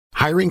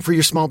Hiring for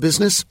your small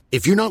business?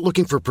 If you're not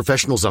looking for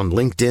professionals on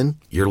LinkedIn,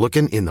 you're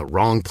looking in the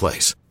wrong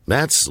place.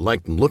 That's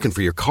like looking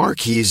for your car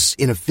keys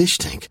in a fish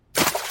tank.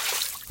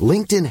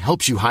 LinkedIn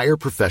helps you hire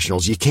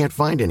professionals you can't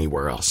find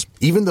anywhere else,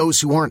 even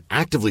those who aren't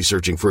actively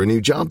searching for a new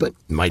job but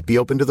might be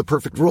open to the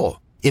perfect role.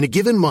 In a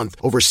given month,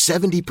 over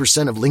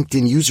 70% of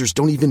LinkedIn users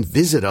don't even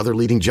visit other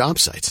leading job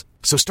sites.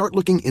 So start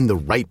looking in the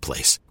right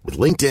place. With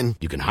LinkedIn,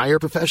 you can hire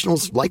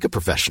professionals like a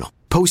professional.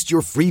 Post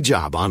your free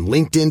job on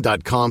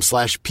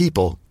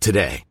linkedin.com/people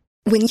today.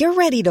 When you're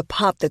ready to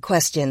pop the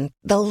question,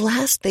 the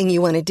last thing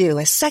you want to do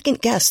is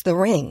second-guess the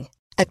ring.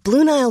 At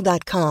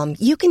BlueNile.com,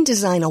 you can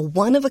design a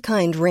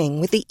one-of-a-kind ring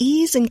with the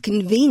ease and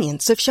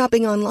convenience of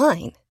shopping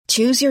online.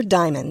 Choose your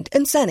diamond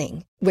and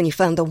setting. When you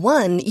find the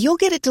one, you'll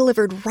get it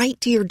delivered right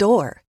to your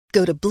door.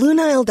 Go to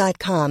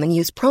BlueNile.com and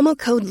use promo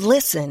code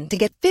LISTEN to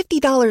get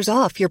 $50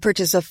 off your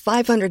purchase of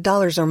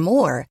 $500 or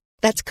more.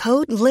 That's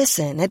code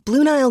LISTEN at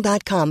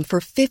BlueNile.com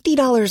for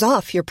 $50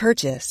 off your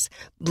purchase.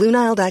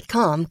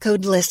 BlueNile.com,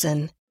 code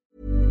LISTEN.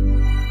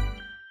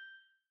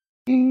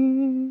 Bobby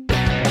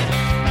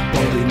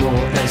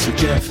Moore and Sir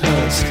Geoff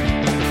Hurst,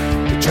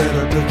 the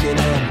Trevor Brooking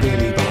and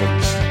Billy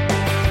Bonds,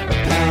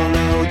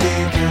 Paolo Di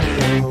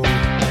Canio,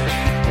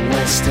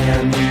 West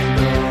Ham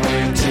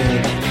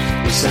United.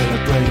 We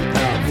celebrate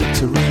our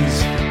victories,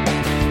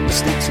 we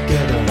stick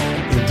together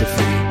in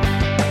defeat.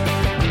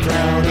 I'm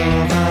proud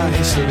of our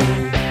history,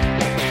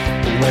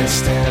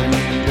 West Ham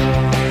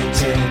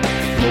United,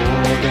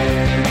 more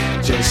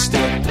than just a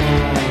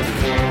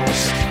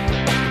podcast,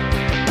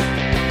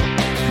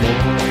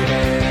 more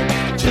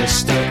than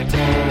just a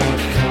podcast.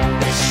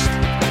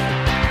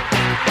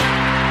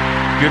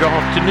 Good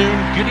afternoon,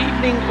 good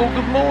evening, or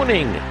good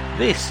morning.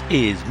 This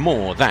is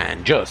More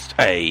Than Just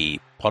a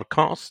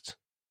Podcast.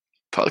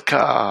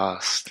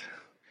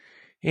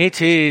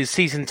 It is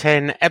season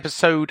 10,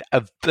 episode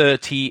of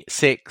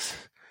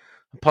 36.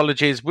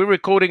 Apologies, we're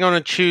recording on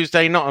a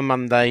Tuesday, not a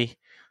Monday.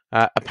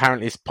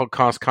 Apparently this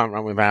podcast can't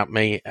run without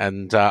me,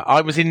 and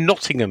I was in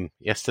Nottingham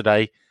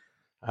yesterday.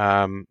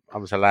 I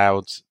was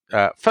allowed,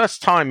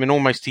 first time in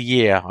almost a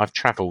year I've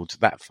travelled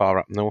that far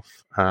up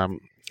north.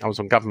 I was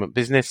on government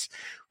business,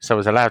 so I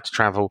was allowed to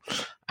travel,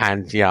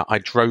 and yeah, I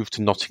drove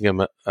to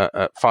Nottingham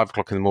at 5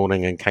 o'clock in the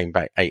morning and came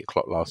back 8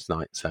 o'clock last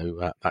night,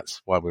 so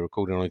that's why we're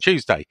recording on a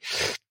Tuesday.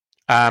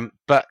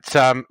 But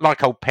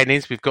like old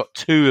pennies, we've got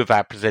two of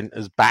our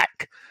presenters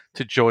back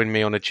to join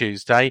me on a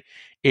Tuesday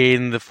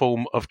in the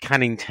form of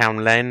Canning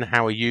Town Len.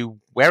 How are you?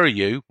 Where are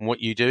you? And what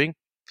are you doing?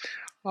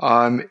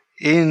 I'm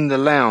in the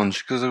lounge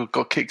because I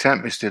got kicked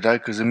out yesterday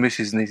because the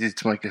missus needed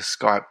to make a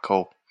Skype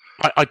call.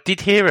 I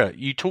did hear her.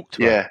 You talked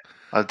to her. Yeah,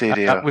 I did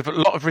hear her. With a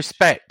lot of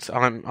respect.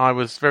 I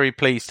was very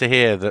pleased to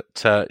hear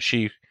that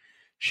she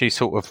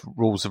sort of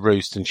rules the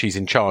roost and she's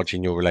in charge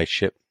in your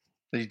relationship.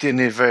 You didn't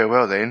hear very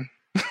well then.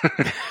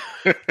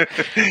 You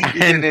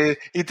didn't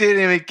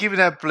hear me giving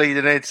that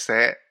bleeding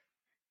headset.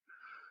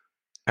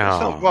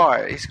 It's not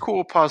right. It's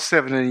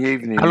 7:15 in the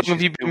evening. How long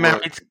have you been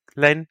married,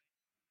 Len?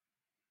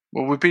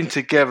 Well, we've been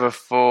together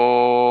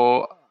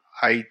for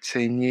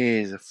 18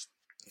 years, I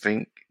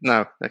think.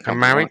 No, that can't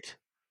be married? Right.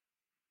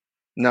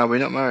 No, we're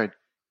not married.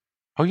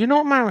 Oh, you're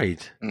not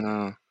married?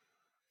 No.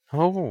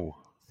 Oh,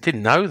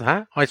 didn't know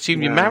that. I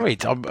assume you're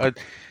married.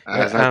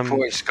 There's no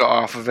point. It's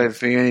got half of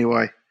everything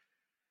anyway.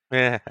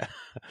 Yeah.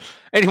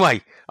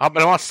 Anyway, I'm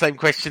going to ask the same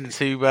question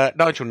to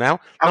Nigel now.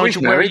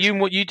 Nigel, where are you and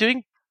what are you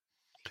doing?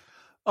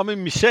 I'm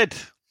in my shed.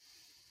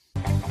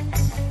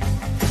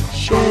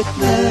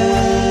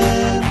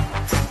 Shedman.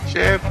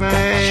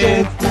 Shedman.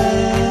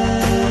 Shedman.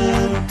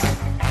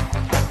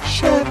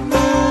 Shedman.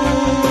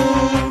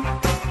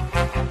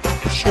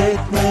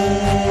 Shedman.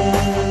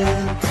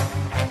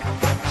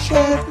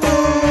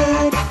 Shedman.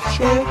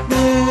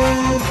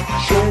 Shedman.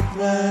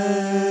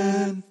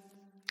 Shedman.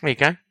 There you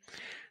go.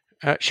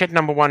 Shed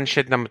number 1,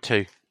 shed number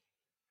 2.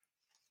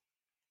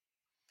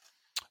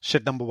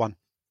 Shed number 1.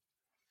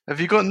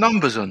 Have you got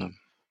numbers on them?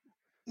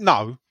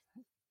 No,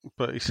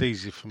 but it's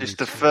easy for me. It's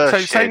the first. So,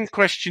 shed. same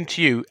question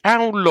to you.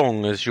 How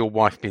long has your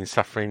wife been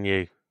suffering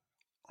you,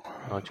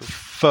 Nigel?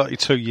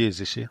 32 years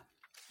this year.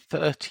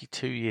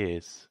 32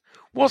 years.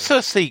 What's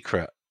her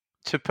secret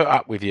to put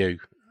up with you?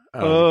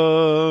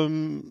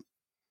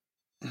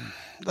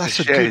 That's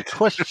a good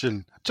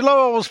question. Do you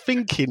know, I was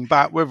thinking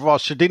about whether I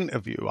should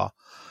interview her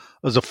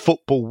as a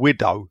football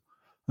widow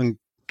and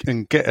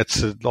get her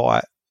to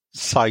like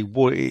say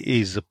what it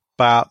is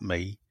about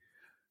me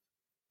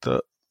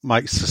that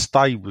makes her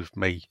stay with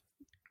me,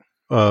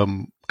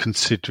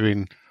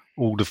 considering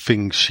all the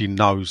things she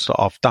knows that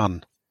I've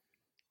done.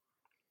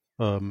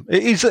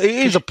 It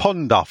is a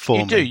ponder for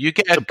me. You do. You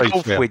get a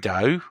golf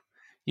widow.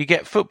 You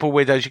get football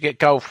widows. You get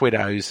golf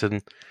widows,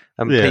 and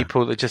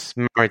people that just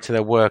married to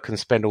their work and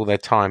spend all their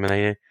time.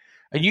 And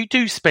you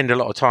do spend a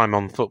lot of time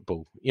on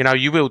football. You know,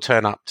 you will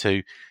turn up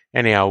to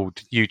any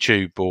old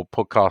YouTube or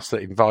podcast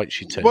that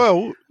invites you to.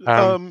 Well,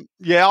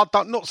 yeah, I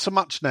don't, not so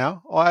much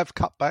now. I have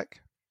cut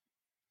back.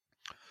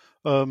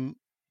 So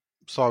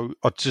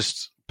I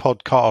just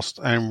podcast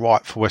and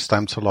write for West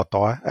Ham till I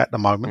die at the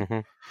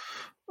moment.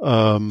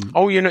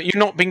 You're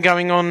not been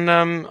going on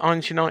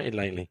Irons United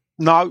lately?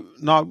 No.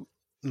 Well,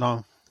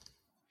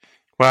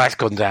 that's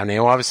gone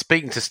downhill. I was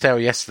speaking to Stell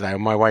yesterday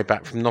on my way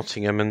back from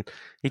Nottingham, and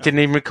he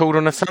didn't even record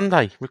on a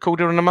Sunday.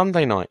 Recorded on a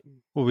Monday night.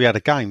 Well, we had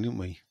a game, didn't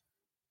we?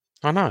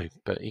 I know,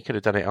 but he could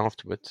have done it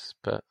afterwards.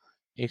 But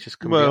he just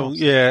couldn't. Well,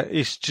 yeah,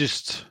 it's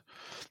just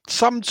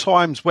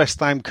sometimes West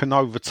Ham can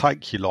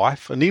overtake your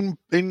life, and in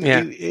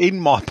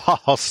my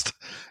past,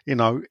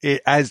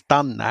 it has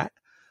done that.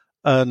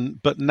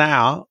 But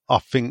now I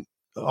think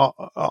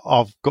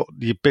I've got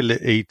the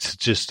ability to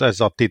just,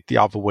 as I did the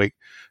other week,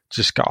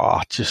 just go.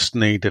 I just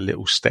need a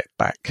little step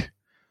back.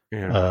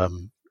 Yeah.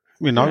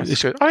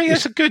 It's good. I think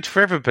it's good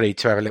for everybody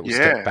to have a little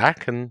step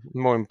back, and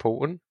more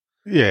important.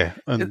 Yeah,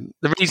 and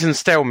the reason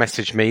Stell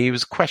messaged me, he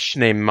was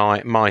questioning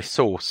my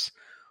source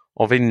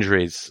of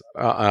injuries.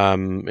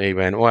 He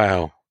went,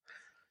 well,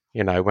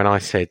 when I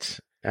said,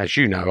 as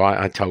you know,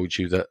 I told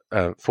you that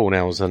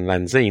Fornells and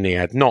Lanzini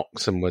had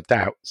knocks and were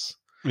doubts.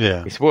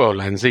 Yeah. He said, well,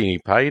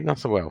 Lanzini played. And I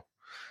said, well,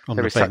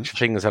 there is such a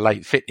thing as a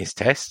late fitness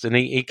test, and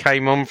he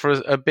came on for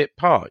a bit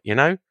part,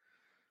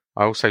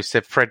 I also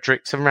said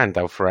Fredericks and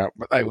Randolph were out,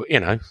 but they were,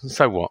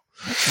 so what?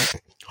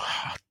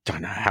 I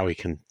don't know how he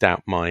can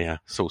doubt my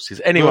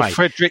sources. Anyway, were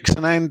Fredericks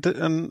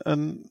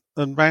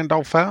and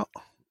Randolph out?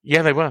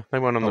 Yeah, they were. They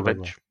weren't on the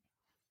bench.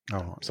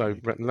 Oh, so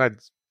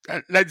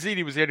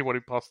Lanzini was the only one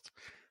who passed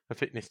a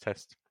fitness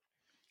test.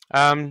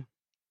 Anyway,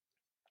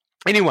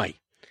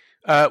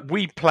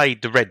 we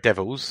played the Red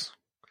Devils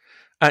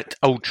at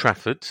Old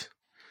Trafford.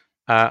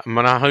 And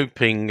I'm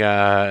hoping,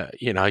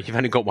 you've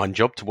only got one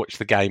job to watch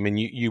the game, and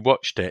you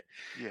watched it.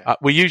 Yeah.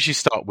 We usually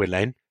start with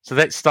Len, so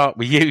let's start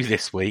with you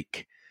this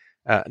week,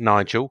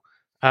 Nigel.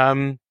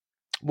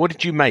 What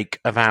did you make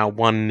of our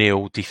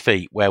 1-0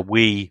 defeat, where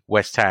we,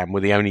 West Ham, were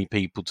the only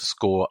people to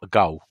score a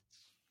goal?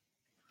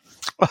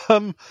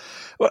 Well,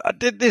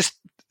 there's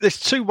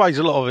two ways.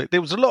 A lot of it.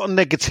 There was a lot of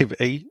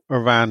negativity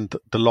around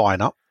the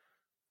lineup.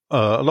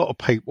 A lot of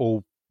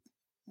people,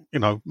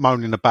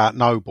 moaning about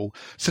Noble.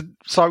 So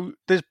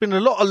there's been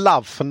a lot of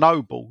love for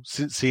Noble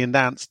since he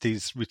announced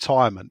his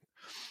retirement.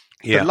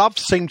 Yeah. The love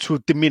seemed to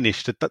have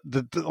diminished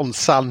on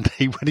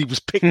Sunday when he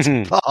was picked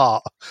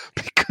apart,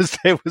 because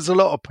there was a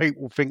lot of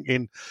people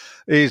thinking,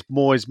 here's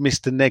Moyes,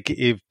 Mr.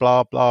 Negative,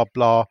 blah, blah,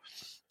 blah.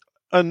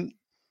 And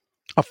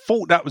I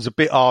thought that was a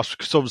bit harsh,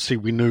 because obviously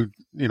we knew,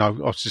 I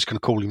was just going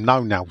to call him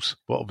No-Nails,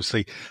 but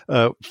obviously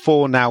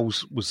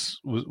Fornells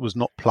was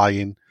not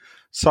playing.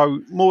 So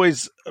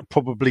Moyes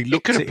probably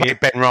looked at it. He could have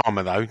played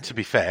Benrahma, though, to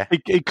be fair.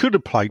 He could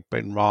have played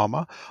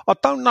Benrahma. I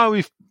don't know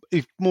if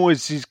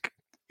Moyes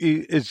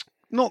is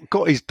not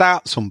got his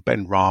doubts on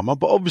Benrahma,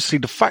 but obviously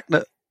the fact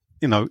that,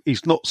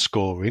 he's not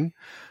scoring,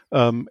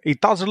 he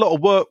does a lot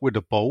of work with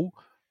the ball,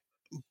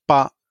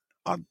 but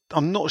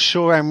I'm not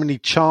sure how many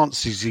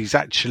chances he's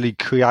actually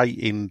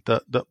creating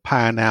that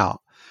pan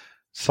out.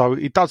 So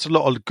he does a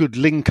lot of good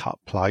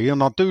link-up play,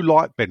 and I do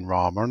like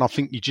Benrahma, and I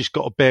think you just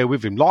got to bear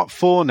with him. Like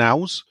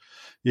Fornells,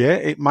 yeah,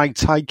 it may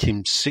take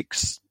him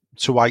 6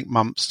 to 8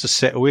 months to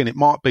settle in. It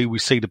might be we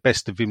see the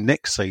best of him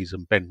next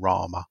season,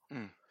 Benrahma.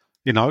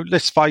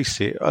 Let's face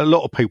it, a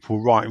lot of people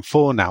were writing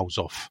Fornells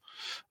off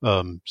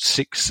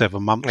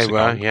 6-7 months ago.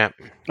 Were, yeah.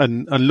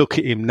 And look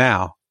at him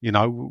now.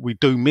 We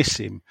do miss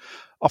him.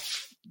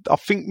 I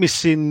think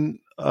missing,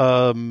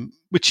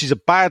 which is a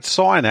bad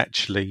sign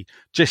actually,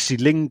 Jesse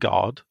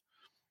Lingard.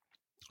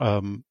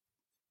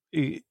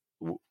 He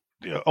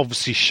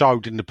obviously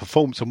showed in the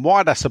performance, and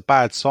why that's a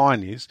bad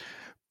sign is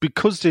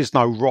because there's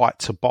no right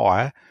to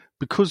buy,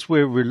 because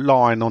we're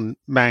relying on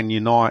Man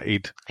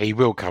United. He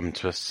will come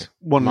to us,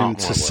 wanting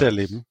to sell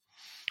him.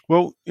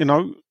 Well,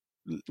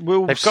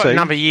 we'll They've see. got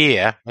another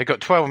year. They've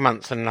got 12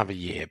 months and another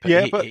year.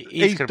 But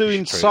he's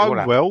doing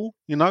so well.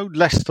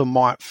 Leicester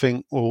might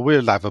think, well,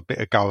 we'll have a bit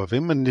of go of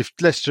him. And if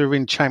Leicester are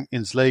in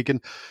Champions League,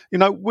 and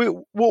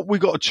what we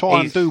got to try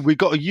and do, we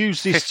got to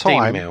use this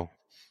time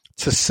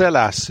to sell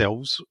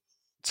ourselves,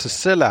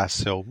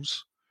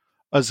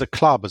 as a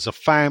club, as a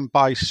fan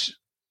base.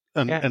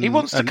 And he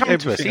wants to come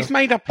to us. He's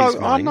made up his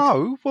mind. I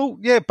know. Well,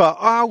 yeah, but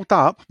hold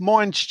up.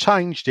 Mind's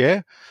changed,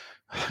 yeah.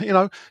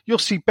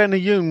 Yossi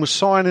Benayoun was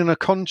signing a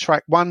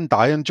contract one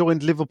day and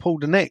joined Liverpool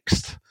the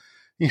next.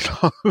 In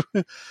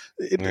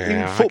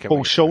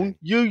football, Sean,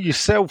 you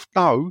yourself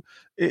know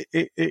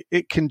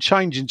it can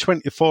change in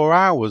 24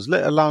 hours,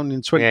 let alone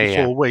in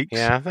 24 weeks.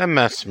 Yeah, they're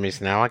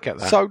mercenaries now. I get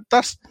that. So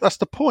that's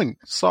the point.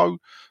 So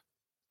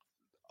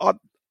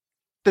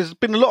there's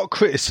been a lot of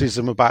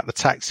criticism about the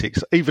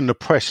tactics. Even the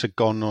press had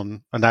gone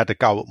on and had a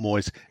go at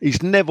Moyes.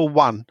 He's never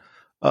won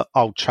at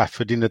Old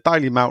Trafford. In the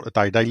Daily Mail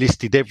today, they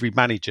listed every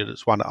manager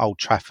that's won at Old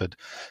Trafford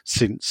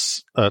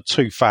since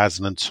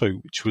 2002,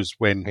 which was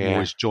when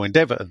Moyes joined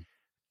Everton.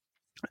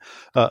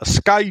 A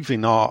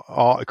scathing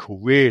article,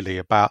 really,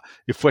 about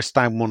if West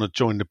Ham want to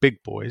join the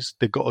big boys,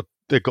 they've got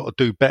to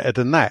do better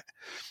than that.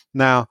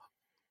 Now,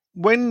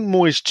 when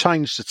Moyes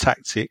changed the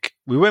tactic,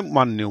 we went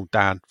 1-0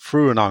 down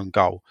through an own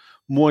goal.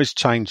 Moyes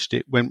changed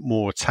it, went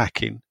more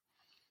attacking.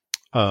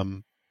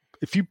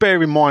 if you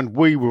bear in mind,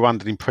 we were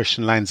under the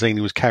impression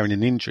Lanzini was carrying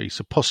an injury,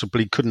 so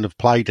possibly couldn't have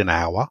played an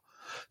hour.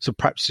 So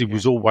perhaps he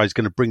was always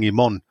going to bring him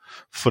on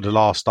for the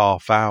last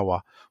half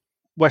hour.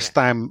 West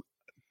Ham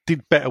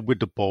did better with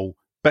the ball,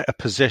 better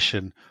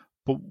possession.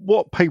 But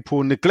what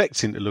people are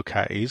neglecting to look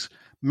at is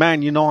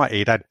Man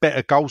United had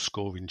better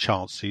goal-scoring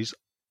chances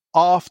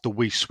after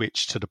we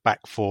switched to the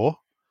back four.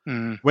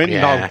 When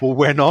Noble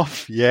went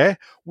off,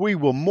 we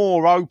were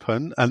more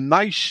open, and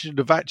they should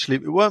have actually,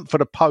 if it weren't for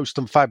the post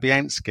and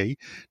Fabianski,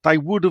 they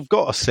would have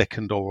got a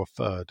second or a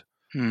third.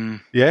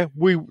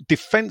 We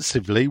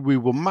defensively, we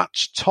were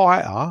much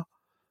tighter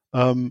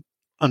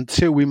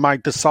until we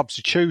made the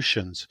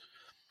substitutions.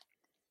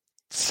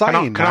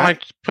 Saying I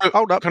put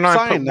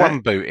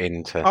one boot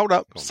into? Hold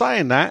up.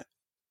 Saying that,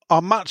 I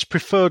much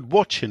preferred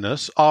watching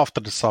us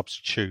after the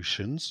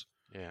substitutions.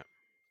 Yeah.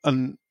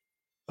 And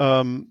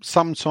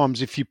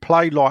sometimes if you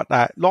play like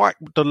that, like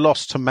the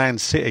loss to Man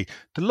City,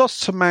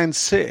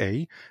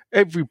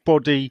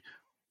 everybody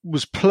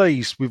was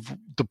pleased with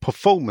the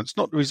performance,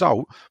 not the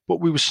result,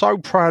 but we were so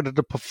proud of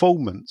the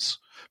performance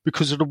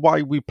because of the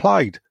way we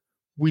played.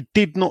 We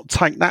did not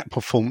take that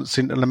performance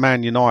into the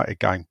Man United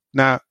game.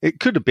 Now, it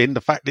could have been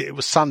the fact that it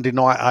was Sunday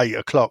night at 8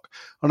 o'clock,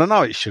 and I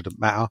know it shouldn't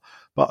matter,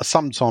 but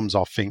sometimes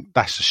I think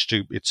that's a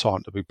stupid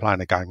time to be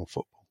playing a game of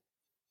football.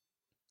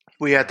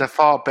 We had a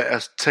far better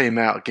team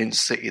out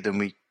against City than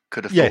we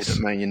could have thought at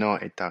Man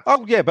United, though.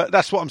 Oh, yeah, but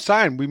that's what I'm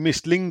saying. We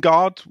missed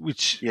Lingard,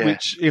 which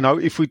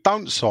if we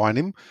don't sign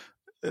him,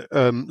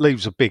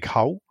 leaves a big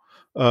hole.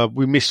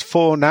 We missed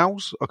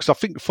Fornals, because I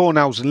think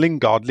Fornals and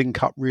Lingard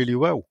link up really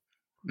well.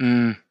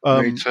 Me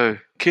too.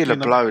 Killer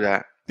blow,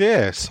 that.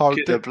 Yeah, so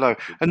killer blow,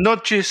 and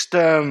not just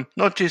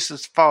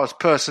as far as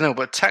personnel,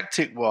 but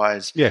tactic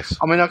wise. Yes,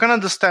 I mean I can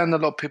understand a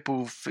lot of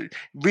people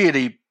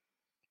really.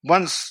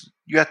 Once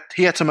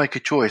he had to make a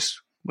choice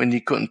when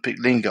you couldn't pick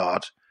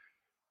Lingard,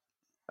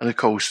 and of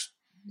course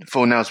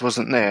Fornals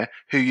wasn't there.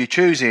 Who you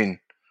choosing?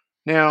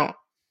 Now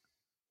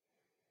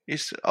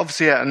it's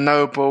obviously out of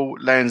Noble,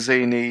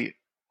 Lanzini,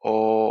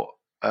 or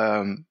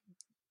Benrahma.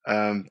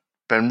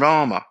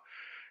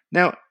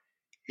 Now,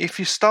 if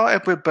you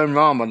started with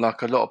Benrahma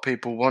like a lot of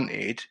people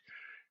wanted,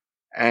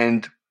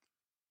 and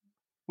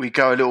we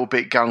go a little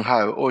bit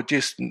gung-ho, or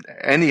just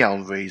any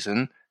old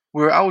reason,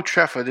 we're at Old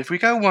Trafford. If we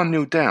go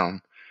 1-0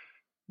 down,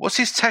 what's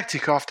his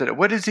tactic after that?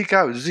 Where does he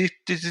go? Does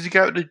he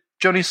go to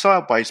Johnny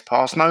Sideways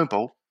past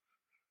Noble?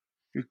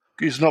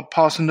 He's not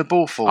passing the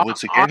ball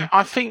forwards again.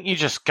 I think you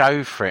just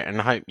go for it and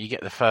hope you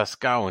get the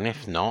first goal, and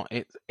if not,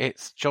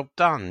 it's job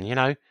done. You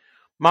know,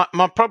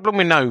 my problem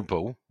with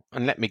Noble,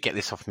 and let me get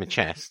this off my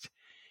chest,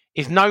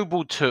 is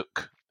Noble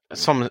took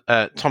Thomas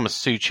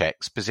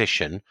Souček's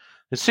position,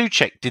 and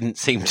Souček didn't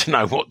seem to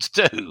know what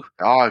to do.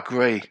 I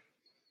agree.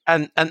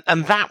 And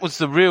that was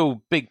the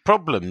real big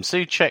problem.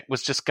 Souček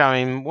was just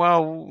going,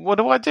 well, what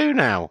do I do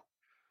now?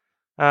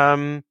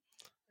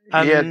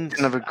 Didn't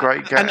have a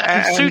great game. And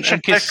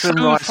Souček is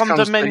so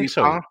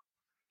fundamental.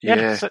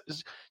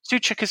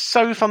 Souček is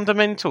so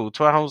fundamental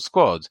to our whole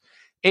squad.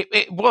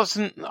 It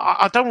wasn't.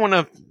 I don't want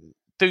to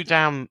do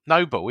down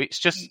Noble. It's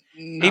just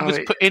he was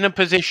put in a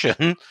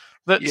position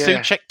that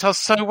Souček does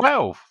so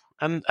well,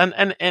 and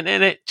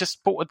it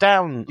just brought it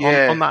down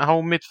on that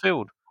whole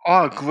midfield.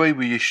 I agree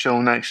with you,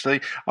 Sean, actually.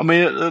 I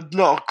mean, a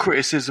lot of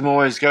criticism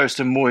always goes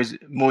to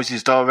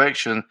Moyes'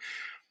 direction.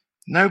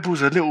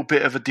 Noble's a little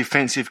bit of a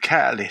defensive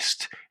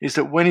catalyst, is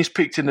that when he's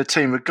picked in the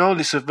team,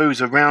 regardless of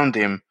who's around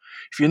him,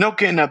 if you're not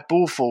getting that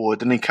ball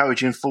forward and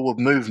encouraging forward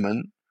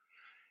movement,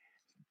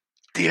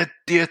 the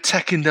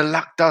attacking, the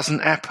luck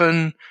doesn't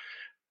happen.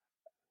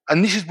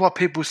 And this is what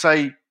people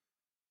say,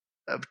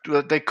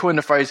 they coin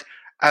the phrase,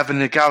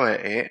 having a go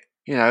at it,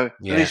 at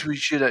least we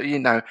should,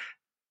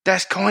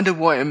 that's kind of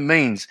what it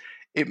means.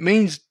 It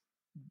means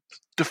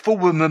the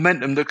forward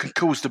momentum that can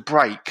cause the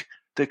break,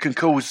 that can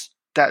cause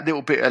that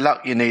little bit of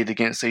luck you need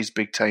against these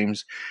big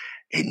teams.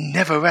 It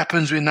never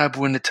happens with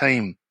Noble in the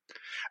team.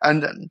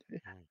 And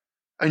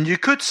you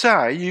could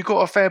say, you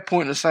got a fair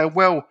point to say,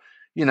 well,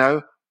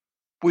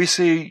 we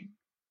see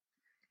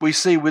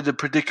with the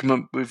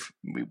predicament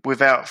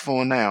without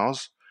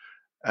Fornals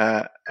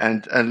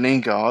and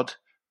Lingard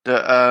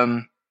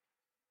that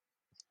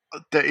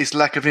is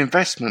lack of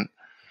investment.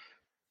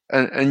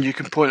 And you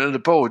can point at the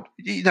board.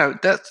 There's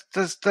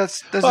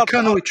a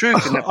kernel of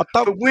truth in that.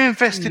 But we're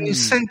investing in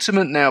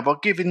sentiment now by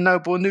giving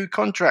Noble a new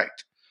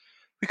contract.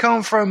 We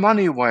can't throw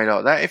money away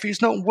like that. If he's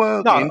not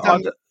working...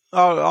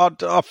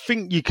 I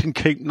think you can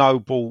keep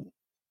Noble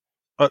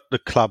at the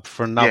club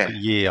for another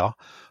year.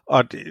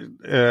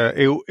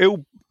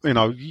 He'll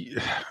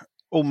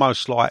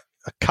almost like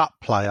a cup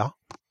player.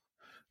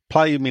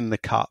 Play him in the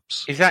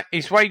cups.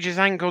 His wages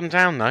ain't gone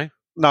down, though.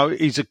 No,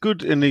 he's a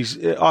good, and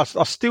I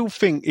still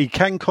think he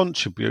can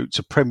contribute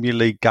to Premier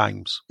League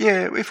games.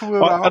 Yeah, if we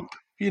were up,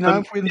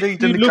 if we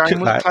lead in the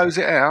game, we'll close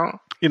it out.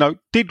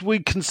 Did we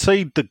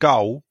concede the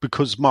goal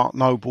because Mark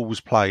Noble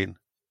was playing?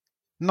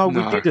 No,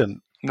 we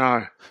didn't.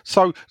 No.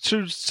 So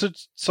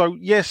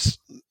yes,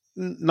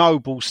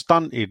 Noble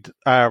stunted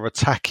our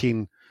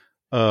attacking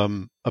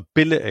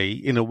ability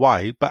in a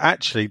way, but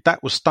actually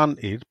that was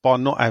stunted by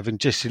not having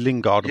Jesse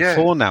Lingard and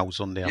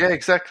Fornals on there. Yeah,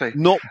 exactly.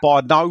 Not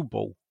by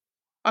Noble.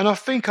 And I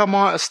think I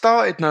might have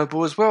started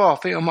Noble as well. I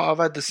think I might have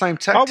had the same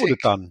tactic.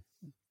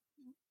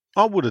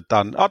 I would have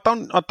done. I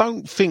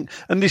don't think,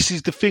 and this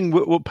is the thing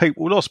what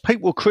people lost.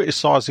 People were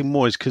criticising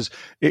Moyes because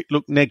it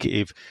looked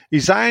negative.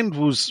 His hand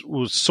was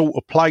sort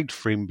of played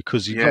for him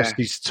because he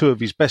lost two of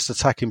his best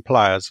attacking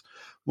players,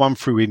 one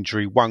through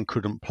injury, one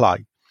couldn't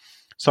play.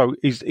 So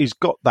he's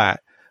got that.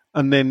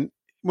 And then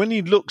when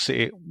he looks at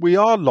it, we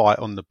are light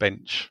on the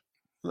bench.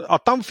 I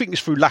don't think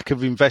it's through lack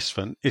of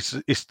investment. It's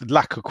the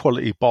lack of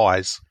quality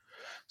buys.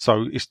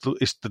 So it's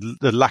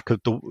the lack of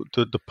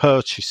the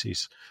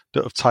purchases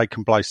that have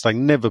taken place. They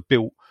never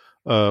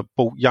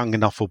bought young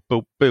enough or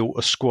built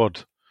a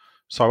squad.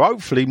 So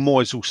hopefully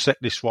Moyes will set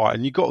this right.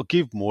 And you've got to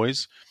give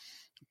Moyes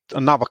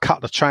another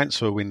couple of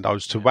transfer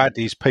windows to add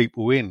these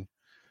people in.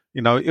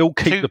 You know, he'll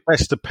keep the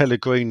best of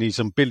Pellegrini's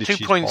and Billich's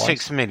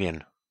 2.6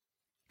 million.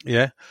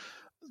 Yeah.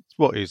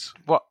 What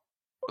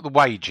the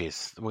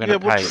wages we're going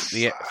to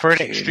pay for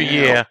an extra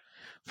year?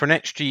 For an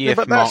extra year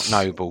for Mark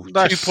Noble,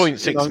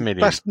 2.6 million.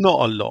 That's not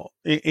a lot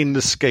in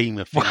the scheme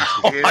of things.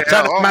 I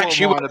don't know how much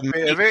you want to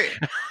bit of it.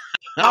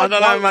 I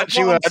don't know how much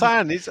you want. What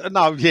I'm saying is,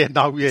 no.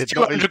 200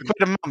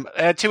 quid a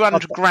month,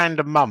 200 grand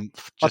a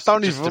month. I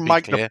don't even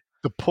make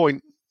the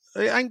point.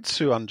 It ain't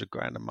 200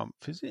 grand a month,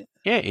 is it?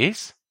 Yeah, it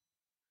is.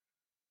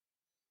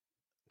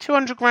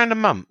 200 grand a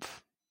month.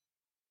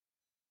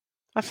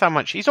 That's how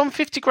much. He's on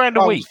 50 grand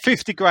a week.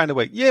 50 grand a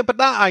week. Yeah, but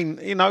that ain't,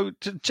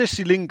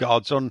 Jesse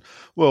Lingard's on,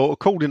 well,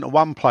 according to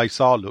one place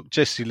I look,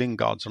 Jesse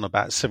Lingard's on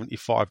about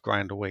 75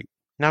 grand a week.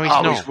 No, he's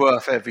not. He's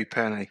worth every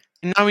penny.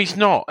 No, he's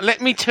not. Let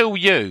me tell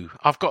you,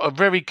 I've got a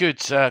very good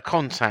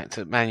contact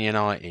at Man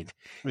United.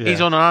 Yeah. He's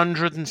on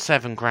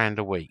 107 grand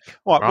a week.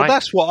 Right, well,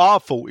 that's what I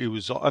thought he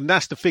was on, and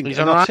that's the thing. He's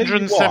on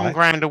 107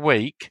 grand a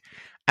week.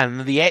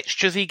 And the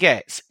extras he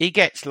gets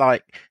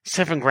like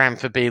 7 grand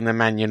for being the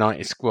Man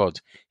United squad.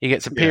 He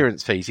gets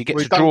appearance fees. He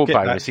gets a draw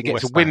bonus. He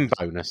gets a win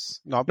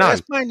bonus. No, but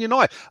that's Man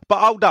United. But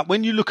hold up,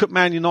 when you look at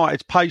Man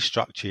United's pay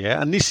structure,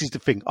 and this is the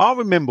thing. I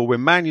remember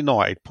when Man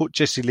United put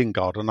Jesse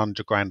Lingard on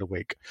 100 grand a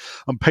week,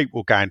 and people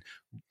were going,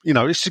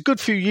 it's a good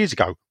few years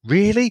ago.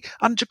 Really?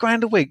 100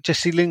 grand a week,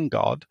 Jesse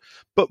Lingard?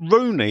 But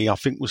Rooney, I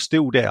think, was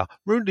still there.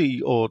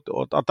 Rooney, or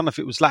I don't know if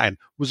it was Latin,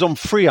 was on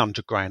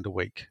 300 grand a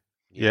week.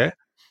 Yeah.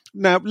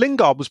 Now,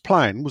 Lingard was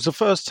a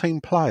first-team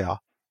player,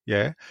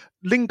 yeah?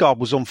 Lingard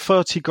was on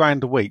 30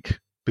 grand a week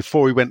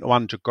before he went to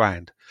 100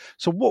 grand.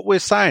 So what we're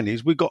saying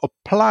is we've got a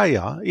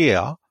player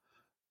here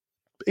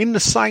in the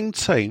same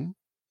team,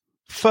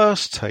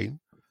 first team,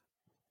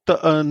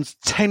 that earns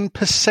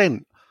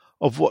 10%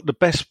 of what the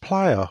best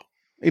player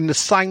in the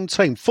same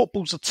team.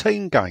 Football's a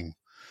team game,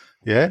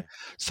 yeah?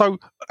 So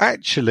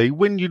actually,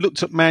 when you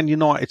looked at Man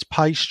United's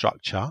pay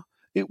structure,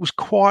 it was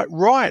quite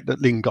right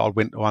that Lingard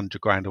went to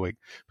 100 grand a week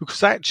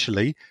because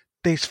actually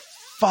there's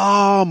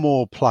far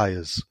more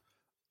players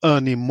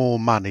earning more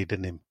money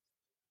than him.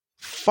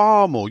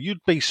 Far more.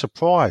 You'd be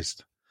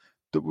surprised.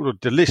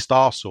 The list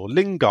I saw,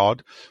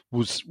 Lingard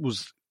was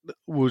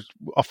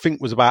I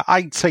think was about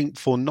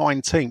 18th or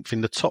 19th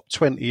in the top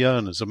 20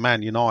 earners of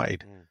Man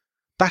United.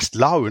 That's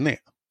low, isn't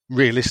it?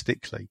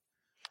 Realistically.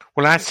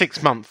 Well, our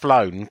 6-month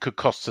loan could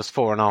cost us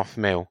 4.5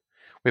 mil.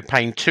 We're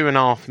paying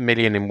 2.5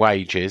 million in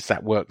wages.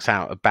 That works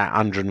out about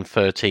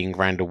 113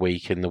 grand a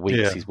week in the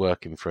weeks he's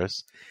working for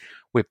us.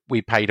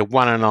 We paid a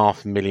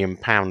 £1.5 million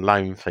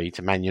loan fee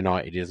to Man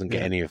United. He doesn't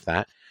get any of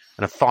that.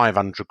 And a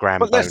 500 grand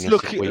bonus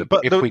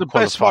if we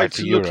qualify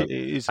for Europe.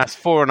 That's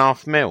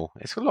 4.5 mil.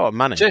 It's a lot of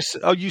money.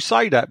 You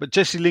say that, but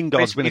Jesse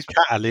Lingard's been a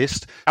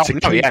catalyst to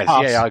keep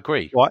us. Yeah, I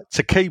agree. Right,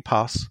 to keep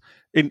us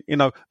in.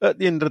 At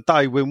the end of the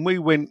day, when we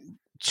went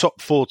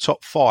top 4,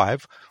 top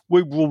 5,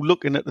 we were all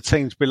looking at the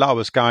teams below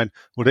us going,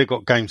 well, they've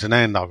got games in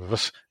hand over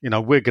us.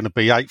 We're going to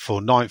be 8th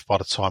or 9th by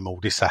the time all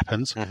this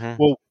happens. Mm-hmm.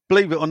 Well,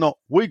 believe it or not,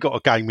 we got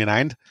a game in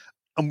hand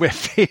and we're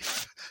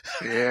 5th.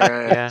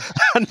 Yeah.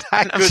 and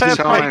fair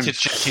play to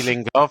Jesse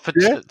Lingard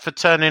for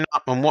turning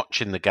up and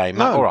watching the game.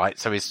 No. All right,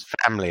 so his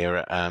family are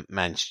at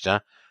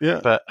Manchester.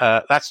 Yeah. But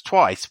that's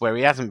twice where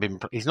he hasn't been.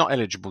 He's not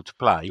eligible to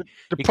play.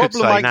 The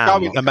problem ain't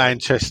going to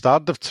Manchester.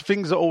 The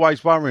things that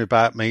always worry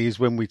about me is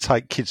when we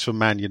take kids from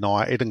Man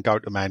United and go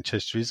to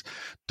Manchester is,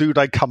 do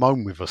they come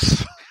home with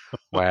us?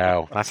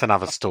 Well, that's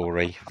another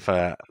story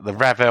for the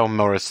Ravel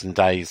Morrison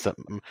days that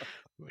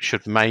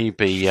should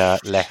maybe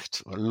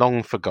left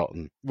long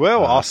forgotten.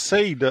 Well, I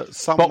see that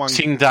someone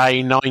Boxing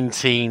Day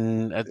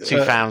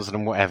 2000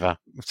 and whatever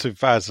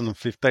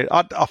 2015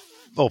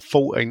 or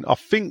 14. I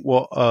think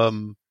what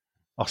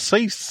I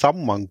see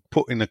someone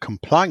put in a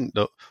complaint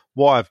that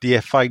why have the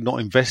FA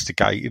not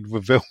investigated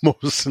Ravel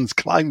Morrison's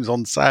claims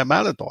on Sam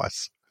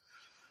Allardyce?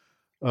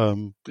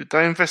 Did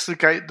they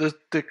investigate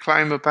the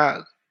claim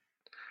about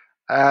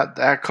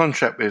our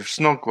contract with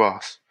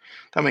Snodgrass?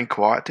 That went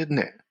quiet, didn't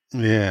it?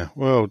 Yeah,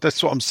 well,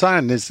 that's what I'm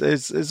saying.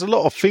 There's a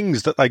lot of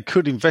things that they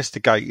could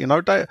investigate.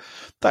 That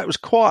was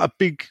quite a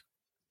big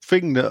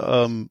thing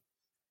that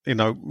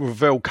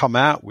Ravel come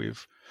out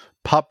with.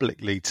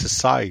 publicly to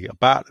say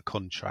about the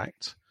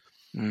contract.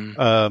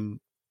 And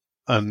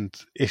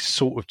it's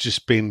sort of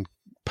just been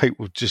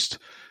people just,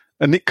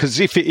 and because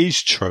if it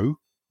is true,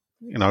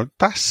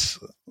 that's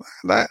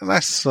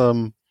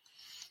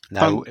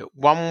no,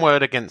 one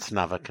word against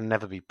another can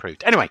never be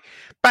proved. Anyway,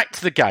 back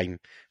to the game.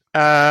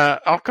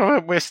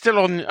 We're still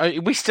on.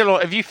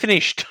 Have you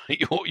finished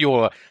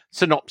your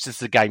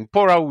synopsis of the game?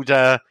 Poor old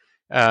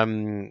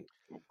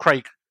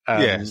Craig.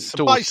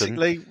 So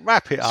basically,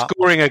 wrap it up.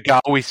 Scoring a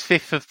goal, his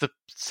 5th of the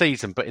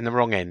season, but in the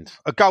wrong end.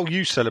 A goal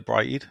you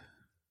celebrated.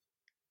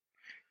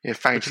 Yeah,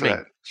 thanks for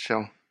that,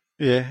 Sean.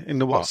 Yeah, in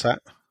the WhatsApp.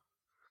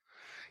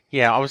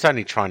 Yeah, I was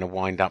only trying to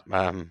wind up.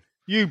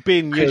 You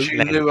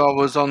knew I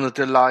was on the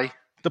delay.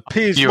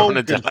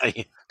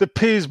 The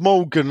Piers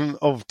Morgan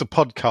of the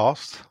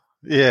podcast.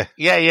 Yeah.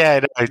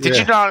 Yeah. No. Did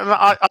you know?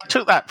 I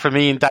took that from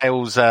Ian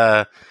Dale's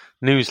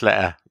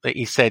newsletter that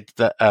he said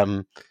that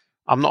I'm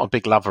not a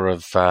big lover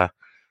of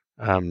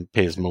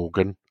Piers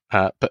Morgan,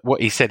 but what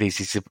he said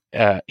is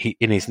in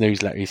his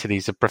newsletter he said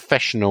he's a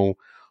professional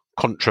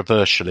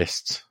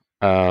controversialist,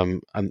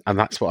 and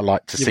that's what I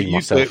like to see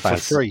myself for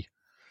as. Free.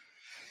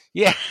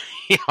 Yeah,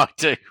 I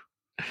do.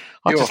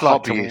 I just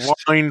like to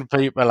wind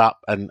people up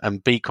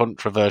and be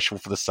controversial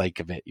for the sake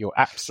of it. You're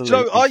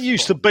absolutely. So I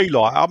used to be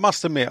like, I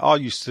must admit,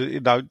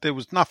 there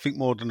was nothing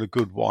more than a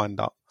good wind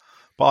up,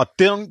 but I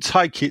don't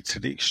take it to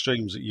the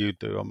extremes that you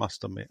do. I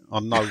must admit, I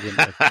know when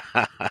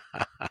to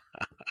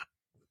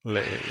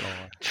let it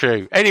lie.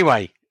 True.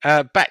 Anyway,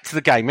 back to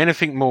the game.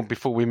 Anything more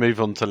before we move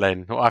on to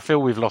Len? I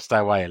feel we've lost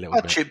our way a little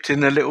bit. I chipped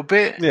in a little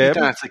bit. Yeah, you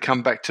don't have to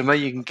come back to me.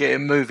 You can get it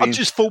moving. I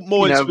just thought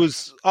Moyes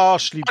was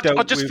harshly dealt with.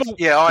 I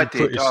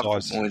did. I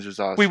thought Moyes was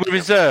harshly. We were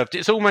reserved.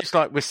 It's almost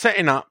like we're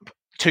setting up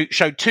to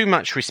show too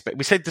much respect.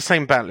 We said the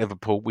same about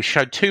Liverpool. We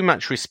showed too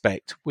much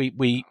respect.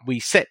 We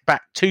set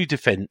back too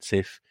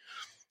defensive.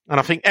 And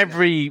I think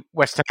every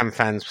West Ham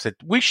fans said,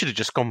 we should have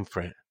just gone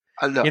for it.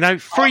 Look,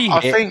 free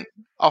hit.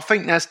 I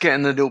think that's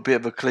getting a little bit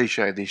of a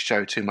cliche, this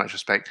show too much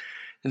respect.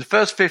 In the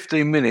first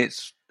 15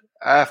 minutes,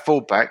 our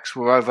fullbacks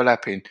were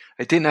overlapping.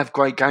 They didn't have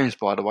great games,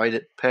 by the way,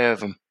 that pair of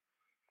them.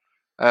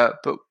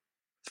 But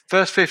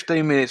first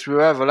 15 minutes, we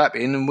were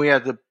overlapping and we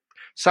had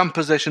some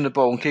possession of the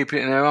ball and keep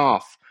it in their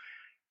half.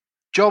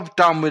 Job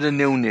done with a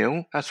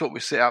 0-0. That's what we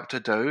set up to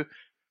do.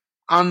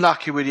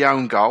 Unlucky with the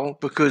own goal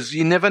because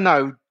you never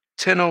know,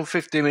 10 or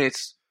 15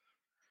 minutes,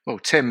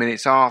 10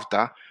 minutes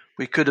after,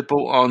 we could have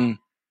brought on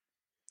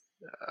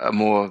a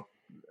more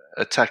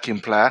attacking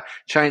player,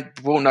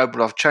 brought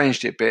Noble off,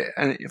 changed it a bit,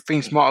 and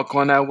things might have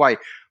gone our way.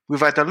 We've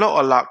had a lot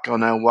of luck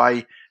on our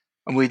way,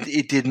 and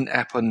it didn't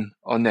happen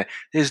on there.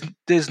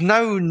 There's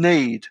no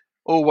need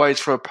always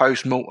for a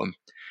post-mortem,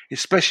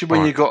 especially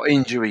when you've got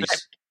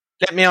injuries.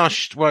 Let me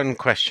ask one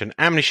question.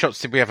 How many shots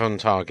did we have on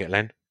target,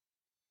 Len?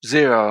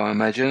 0, I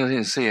imagine. I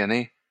didn't see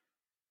any.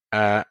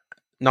 Nigel?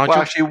 Well,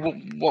 actually,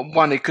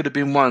 one. It could have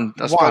been one.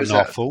 I suppose.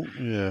 I thought,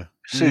 yeah.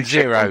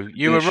 0.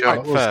 You were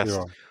right first.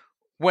 0.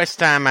 West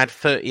Ham had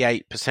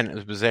 38% of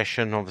the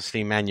possession,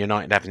 obviously Man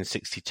United having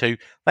 62.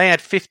 They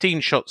had 15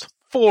 shots,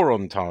 4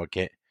 on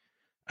target.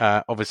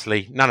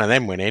 Obviously, none of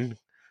them went in.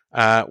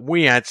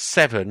 We had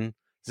 7,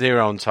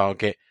 0 on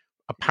target.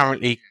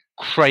 Apparently,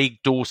 Craig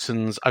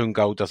Dawson's own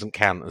goal doesn't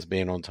count as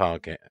being on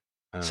target.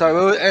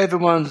 So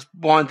everyone's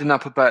winding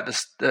up about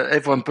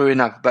everyone booing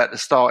up about the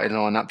starting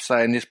lineup,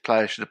 saying this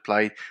player should have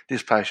played,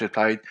 this player should have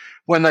played.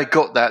 When they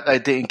got that, they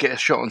didn't get a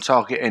shot on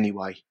target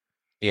anyway.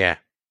 Yeah.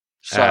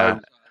 So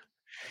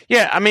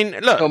yeah, I mean,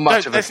 look,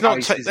 let's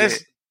not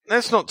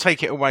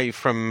take it away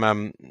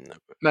from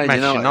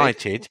Manchester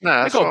United.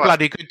 No, they've got a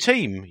bloody good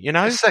team,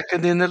 They're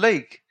second in the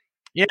league.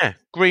 Yeah,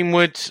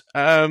 Greenwood,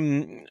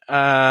 Martial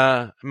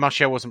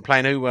wasn't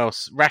playing. Who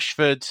else?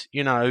 Rashford,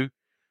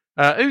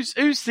 who's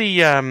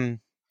the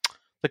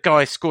guy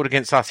who scored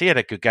against us? He had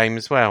a good game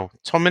as well.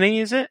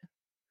 Tomini, is it?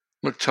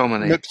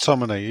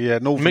 McTominay, yeah,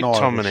 Northern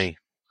Irish.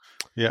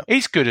 Yeah,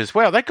 he's good as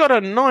well. They got a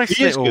nice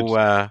little,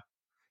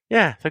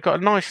 they've got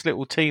a nice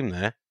little team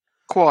there.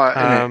 Quiet,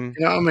 innit?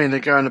 You know what I mean? They're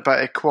going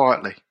about it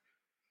quietly.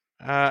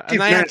 And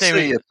they had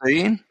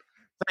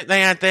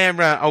their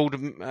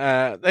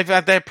they've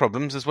had their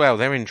problems as well.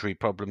 Their injury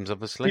problems,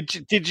 obviously.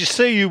 Did you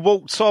see you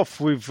walked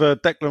off with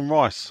Declan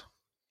Rice?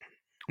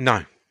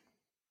 No.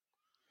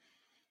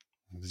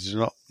 Did you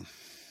not?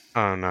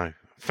 Oh, no.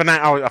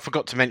 I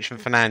forgot to mention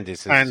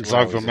Fernandes. Hands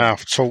over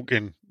mouth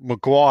talking.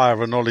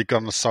 Maguire and Ole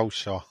Gunnar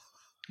Solskjaer.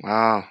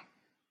 Wow.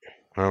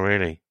 Oh,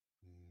 really?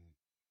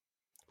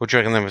 What do you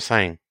reckon they were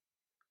saying?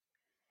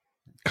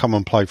 Come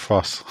and play for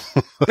us.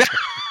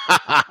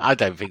 I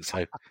don't think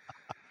so.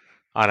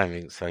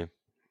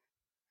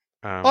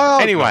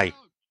 Anyway.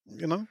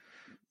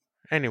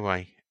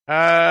 Anyway.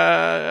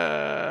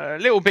 A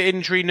little bit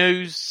injury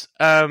news.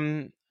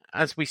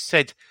 As we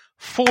said,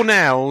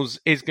 Fornals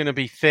is going to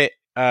be fit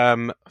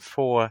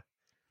for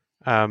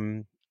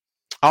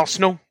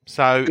Arsenal.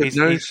 So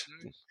he's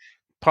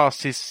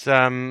past his,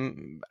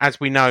 as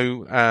we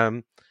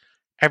know,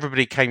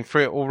 everybody came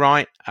through it all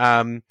right.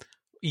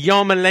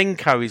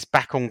 Yarmolenko is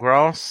back on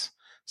grass.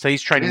 So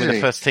he's training with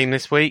the first team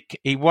this week.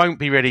 He won't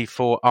be ready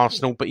for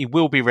Arsenal, but he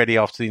will be ready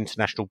after the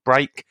international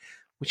break,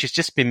 which has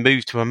just been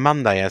moved to a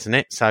Monday, hasn't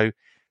it? So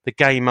the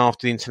game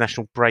after the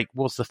international break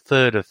was the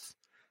 3rd of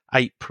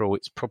April.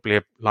 It's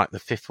probably like the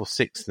 5th or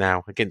 6th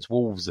now against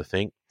Wolves, I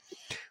think.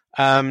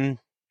 Who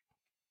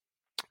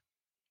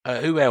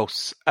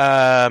else?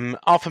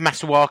 Arthur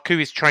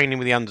Masuaku is training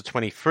with the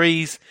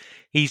under-23s.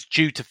 He's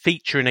due to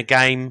feature in a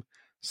game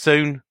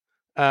soon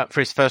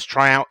for his first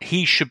tryout.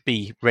 He should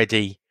be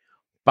ready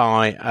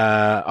by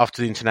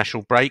after the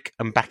international break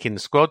and back in the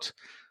squad.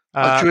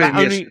 I drew him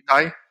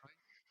yesterday.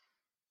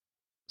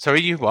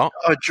 Sorry, you what?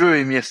 I drew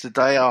him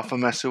yesterday, Arthur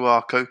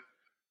Masuaku.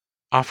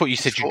 I thought you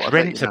said you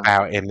dreamt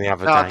about him the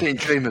other day. No, I didn't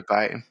dream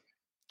about him.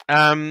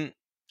 And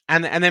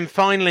then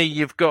finally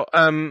you've got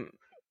Angelo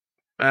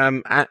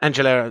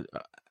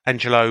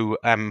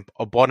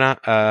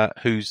Ogbonna,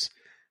 who's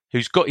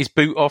got his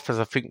boot off, as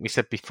I think we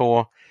said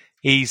before.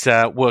 He's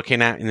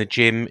working out in the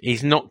gym.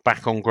 He's not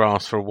back on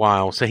grass for a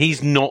while, so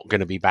he's not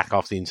going to be back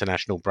after the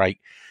international break,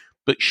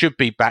 but should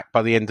be back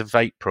by the end of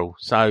April.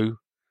 So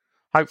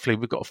hopefully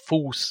we've got a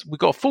full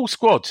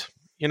squad.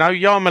 You know,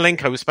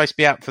 Yarmolenko was supposed to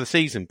be out for the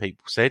season,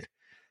 people said.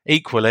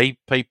 Equally,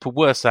 people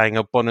were saying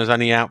Ogbonna's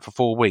only out for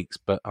 4 weeks,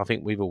 but I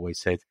think we've always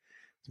said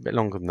it's a bit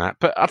longer than that.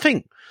 But I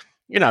think,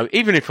 you know,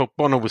 even if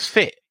Ogbonna was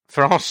fit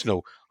for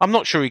Arsenal, I'm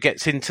not sure he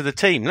gets into the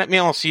team. Let me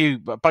ask you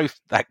both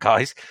that,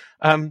 guys.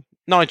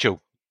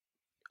 Nigel,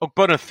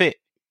 Ogbonna fit.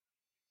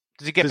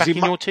 Does he get back in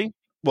your team?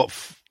 What,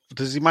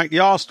 does he make the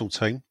Arsenal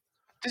team?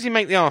 Does he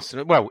make the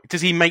Arsenal? Well, does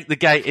he make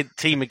the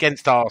team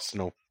against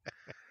Arsenal?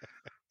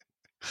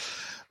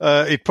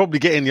 He'd probably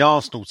get in the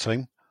Arsenal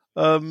team.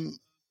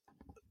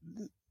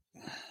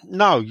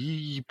 No,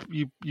 you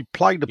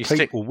play the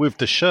people with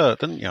the shirt,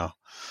 didn't you?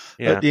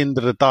 Yeah. At the end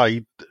of the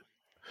day,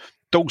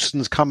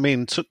 Dawson's come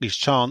in, took his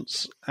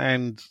chance,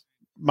 and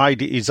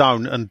made it his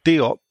own. And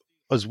Diop,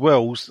 as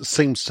well,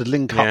 seems to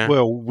link up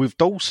well with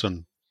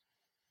Dawson.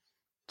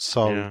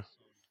 So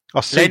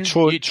I see Len,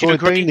 Troy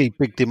Deeney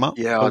bigged him up.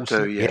 Yeah,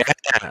 Dawson. I do.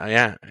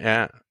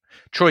 Yeah.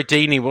 Troy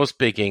Deeney was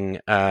bigging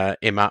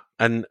him up,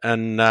 and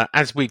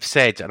as we've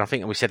said, and I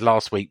think we said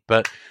last week,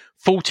 but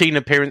 14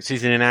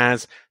 appearances in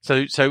Az.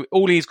 So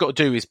all he's got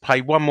to do is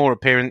play one more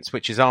appearance,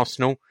 which is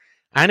Arsenal,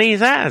 and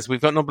he's Az. We've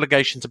got an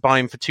obligation to buy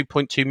him for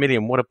 2.2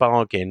 million. What a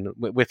bargain!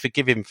 We're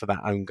forgive him for that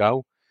own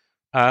goal.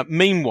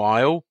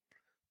 Meanwhile,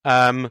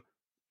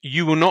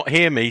 you will not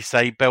hear me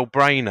say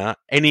Belbrainer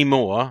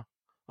anymore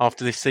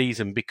after this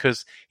season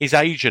because his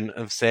agent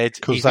have said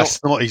because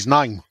that's not his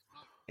name.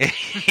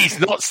 He's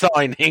not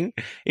signing.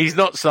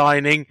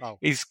 No.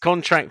 His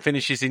contract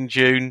finishes in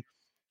June.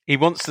 He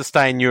wants to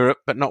stay in Europe,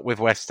 but not with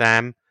West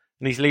Ham,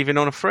 and he's leaving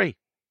on a free.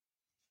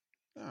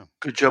 Oh,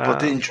 good job I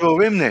didn't draw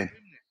him then.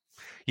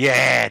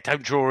 Yeah,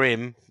 don't draw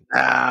him.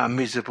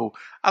 Miserable,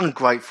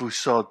 ungrateful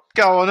sod.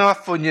 Go on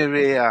off on your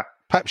ear.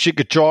 Perhaps you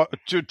could draw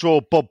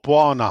Bob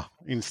Warner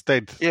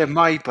instead. Yeah,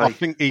 maybe. I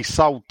think he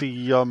sold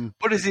the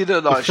what does he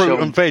look like, fruit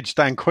Sean? and veg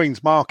down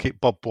Queen's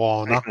Market, Bob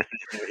Warner.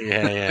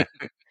 Yeah.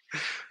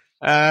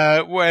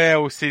 What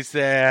else is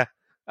there?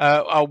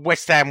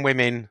 West Ham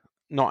women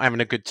not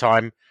having a good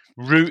time.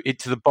 Rooted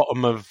to the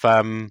bottom of.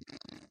 Well,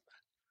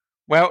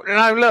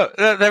 no, look,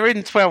 they're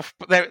in 12th.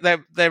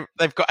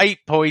 They've got 8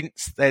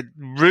 points. They're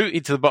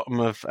rooted to the bottom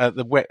of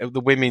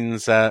the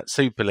women's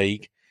Super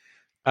League,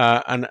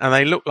 and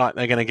they look like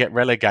they're going to get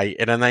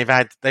relegated. And they've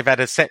had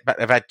a setback.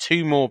 They've had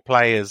 2 more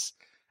players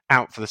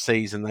out for the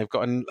season. They've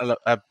got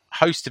a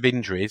host of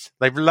injuries.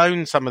 They've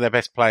loaned some of their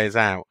best players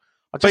out.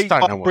 I just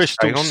don't know what's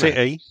Bristol going on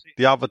City there.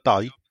 the other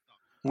day.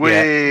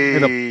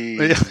 Yeah,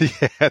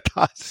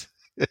 that's.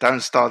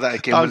 Don't start that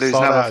again. We'll lose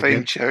another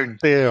theme tune.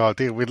 Dear,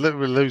 we'll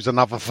lose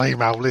another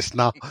female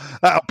listener.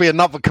 That'll be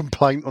another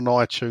complaint on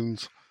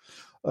iTunes.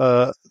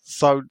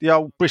 So the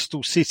old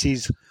Bristol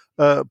Cities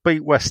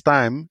beat West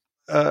Ham,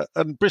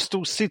 and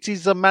Bristol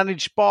Cities are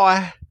managed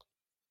by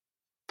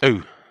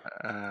who?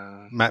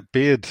 Matt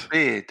Beard.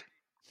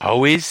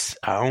 What's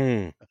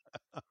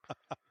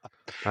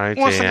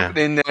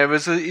happening there?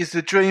 Is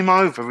the dream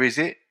over? Is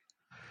it?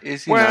 I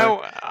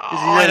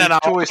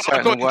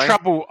don't know.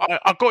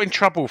 I got in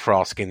trouble for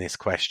asking this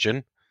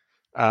question.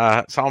 So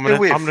I'm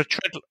going to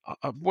tread.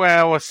 A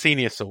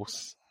senior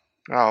source.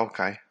 Oh,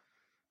 okay.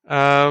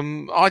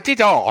 I did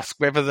ask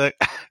whether there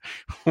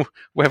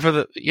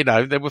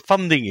were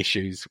funding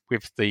issues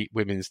with the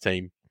women's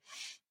team.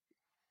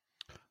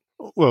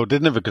 Well, they're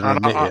never going to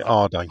admit it,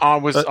 are they? I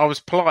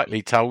was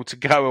politely told to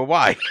go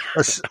away.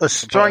 A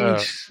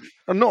strange,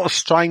 not a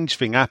strange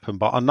thing happened,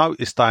 but I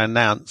noticed they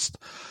announced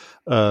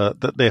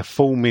that they're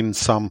forming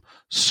some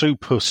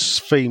super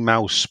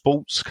female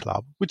sports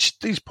club, which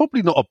is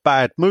probably not a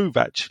bad move,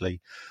 actually,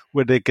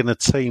 where they're going to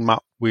team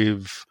up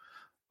with,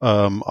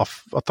 I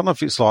don't know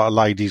if it's like a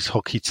ladies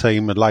hockey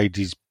team, a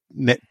ladies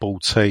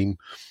netball team,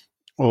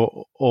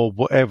 or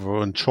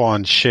whatever, and try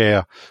and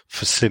share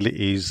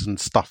facilities and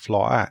stuff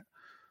like that.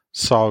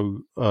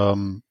 So,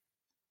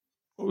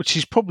 which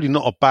is probably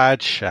not a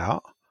bad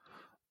shout,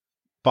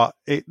 but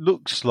it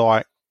looks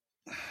like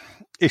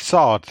it's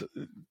hard.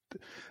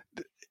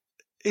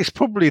 it's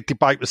probably a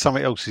debate with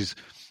something else. Is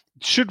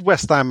should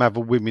West Ham have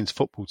a women's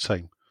football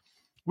team?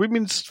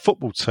 Women's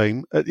football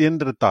team, at the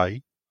end of the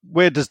day,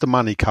 where does the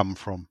money come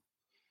from?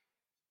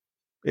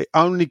 It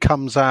only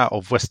comes out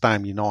of West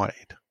Ham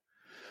United.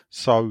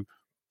 So,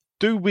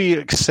 do we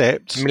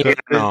accept... $1.5 million,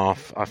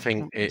 I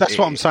think. That's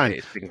what I'm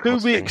saying. Do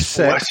we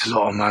accept... Well, that's a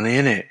lot of money,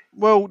 isn't it?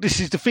 Well, this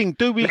is the thing.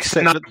 Do we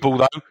accept... Noble,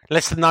 though.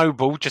 Less than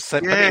Noble, just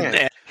put it in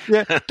there.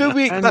 Yeah, do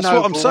we... That's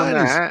what I'm saying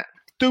is...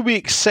 Do we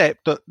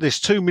accept that this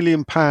 £2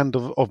 million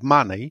of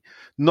money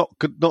not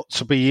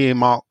to be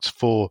earmarked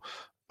for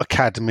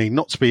academy,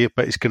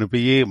 but it's going to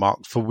be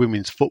earmarked for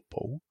women's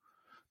football?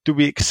 Do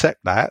we accept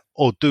that,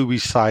 or do we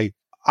say,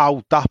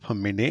 hold up a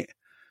minute,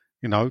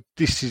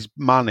 this is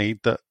money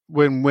that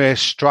when we're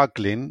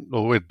struggling,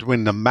 or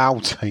when the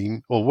Mal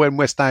team, or when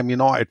West Ham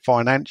United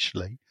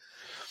financially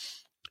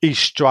is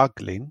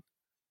struggling,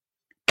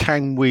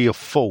 can we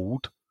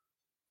afford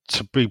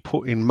to be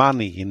putting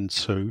money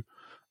into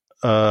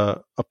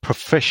a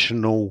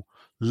professional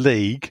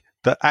league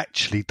that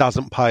actually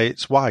doesn't pay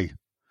its way?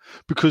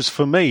 Because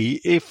for me,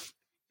 if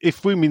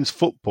women's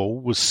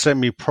football was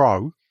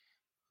semi-pro,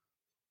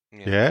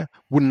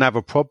 wouldn't have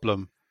a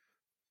problem.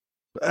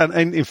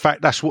 And in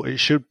fact, that's what it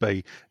should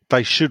be.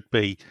 They should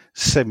be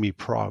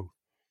semi-pro.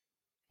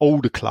 All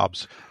the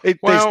clubs. There's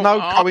no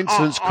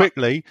coincidence.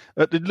 Quickly,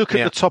 look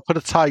at the top of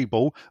the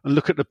table and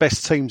look at the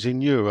best teams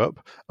in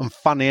Europe. And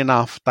funny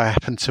enough, they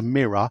happen to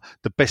mirror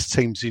the best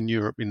teams in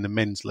Europe in the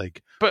men's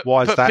league.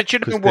 Why is that? But you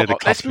know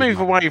what? Let's move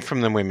away from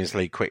the women's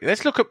league quick.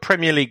 Let's look at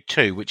Premier League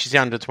 2, which is the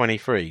under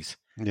 23s.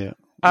 Yeah,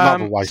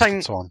 another waste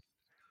of time.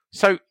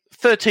 So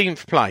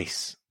 13th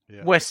place,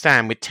 West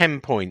Ham with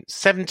 10 points,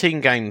 17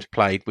 games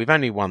played. We've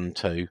only won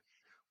 2,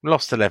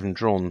 lost 11,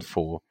 drawn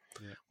 4.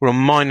 We're on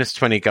minus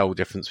 20 goal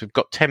difference. We've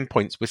got 10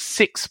 points. We're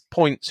 6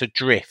 points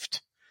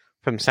adrift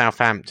from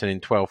Southampton in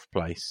 12th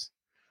place.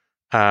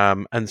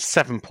 And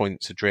 7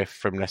 points adrift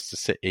from Leicester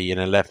City in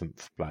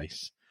 11th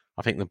place.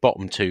 I think the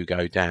bottom 2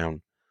 go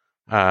down.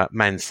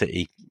 Man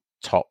City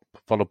top,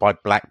 followed by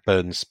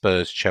Blackburn,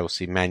 Spurs,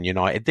 Chelsea, Man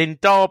United. Then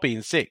Derby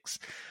in 6th.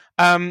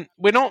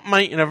 We're not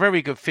making a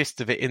very good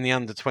fist of it in the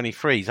under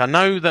 23s. I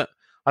know that,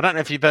 I don't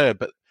know if you've heard,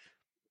 but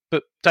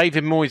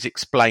David Moyes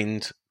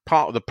explained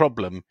part of the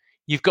problem.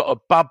 You've got a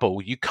bubble.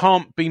 You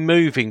can't be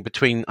moving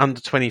between under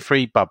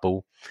 23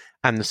 bubble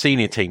and the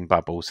senior team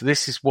bubble. So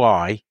this is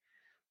why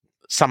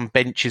some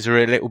benches are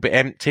a little bit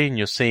empty and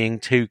you're seeing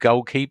 2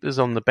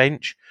 goalkeepers on the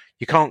bench.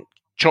 You can't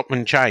chop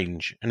and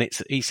change. And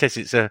he says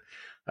it's a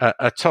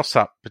toss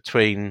up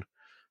between,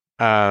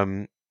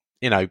 letting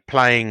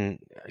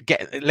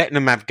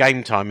them have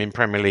game time in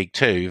Premier League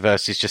 2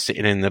 versus just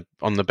sitting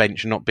on the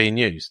bench and not being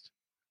used.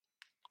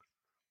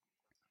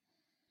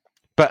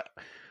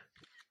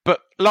 But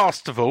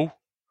last of all,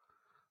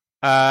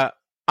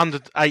 under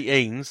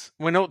 18s,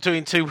 we're not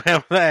doing too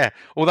well there.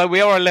 Although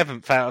we are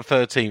 11th out of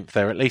 13th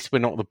there. At least we're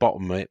not at the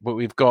bottom of it. But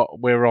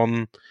we're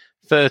on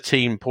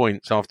 13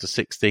 points after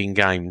 16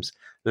 games.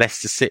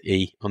 Leicester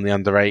City on the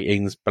under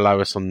 18s, below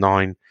us on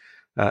 9.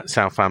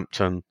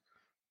 Southampton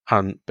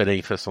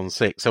beneath us on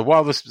 6. So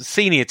while the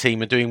senior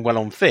team are doing well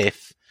on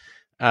 5th,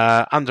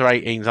 under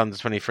 18s, under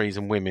 23s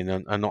and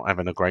women are not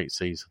having a great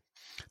season.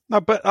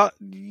 No, but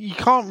you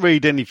can't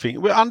read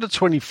anything. Under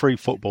 23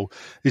 football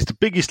is the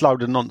biggest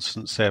load of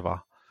nonsense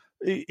ever.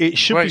 It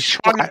should be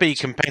trying to be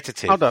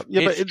competitive. I'll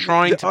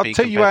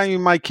tell you how you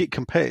make it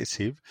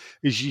competitive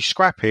is you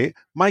scrap it,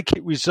 make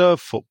it reserve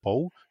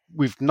football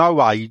with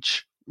no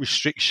age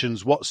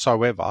restrictions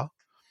whatsoever,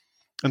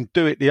 and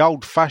do it the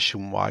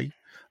old-fashioned way.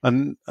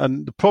 And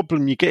the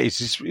problem you get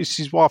is this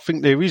is why I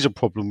think there is a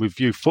problem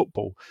with youth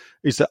football,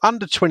 is that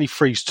under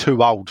 23 is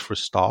too old for a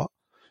start.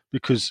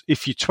 Because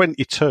if you're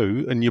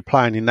 22 and you're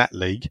playing in that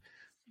league,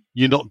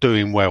 you're not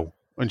doing well.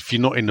 And if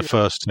you're not in the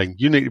first team,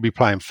 you need to be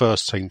playing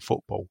first team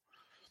football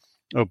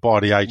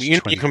by the age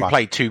of 21. You can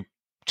play two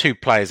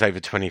players over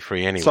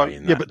 23 anyway.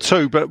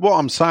 But what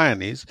I'm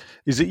saying is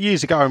that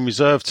years ago in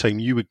reserve team,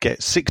 you would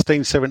get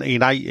 16,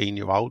 17,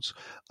 18-year-olds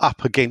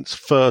up against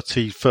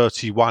 30,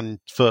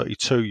 31,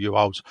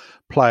 32-year-olds,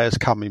 players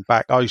coming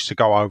back. I used to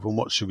go over and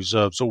watch the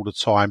reserves all the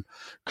time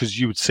because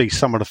you would see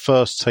some of the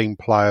first team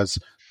players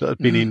that had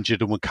been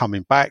injured and were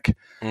coming back.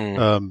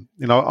 I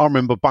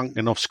remember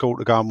bunking off school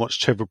to go and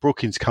watch Trevor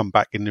Brookings come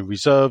back in the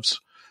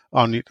reserves,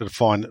 only to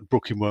find that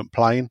Brookings weren't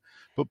playing.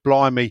 But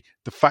blimey,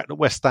 the fact that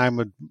West Ham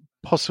had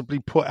possibly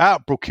put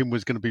out Brookings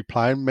was going to be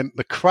playing meant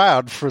the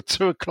crowd for a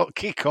 2:00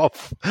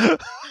 kickoff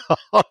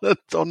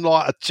on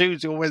like a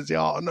Tuesday or Wednesday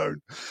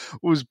afternoon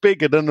was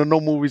bigger than a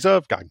normal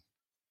reserve game.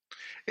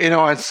 In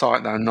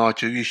hindsight, though,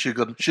 Nigel, you should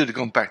have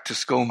gone back to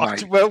school,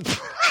 mate. Well,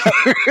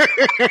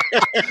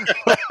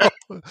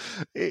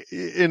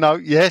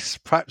 yes,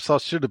 perhaps I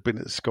should have been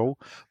at school.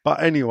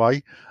 But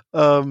anyway,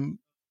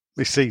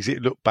 it's easy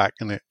to look back,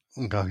 isn't it?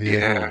 And go,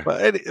 yeah.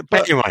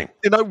 But anyway,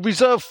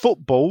 reserve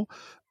football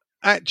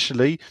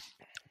actually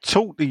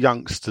taught the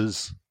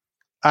youngsters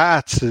how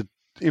to,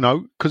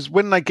 because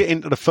when they get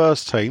into the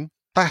first team,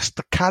 that's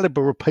the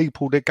calibre of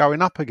people they're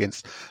going up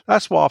against.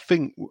 That's why I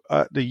think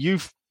the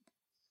youth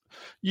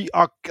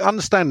I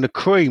understand the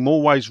cream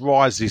always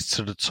rises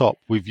to the top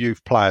with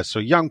youth players. So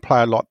a young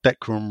player like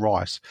Declan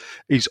Rice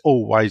is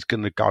always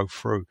going to go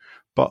through.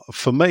 But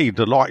for me,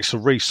 the likes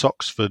of Reece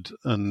Oxford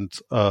and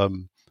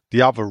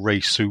the other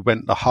Reece who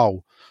went the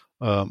Hull,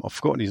 I've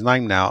forgotten his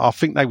name now. I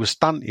think they were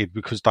stunted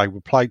because they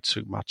were played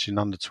too much in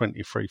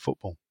under-23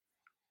 football.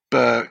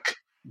 Burke.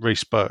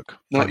 Reece Burke.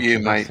 Not you,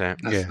 mate.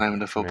 That's the name of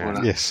the footballer.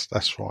 Yeah. Yes,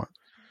 that's right.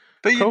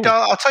 But cool.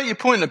 I'll take your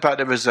point about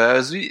the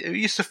reserves. We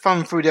used to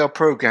fun through our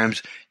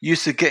programmes. You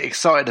used to get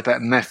excited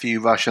about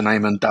Matthew Rush and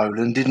Eamon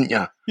Dolan, didn't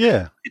you?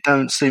 Yeah. It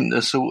don't seem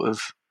to sort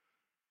of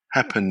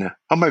happen now.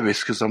 Or maybe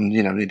it's because I'm,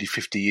 nearly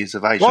 50 years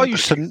of age. Well, I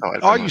used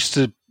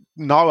to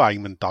know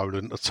Eamon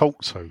Dolan to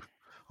talk to.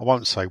 I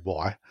won't say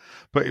why,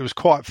 but it was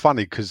quite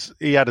funny because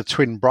he had a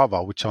twin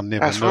brother, which I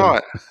never knew. That's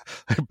right.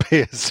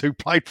 Piers, who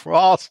played for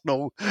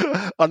Arsenal.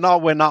 And I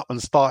went up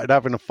and started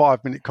having a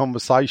 5-minute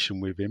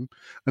conversation with him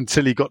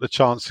until he got the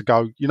chance to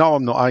go,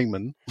 I'm not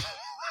Eamon.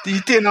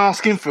 You didn't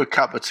ask him for a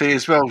cup of tea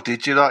as well,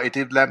 did you? Like he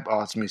did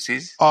Lampard's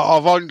missus? I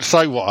won't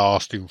say what I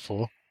asked him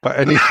for. But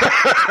anyway,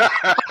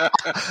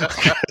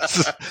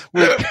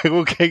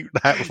 we'll keep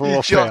that for you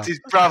off chopped his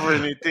brother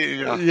in it,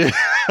 didn't you? Yeah.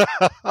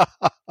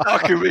 I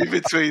can read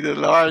between the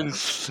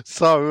lines.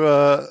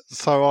 So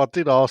I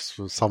did ask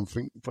for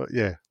something, but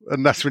yeah.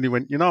 And that's when he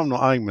went, I'm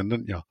not Eamon,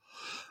 didn't you?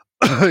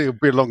 He'll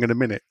be along in a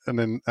minute. And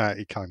then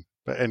he came.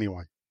 But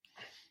anyway.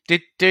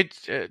 Did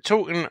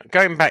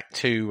going back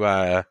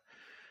to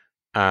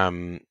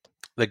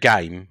the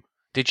game,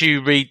 did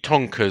you read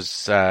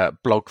Tonka's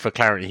blog for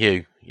Clarity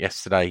Hugh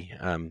yesterday?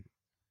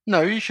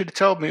 No, you should have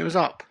told me it was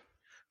up.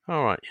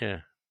 All right,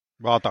 yeah.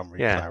 Well, I don't read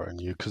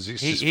Clarity Hugh because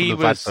it's just he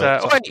full of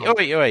adverts.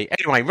 Wait.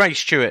 Anyway, Ray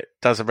Stewart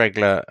does a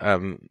regular,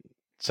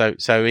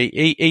 so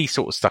he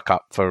sort of stuck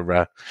up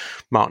for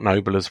Mark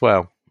Noble as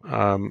well,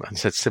 and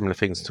said similar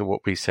things to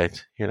what we said.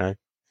 There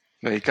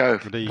you go.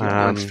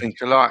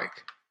 Think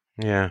alike.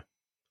 Yeah.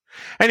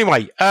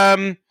 Anyway,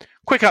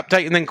 quick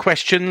update and then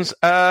questions.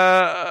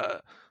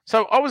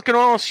 So I was going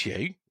to ask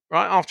you,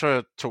 right after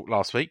I talked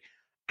last week,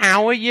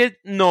 how are your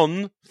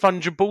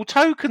non-fungible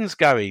tokens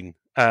going?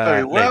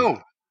 Very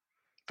well.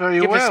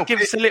 Give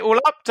us a little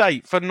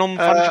update for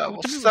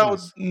non-fungible tokens. Sold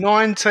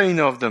 19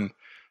 of them.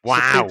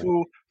 Wow.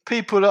 So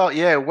people are,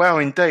 wow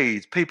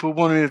indeed. People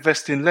want to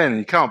invest in Len, and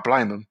you can't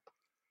blame them.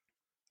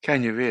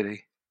 Can you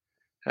really?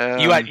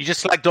 You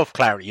just slagged off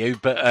Clarity Hugh,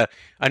 but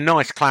a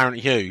nice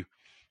Clarity Hugh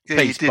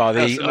piece by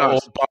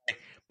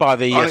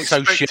the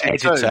associate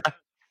editor. Too.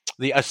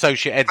 The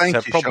associate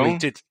editor probably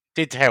Sean.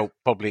 did help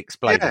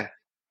explain it.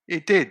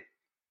 It did.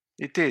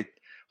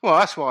 Well,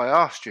 that's why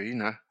I asked you,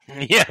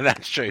 Yeah,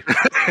 that's true.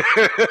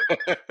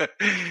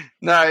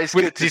 No, it's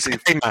with good to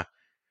disclaimer.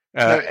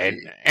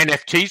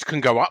 NFTs can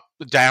go up,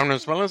 down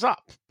as well as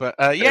up. But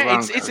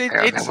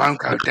it won't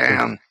go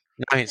down.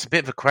 No, it's a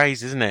bit of a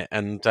craze, isn't it?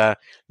 And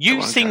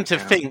you seem to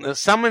think that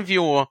some of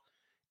your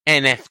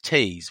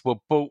NFTs were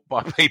bought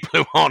by people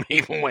who aren't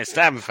even West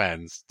Ham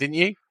fans, didn't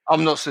you?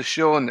 I'm not so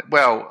sure.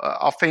 Well,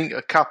 I think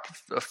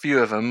a few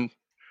of them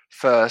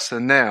first,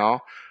 and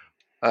now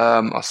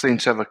I seem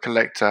to have a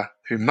collector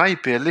who may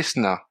be a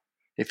listener,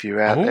 if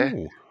you're out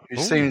there, who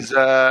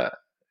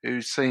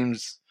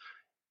seems.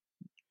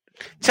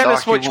 Tell like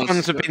us which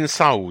ones have been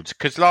sold,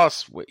 because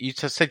last you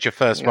just said your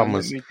first one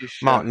was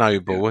Mark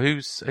Noble.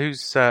 Yeah.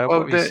 Who's what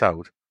have you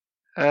sold?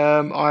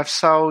 I've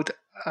sold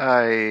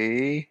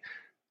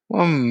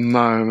one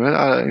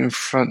moment in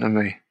front of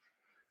me.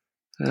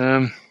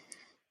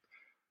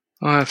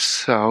 I've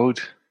sold.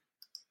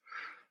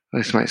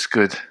 This makes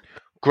good.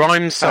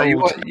 Grimes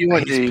sold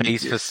his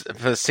piece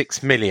for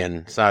 6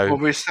 million. So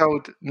we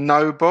sold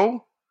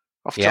Noble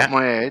off the top of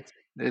my head.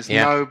 There's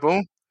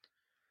Noble.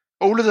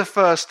 All of the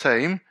first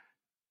team.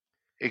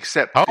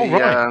 Except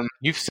right.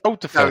 You've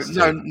sold the first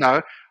team.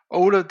 No.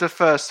 All of the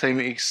first team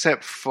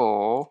except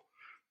for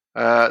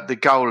the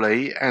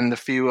goalie and the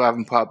few who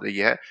haven't put up there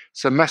yet.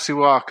 So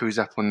Masuaku's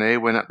up on there,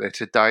 went up there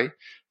today.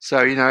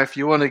 So, if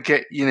you want to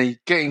get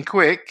in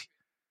quick,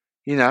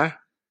 a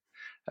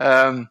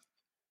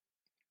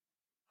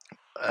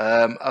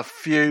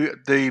few,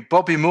 the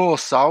Bobby Moore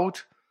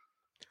sold.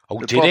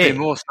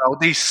 Moore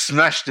sold. He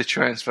smashed the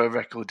transfer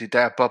record, did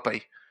that,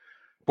 Bobby.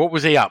 What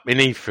was he up in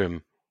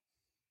Ephraim?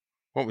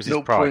 What was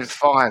his price?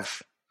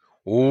 0.5.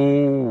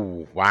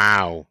 Oh,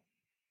 wow.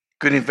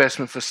 Good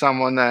investment for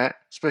someone there,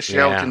 especially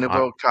holding the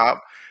World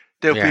Cup.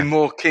 There'll be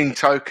more King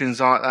tokens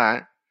like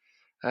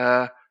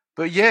that.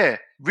 But yeah,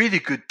 really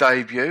good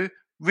debut.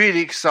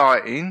 Really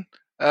exciting.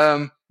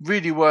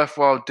 Really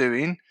worthwhile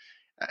doing.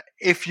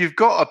 If you've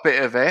got a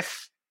bit of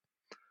F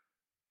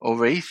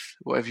or ETH,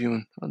 whatever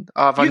you want.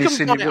 I've only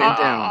seen it written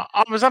down.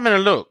 I was having a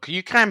look.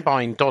 You can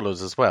buy in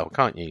dollars as well,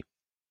 can't you?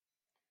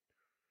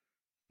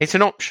 It's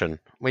an option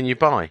when you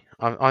buy.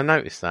 I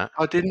noticed that.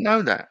 I didn't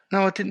know that.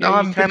 No, I didn't know. I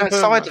haven't been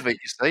outside of it,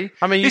 you see.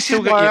 I mean, this is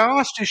why I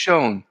asked you,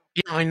 Sean.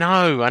 Yeah, I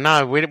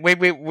know.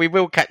 We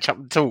will catch up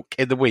and talk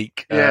in the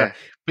week. Yeah.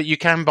 But you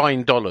can buy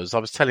in dollars. I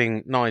was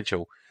telling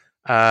Nigel.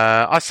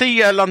 I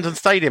see London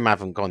Stadium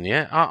haven't gone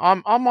yet.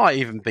 I might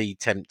even be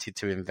tempted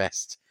to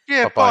invest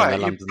Yeah, by buying buy the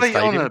it. London You bleat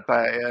on Stadium.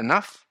 about it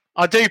enough.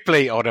 I do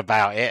bleat on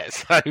about it,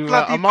 so Bloody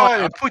I buy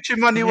might. it. Put your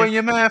money where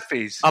your mouth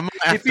is. I might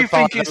have If to you buy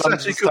think the it's such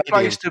London a good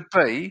place to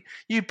be,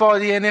 you buy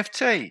the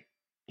NFT.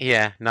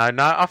 Yeah, no.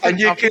 I think And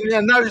you can.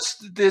 And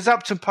there's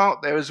Upton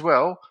Park there as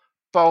well.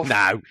 Both.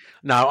 No,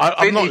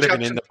 I'm not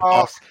living in the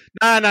past.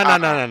 No.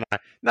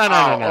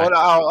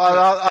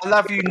 I'll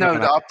have you know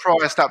that I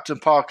priced Upton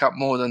Park up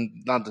more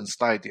than London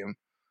Stadium.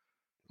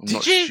 I'm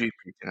not stupid,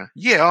 you know.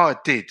 Yeah, I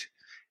did.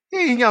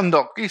 Yeah,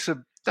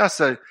 that's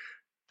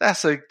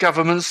a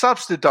government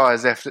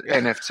subsidised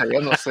NFT.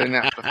 I'm not saying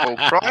that for full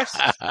price.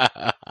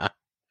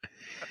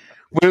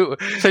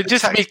 So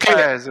just to be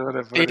clear, or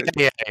whatever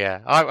yeah.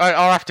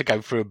 I'll have to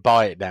go through and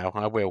buy it now.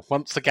 I will.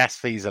 Once the gas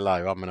fees are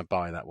low, I'm going to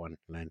buy that one.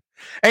 Then,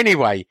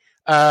 anyway,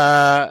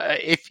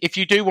 if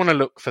you do want to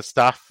look for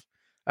stuff,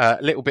 a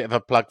little bit of a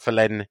plug for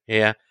Len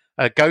here.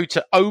 Go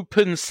to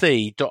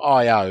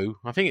OpenSea.io.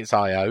 I think it's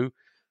IO.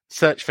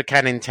 Search for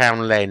Canning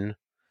Town Len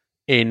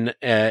in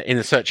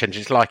the search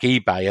engine. It's like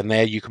eBay, and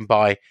there you can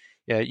buy.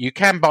 You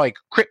can buy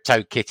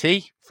Crypto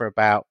Kitty for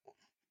about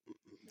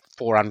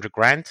 400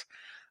 grand.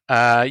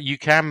 You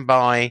can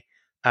buy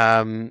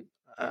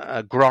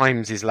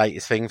Grimes'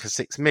 latest thing for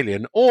 6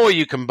 million, or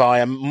you can buy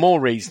a more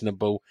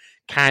reasonable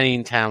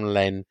Canning Town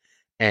Len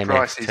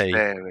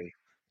NFT.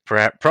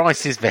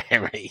 Prices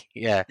vary.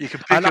 Yeah, you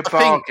can pick a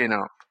bargain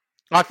up.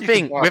 I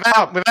think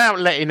without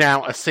letting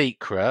out a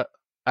secret,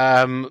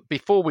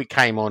 before we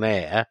came on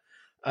air,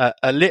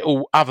 a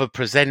little other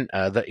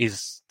presenter that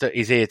is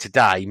here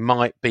today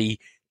might be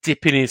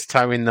dipping his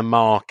toe in the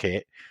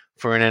market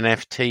for an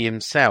NFT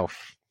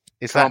himself.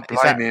 Is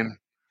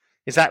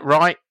that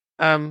right,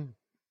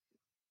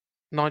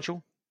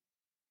 Nigel?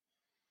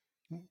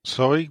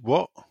 Sorry,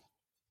 what?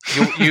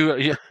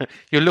 You're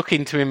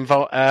looking to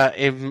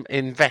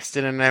invest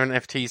in an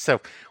NFT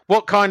yourself.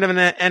 What kind of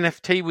an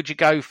NFT would you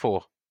go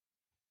for?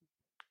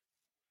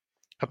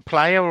 A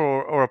player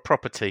or a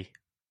property?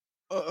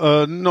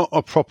 Not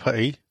a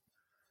property.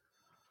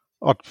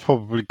 I'd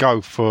probably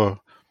go for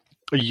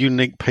a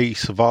unique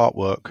piece of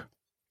artwork.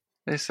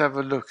 Let's have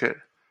a look.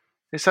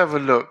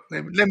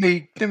 Let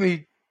me.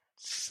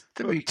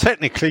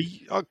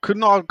 Technically,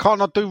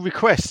 can't I do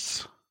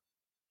requests?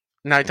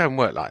 No, it don't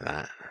work like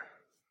that.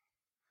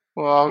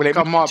 Well,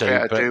 I might be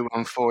able to do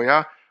one for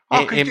you.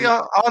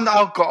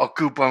 I've got a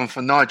good one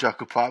for Nigel. I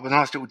could put up a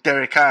nice little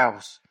Derek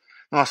Howes,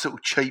 nice little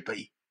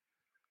cheapie.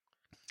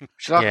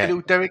 Should I have a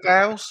little Derek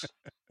Howes?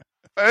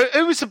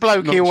 Who was the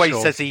bloke he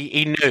always says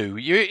he knew?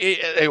 Harry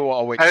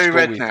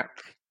Redknapp.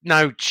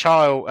 No,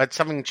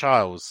 something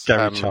Charles.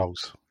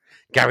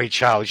 Gary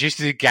Charles. Used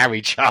to do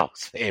Gary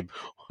Charles for him.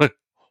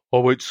 I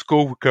went to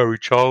school with Gary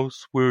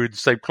Charles. We were in the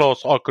same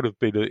class. I could have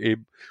been at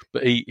him,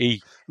 but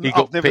he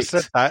got I've never picked.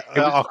 said that.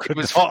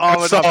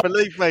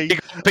 Believe me. He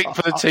got picked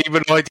for the team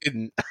and I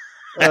didn't.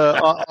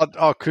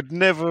 I could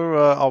never.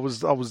 I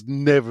was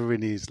never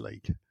in his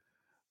league.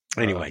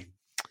 Anyway,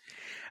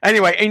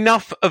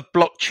 enough of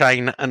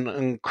blockchain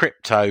and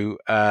crypto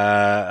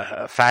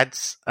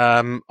fads.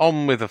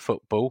 On with the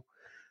football.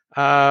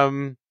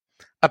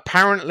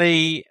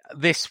 Apparently,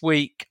 this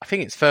week, I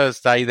think it's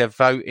Thursday, they're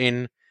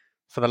voting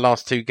for the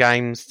last two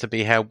games to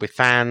be held with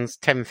fans.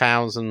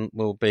 10,000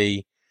 will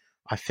be,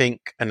 I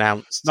think,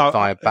 announced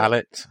via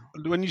ballot.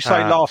 When you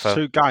say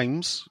two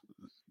games,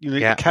 you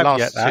need to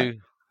caveat that.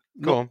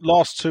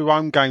 Last two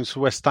home games for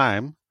West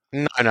Ham.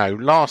 No,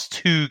 last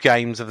two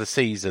games of the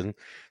season.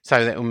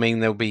 So that will mean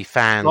there'll be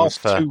fans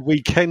last 2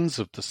 weekends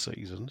of the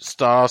season.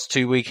 Last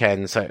 2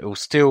 weekends. So it will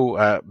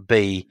still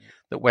be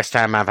that West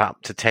Ham have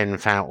up to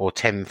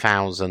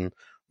 10,000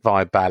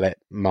 via ballot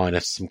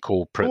minus some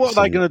corporate. What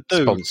are they going to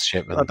do?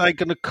 Sponsorship. Are they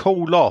going to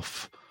call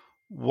off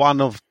one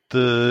of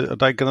the? Are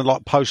they going to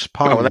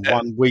postpone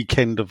one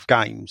weekend of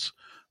games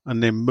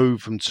and then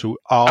move them to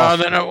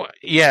after? No.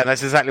 Yeah,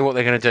 that's exactly what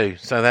they're going to do.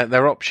 So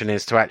their option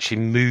is to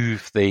actually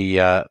move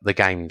the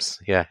games.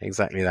 Yeah,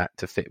 exactly that,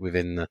 to fit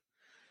within the.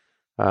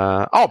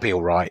 I'll be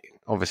all right,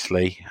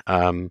 obviously,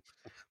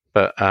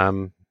 but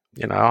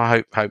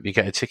I hope you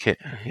get a ticket.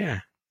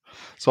 Yeah.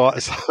 So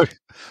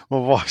my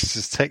wife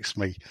just texted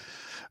me.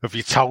 Have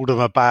you told them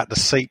about the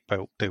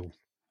seatbelt deal?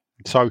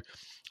 So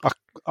I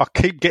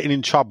keep getting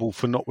in trouble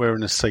for not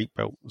wearing a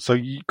seatbelt. So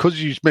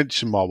because you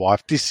mentioned my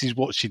wife, this is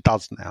what she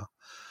does now.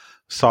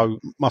 So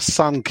my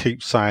son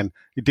keeps saying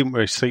he didn't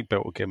wear a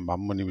seatbelt again,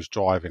 Mum, when he was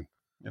driving.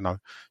 So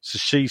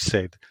she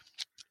said,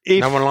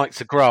 "No one likes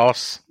the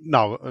grass."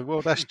 No,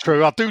 well, that's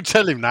true. I do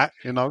tell him that,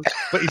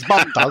 but his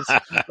mum does.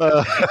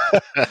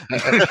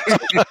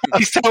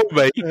 He's told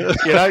me,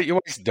 you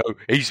always know.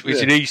 He's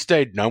in East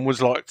End. No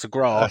one's likes the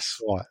grass.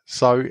 That's right.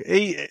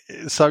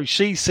 So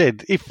she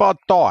said, if I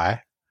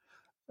die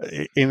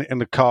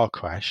in a car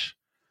crash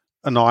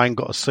and I ain't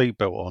got a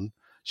seatbelt on,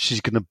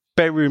 she's going to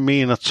bury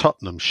me in a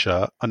Tottenham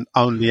shirt and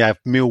only have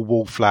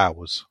Millwall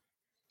flowers.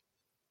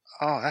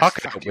 Oh, that's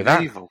fucking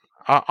evil.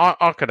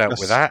 I could help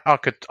with that.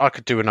 I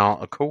could do an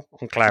article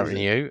on Claret and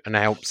You and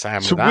help Sam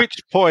with that. To which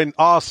point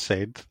I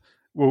said,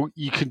 Well,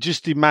 you can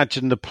just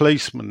imagine the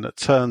policeman that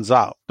turns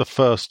up the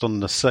first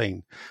on the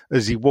scene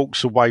as he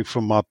walks away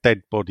from our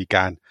dead body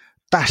going,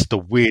 "That's the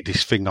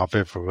weirdest thing I've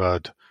ever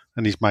heard."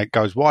 And his mate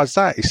goes, "Why is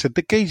that?" He said,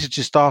 "The geezer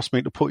just asked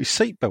me to put his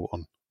seatbelt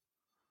on."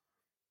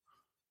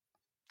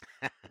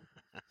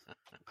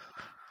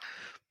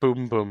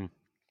 Boom, boom.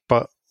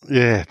 But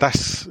yeah, that's,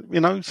 so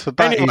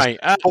that anyway,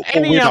 is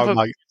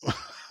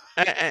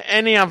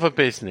any other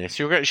business,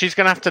 she's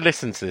going to have to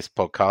listen to this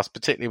podcast,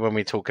 particularly when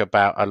we talk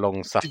about a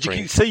long suffering. Did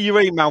you see your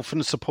email from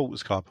the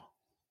supporters club?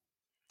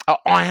 Oh,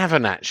 I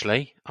haven't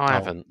actually. I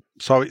haven't.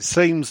 So it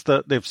seems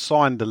that they've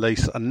signed the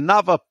lease.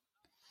 Another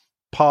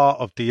part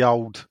of the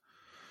old.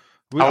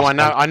 I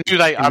know. I knew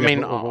they. I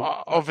mean,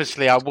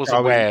 obviously, I was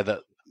aware that.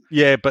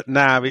 Yeah, but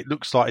now it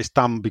looks like it's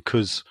done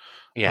because.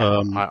 Yeah,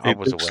 I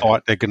was looks aware.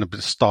 like they're going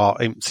to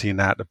start emptying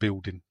out the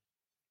building.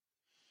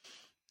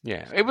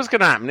 Yeah, it was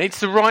going to happen. It's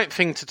the right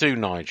thing to do,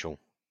 Nigel.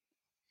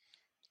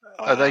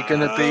 Are they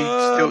going to be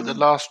still at the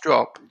last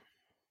drop?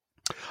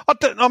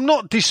 I'm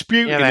not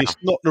disputing it's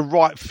not the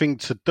right thing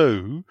to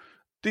do.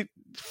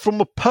 From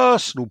a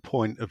personal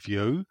point of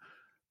view,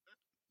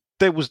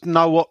 there was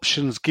no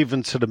options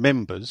given to the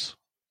members.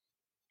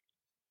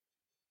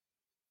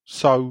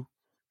 So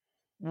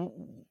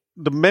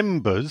the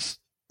members,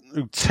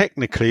 who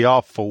technically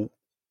I thought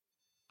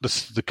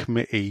the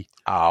committee.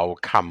 Oh,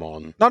 come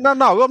on. No, I'm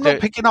not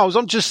picking holes.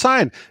 I'm just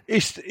saying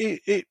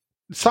it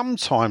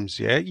sometimes,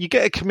 you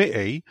get a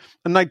committee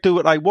and they do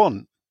what they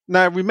want.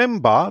 Now,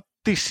 remember,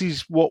 this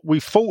is what we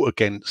fought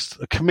against,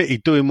 a committee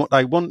doing what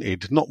they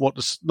wanted, not what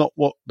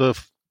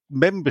the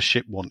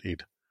membership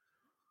wanted.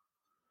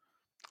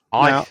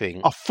 I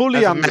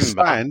fully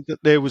understand that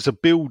there was a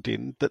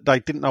building that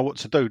they didn't know what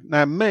to do.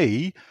 Now,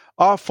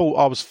 I thought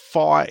I was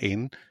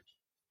fighting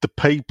the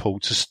people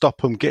to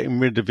stop them getting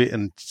rid of it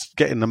and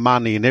getting the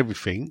money and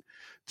everything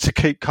to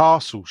keep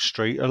Castle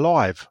Street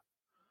alive.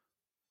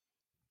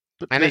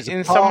 But and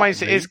in some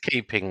ways, it is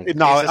keeping.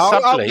 No, it's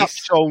a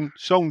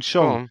sublease.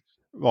 Sean.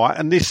 Right,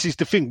 and this is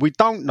the thing. We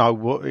don't know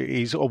what it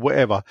is or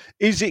whatever.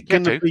 Is it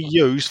going to be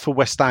used for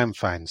West Ham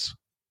fans?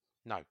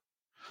 No.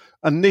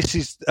 And this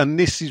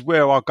is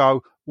where I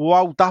go, well,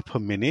 hold up a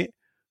minute.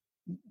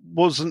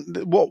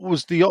 What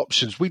was the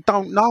options? We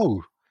don't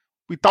know.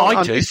 We don't.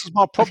 I do. This is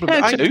my problem.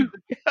 I do.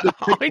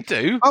 I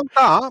do. Hold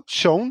up,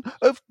 Sean.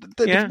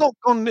 They've not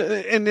gone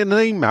in an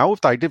email, have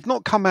they? They've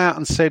not come out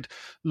and said,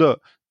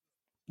 look,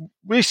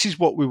 this is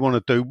what we want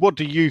to do. What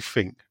do you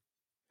think?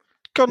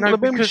 The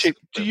membership.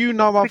 Do you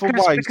know other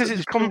ways? Because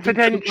it's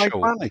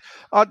confidential.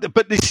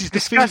 But this is the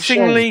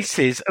discussing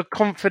leases are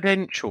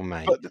confidential,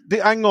 mate. But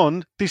hang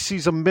on, this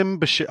is a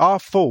membership. I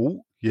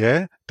thought,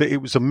 that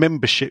it was a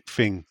membership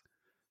thing.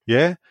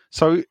 Yeah.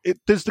 So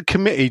does the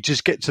committee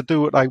just get to do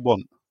what they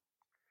want?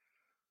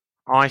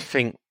 I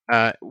think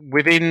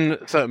within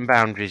certain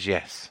boundaries,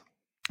 yes.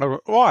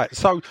 All right.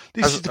 So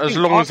this is as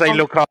long as they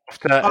look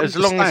after, as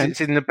long as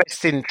it's in the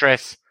best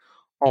interest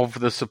of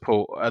the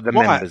support, the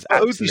members.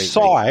 Who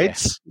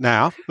decides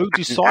now? Who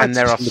decides? And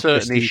there are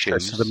certain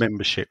issues of the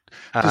membership.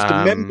 Does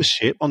the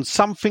membership, on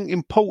something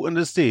important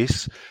as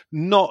this,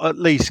 not at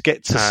least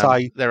get to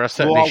say there are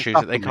certain issues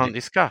that they can't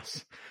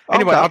discuss?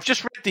 Anyway, I've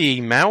just read the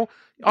email.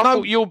 I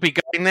thought you'll be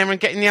going there and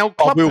getting the old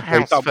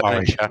clubhouse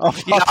furniture.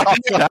 I've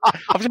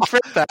just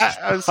read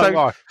that.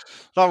 So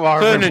don't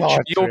worry,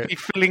 furniture. You'll be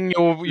filling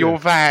your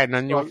van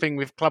and your thing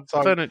with club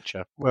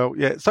furniture. Well,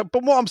 yeah. So,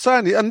 but what I'm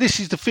saying is, and this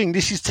is the thing,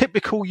 this is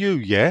typical you,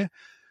 yeah.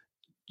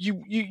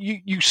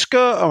 You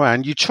skirt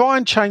around. You try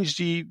and change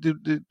the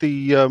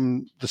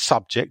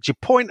subject. You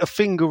point a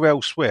finger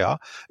elsewhere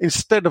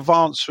instead of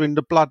answering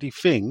the bloody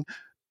thing.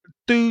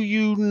 Do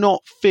you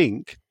not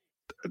think?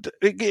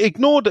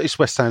 Ignore that it's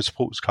West Ham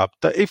Supporters Club,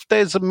 that if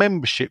there's a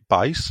membership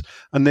base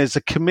and there's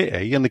a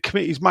committee and the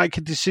committee's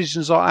making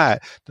decisions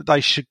like that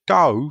they should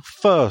go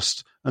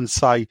first and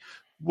say,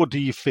 what do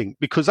you think?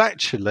 Because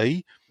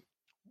actually,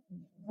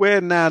 we're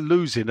now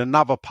losing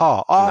another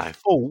part. I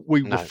thought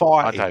we were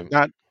fighting. I don't.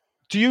 Now,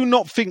 do you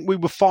not think we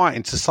were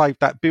fighting to save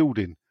that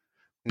building?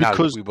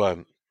 Because we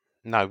weren't.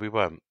 No, we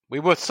weren't. We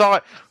were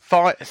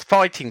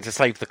fighting to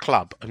save the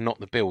club and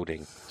not the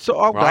building.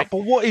 So, right?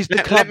 But what is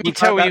the club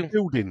without that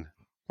building?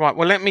 Right,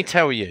 well, let me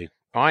tell you,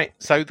 right?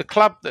 So the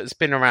club that's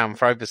been around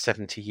for over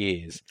 70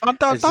 years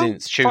as an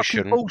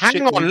institution...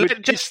 Hang on,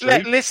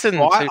 listen.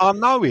 Right, I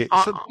know it.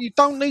 So you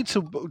don't need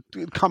to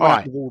come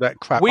out with all that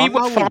crap. We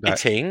were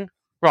fighting...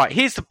 Right,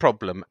 here's the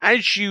problem.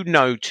 As you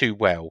know too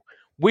well,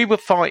 we were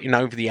fighting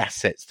over the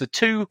assets. The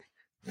 2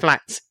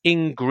 flats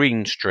in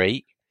Green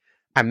Street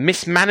and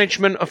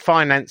mismanagement of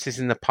finances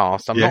in the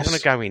past. I'm not going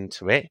to go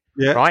into it.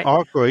 Yeah, right?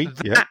 I agree.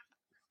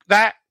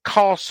 That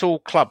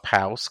Castle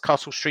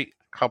Street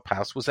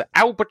Clubhouse was an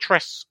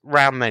albatross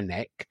round their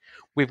neck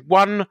with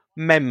one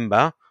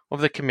member of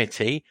the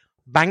committee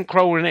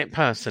bankrolling it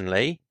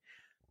personally,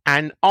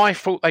 and I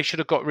thought they should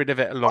have got rid of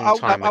it a long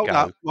time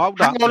ago.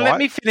 Hang on, let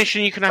me finish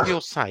and you can have your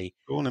say.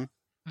 Go on then.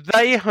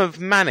 They have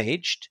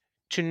managed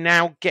to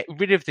now get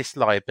rid of this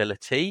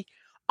liability.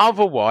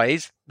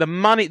 Otherwise, the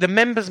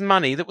members'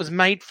 money that was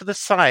made for the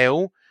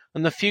sale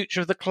and the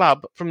future of the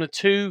club from the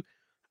 2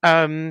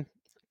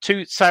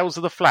 to sales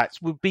of the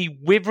flats would be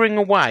withering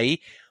away,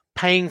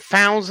 paying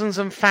thousands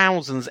and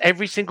thousands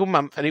every single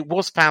month, and it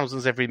was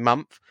thousands every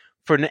month,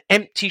 for an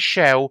empty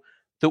shell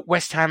that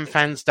West Ham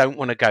fans don't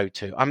want to go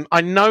to.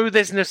 I know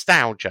there's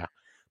nostalgia,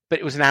 but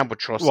it was an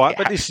albatross. Right,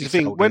 but this is the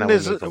thing. When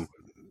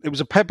it was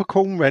a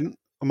peppercorn rent,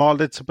 am I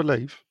led to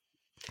believe?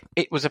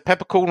 It was a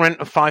peppercorn rent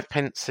of 5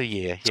 pence a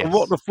year. Yes.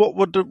 So what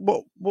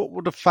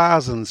were the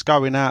thousands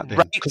going out there?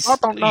 Rates, I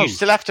don't know. You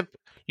still have to.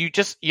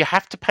 You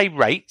have to pay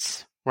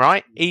rates,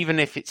 right? Even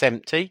if it's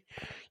empty,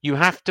 you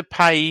have to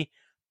pay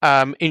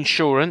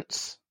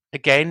insurance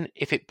again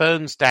if it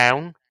burns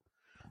down.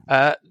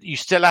 You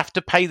still have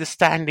to pay the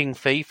standing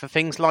fee for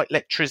things like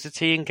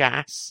electricity and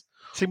gas.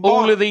 See,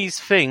 all of these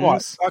things.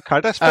 Right,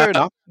 okay, that's fair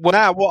enough.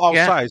 Now, what I'll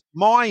say is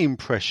my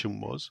impression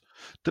was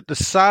that the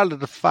sale of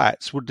the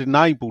flats would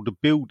enable the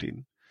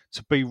building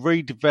to be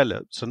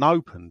redeveloped and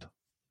opened.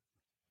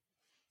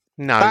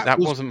 No, that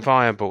wasn't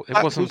viable.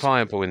 It wasn't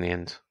viable in the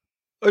end.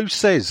 Who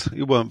says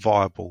it weren't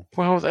viable?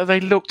 Well,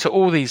 they looked at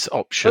all these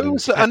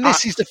options. And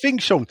this is the thing,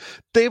 Sean.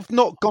 They've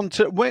not gone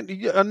to...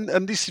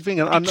 And this is the thing...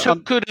 You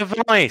took good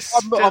advice.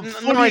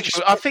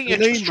 Nigel, I think you're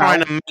just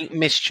trying to make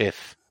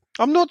mischief.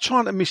 I'm not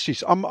trying to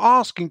mischief. I'm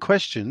asking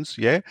questions,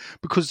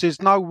 because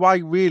there's no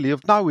way really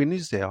of knowing,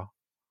 is there?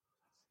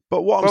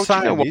 But what I'm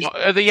saying is...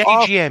 At the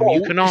AGM,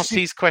 you can ask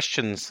these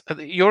questions.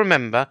 You'll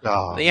remember, the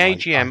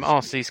AGM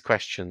asked these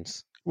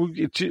questions. Well,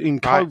 in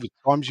COVID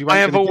times, you. I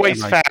have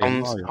always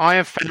found. I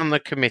have found the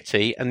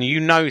committee, and you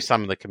know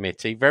some of the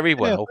committee very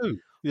well.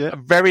 Yeah,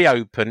 very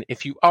open.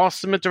 If you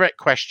ask them a direct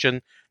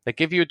question, they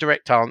give you a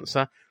direct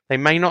answer. They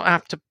may not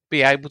have to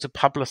be able to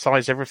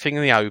publicise everything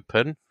in the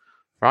open,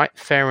 right?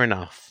 Fair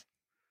enough.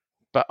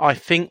 But I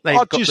think they've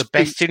got the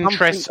best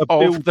interests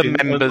of the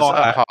members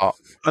at heart.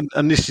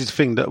 And this is the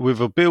thing that with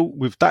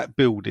that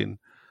building,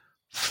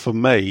 for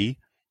me,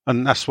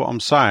 and that's what I'm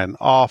saying.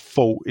 I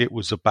thought it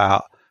was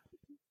about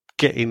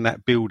getting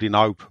that building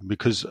open,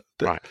 because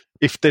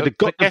if they'd have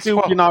got the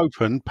building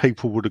open,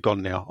 people would have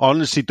gone there. I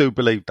honestly do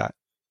believe that.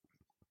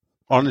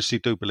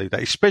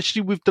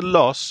 Especially with the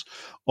loss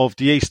of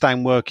the East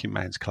End Working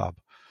Man's Club,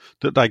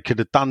 that they could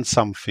have done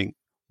something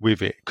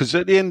with it. Because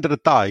at the end of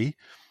the day,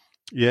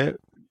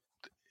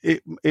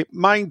 it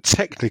may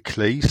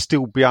technically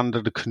still be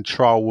under the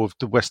control of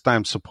the West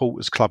Ham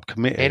Supporters Club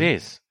Committee. It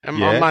is.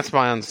 And that's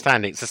my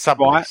understanding. It's a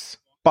sublease. Right,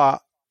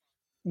 but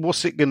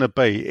what's it going to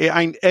be? It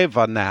ain't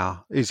ever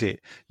now, is it?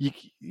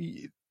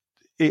 It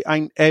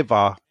ain't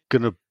ever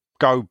going to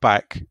go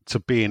back to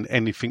being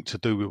anything to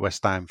do with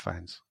West Ham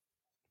fans.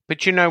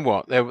 But you know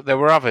what? There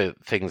were other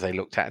things they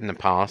looked at in the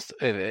past.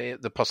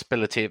 The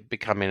possibility of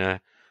becoming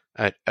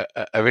a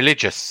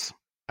religious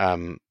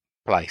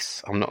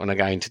place. I'm not going to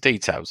go into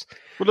details.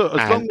 Well,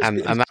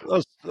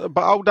 look,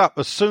 but hold up.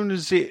 As soon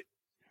as it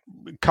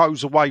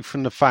goes away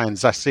from the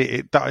fans, that's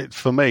it.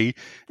 For me,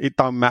 it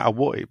don't matter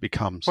what it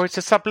becomes. Well, it's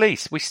a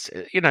sublease.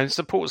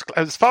 Supporters,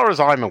 as far as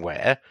I'm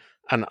aware,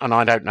 and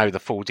I don't know the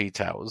full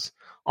details,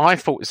 I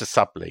thought it was a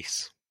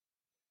sublease.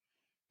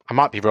 I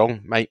might be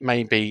wrong.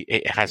 Maybe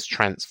it has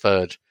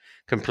transferred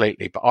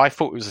completely, but I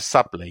thought it was a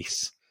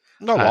sublease.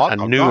 No,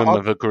 and Newham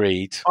have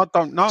agreed. I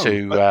don't know.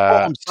 What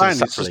I'm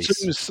saying is, as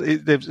soon as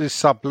it's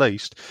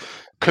subleased,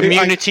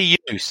 community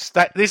use.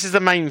 This is the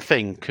main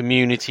thing.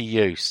 Community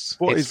use.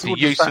 It's the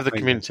use of the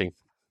community.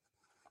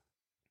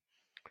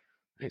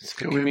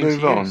 Can we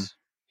move on?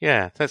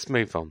 Yeah, let's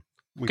move on.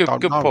 Good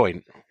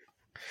point.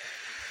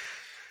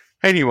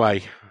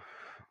 Anyway,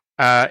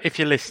 if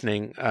you're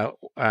listening,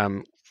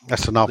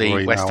 that's another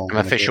the West Ham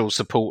Official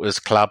Supporters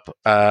Club.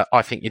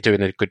 I think you're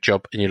doing a good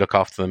job, and you look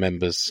after the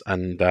members.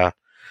 And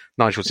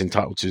Nigel's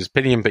entitled to his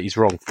opinion, but he's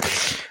wrong.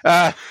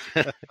 Nigel's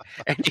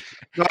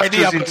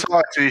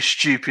entitled to his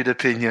stupid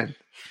opinion.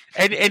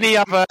 Any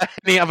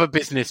other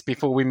business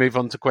before we move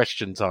on to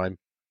question time?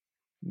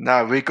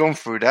 No, we've gone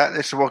through that.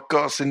 This is what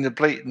got us in the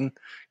bleating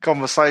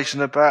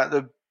conversation about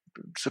the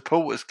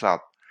Supporters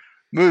Club.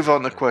 Move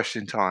on to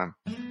question time.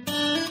 Do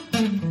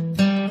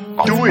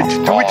it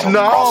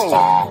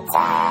now!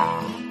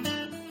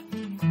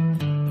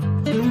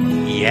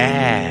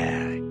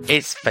 Yeah,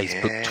 it's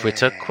Facebook,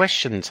 Twitter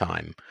question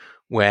time,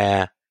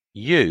 where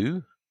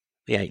you,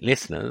 the 8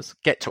 listeners,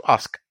 get to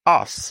ask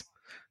us,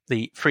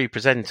 the 3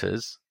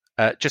 presenters,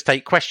 just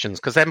 8 questions,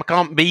 because there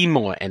can't be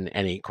more in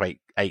any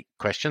 8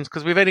 questions,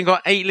 because we've only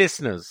got 8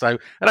 listeners. So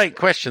at 8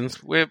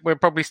 questions, we'll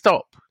probably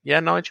stop.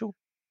 Yeah, Nigel?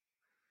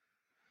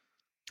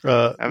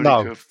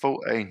 No.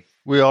 14.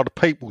 We are the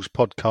People's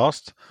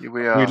Podcast. Yeah,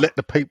 we are. We let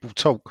the people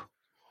talk.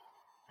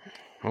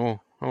 Oh,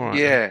 all right.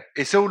 Yeah,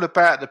 it's all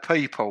about the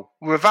people.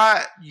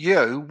 Without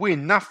you, we're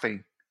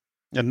nothing.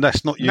 And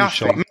that's not you,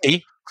 Sean.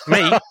 Me?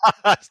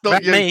 It's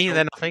not you, me,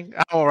 then nothing.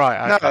 Oh, all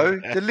right. Okay. No,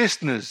 the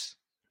listeners.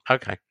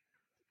 Okay.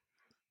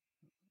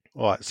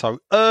 All right, so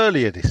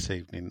earlier this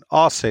evening,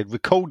 I said,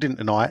 recording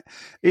tonight,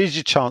 here's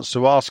your chance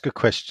to ask a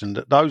question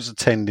that those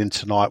attending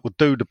tonight will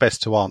do the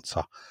best to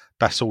answer.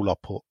 That's all I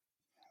put.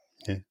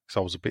 Yeah, because I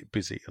was a bit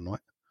busy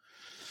tonight.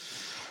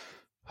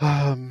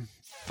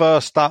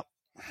 First up,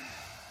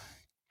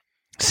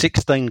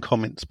 16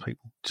 comments,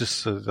 people, just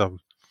so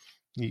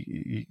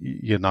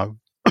you know,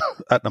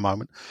 at the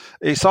moment.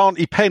 It's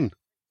Auntie Pen.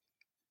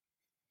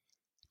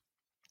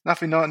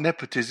 Nothing like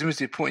nepotism,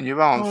 is it? Putting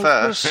your aunt Well,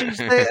 first.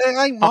 it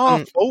ain't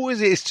my fault,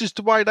 is it? It's just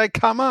the way they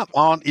come up.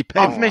 Auntie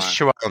Pen. I've missed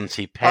you,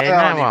 Auntie Pen. Hi,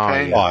 How are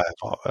Auntie you?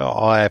 Pen.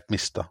 I have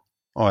missed her.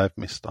 I have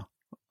missed her.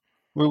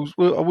 We'll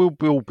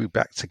all be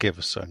back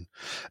together soon.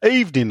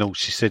 Evening, all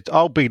she said,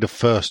 I'll be the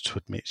first to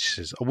admit, she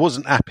says, I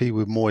wasn't happy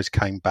when Moyes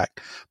came back,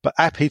 but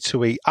happy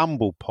to eat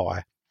humble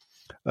pie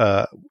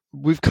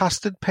with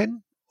custard,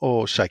 Pen,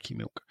 or shaky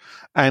milk,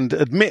 and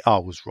admit I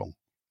was wrong.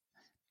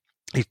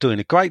 He's doing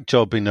a great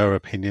job in her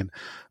opinion,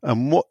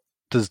 and what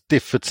does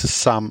differ to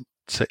some,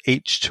 to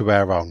each to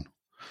our own.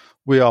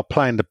 We are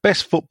playing the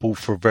best football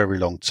for a very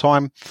long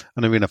time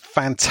and are in a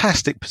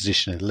fantastic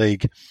position in the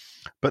league,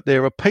 but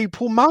there are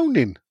people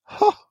moaning.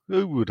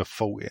 Who would have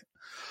thought it?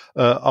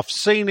 I've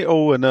seen it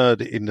all and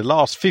heard it in the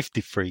last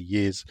 53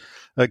 years,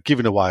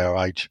 giving away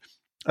our age.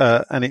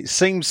 And it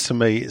seems to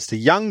me it's the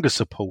younger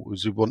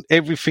supporters who want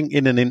everything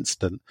in an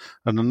instant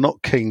and are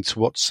not keen to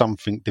watch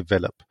something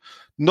develop.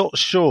 Not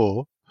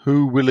sure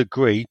who will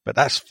agree, but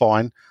that's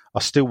fine. I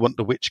still want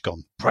the witch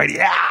gone.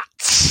 Brady out!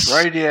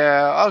 Brady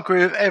out. I agree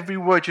with every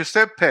word you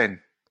said,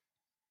 Pen.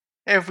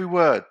 Every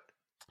word.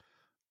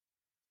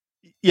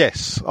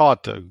 Yes, I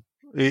do.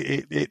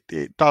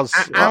 It does.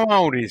 How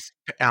old is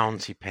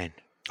Auntie Pen?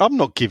 I'm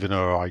not giving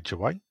her age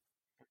away.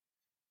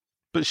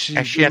 But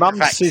Has she's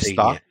mum's sister.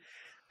 Yet?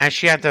 Has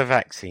she had the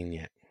vaccine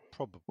yet?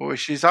 Probably. Well,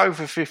 she's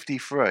over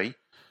 53.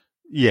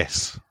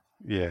 Yes.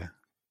 Yeah.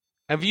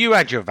 Have you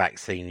had your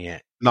vaccine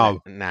yet?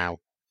 No. No.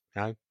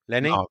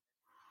 Lenny? No.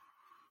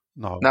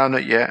 No,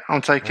 not yet.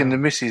 I'm taking the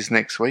missus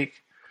next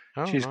week.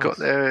 Oh, She's nice. got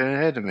there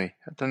ahead of me.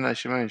 I don't know if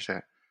she managed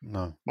that.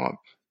 No. Might.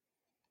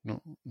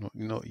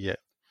 Not yet.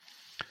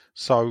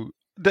 So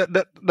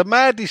the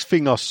maddest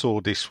thing I saw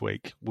this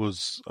week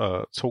was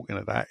talking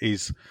of that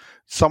is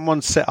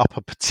someone set up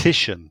a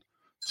petition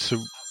to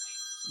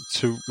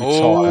retire.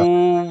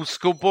 Oh,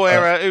 schoolboy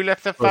error. Who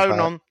left the phone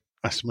on?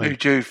 That's me. Who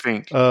do you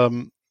think?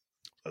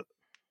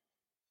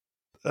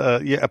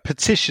 A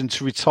petition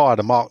to retire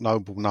the Mark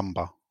Noble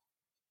number.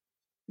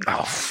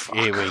 Oh,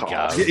 here we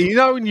go. You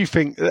know, when you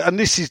think, and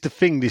this is the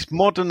thing, this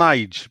modern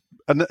age,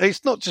 and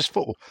it's not just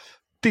football,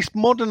 this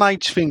modern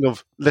age thing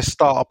of let's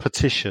start a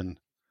petition,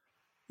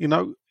 you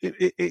know,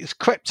 it's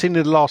crept in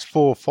the last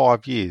 4 or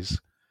 5 years.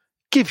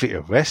 Give it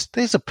a rest.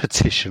 There's a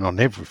petition on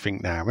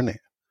everything now, isn't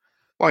it?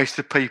 Waste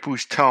of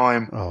people's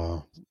time.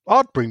 Oh,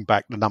 I'd bring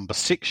back the number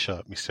 6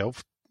 shirt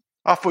myself.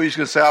 I thought you was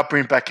going to say I'll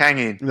bring back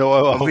hanging. No,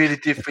 I really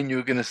did think you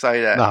were going to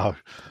say that. No,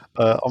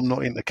 I'm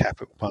not into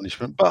capital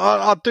punishment, but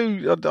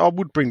I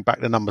would bring back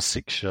the number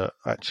 6 shirt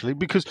actually,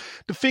 because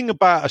the thing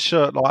about a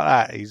shirt like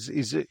that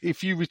is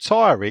if you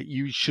retire it,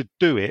 you should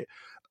do it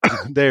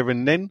there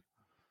and then.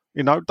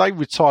 You know, they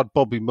retired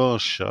Bobby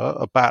Moore's shirt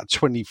about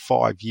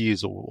 25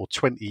 years or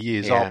 20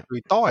 years after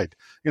he died.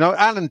 You know,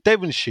 Alan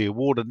Devonshire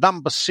wore the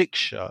number 6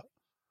 shirt.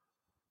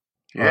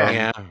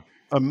 Yeah.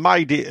 And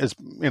made it as,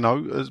 you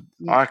know, as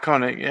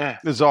iconic, yeah.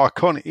 As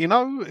iconic, you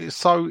know.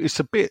 So it's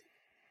a bit.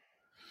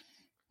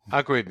 I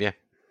agree with you.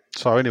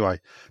 So anyway,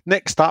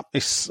 next up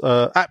is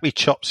Happy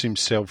Chops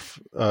himself,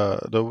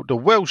 the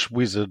Welsh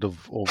wizard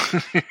of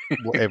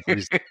whatever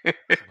is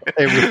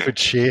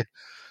Herefordshire,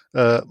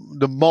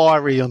 the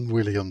Marion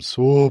Williams.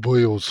 Oh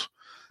boys,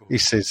 he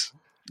says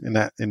in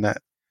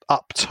that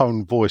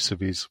uptone voice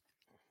of his.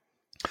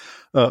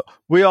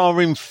 We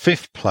are in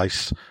 5th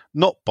place,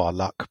 not by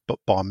luck, but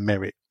by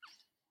merit.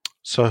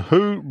 So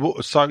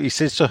he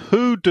says, so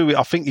who do we,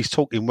 I think he's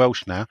talking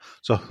Welsh now,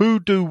 so who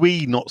do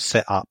we not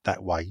set up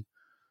that way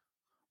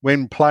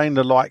when playing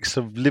the likes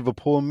of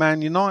Liverpool and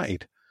Man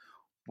United?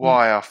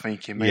 Why, I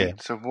think you mean. Yeah.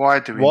 So why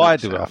do we I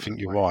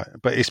think you're right.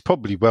 But it's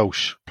probably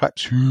Welsh,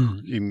 perhaps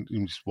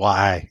in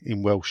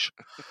Welsh.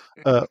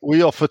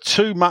 We offer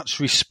too much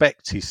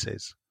respect, he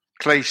says.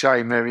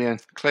 Cliche, Marion.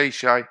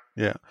 Cliche.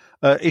 Yeah.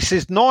 He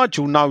says,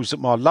 Nigel knows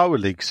that my lower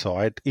league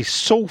side is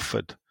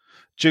Salford,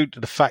 due to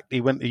the fact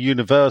he went to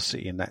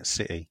university in that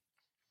city.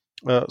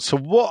 So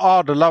what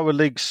are the lower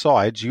league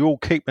sides you all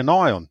keep an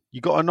eye on?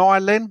 You got an eye,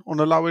 Len, on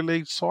the lower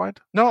league side?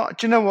 No,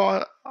 do you know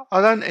what?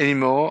 I don't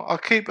anymore. I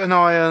keep an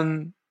eye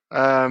on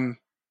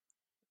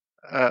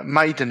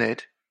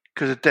Maidenhead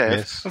because of Dev.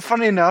 Yes. And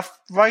funny enough,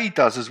 Ray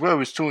does as well. He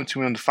was talking to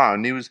me on the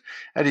phone. He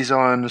had his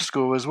eye on the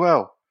score as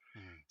well.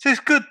 So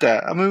it's good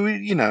that. I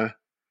mean,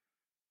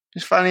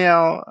 it's funny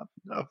how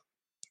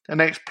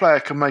an ex-player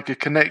can make a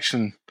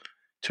connection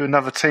to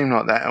another team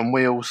like that, and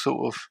we all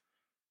sort of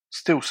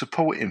still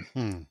support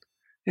him.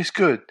 It's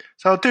good.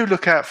 So I do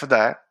look out for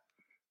that.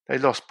 They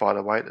lost, by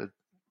the way, to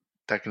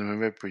Dagenham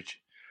and Redbridge.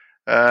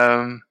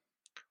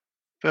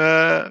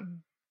 But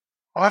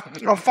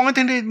I'm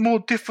finding it more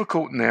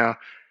difficult now.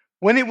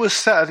 When it was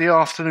Saturday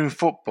afternoon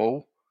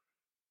football,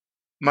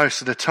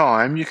 most of the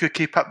time, you could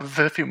keep up with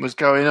everything that was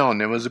going on.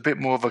 There was a bit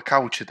more of a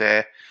culture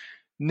there.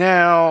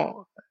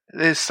 Now,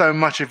 there's so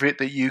much of it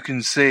that you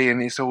can see,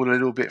 and it's all a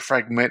little bit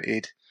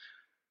fragmented.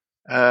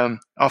 I'm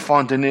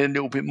finding it a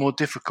little bit more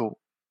difficult.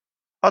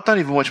 I don't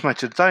even watch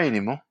Match of the Day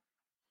anymore.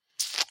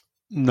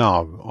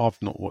 No, I've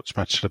not watched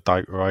Match of the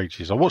Day for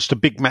ages. I watched the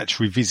Big Match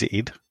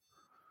Revisited.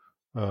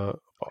 I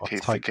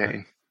keep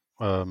forgetting.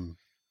 But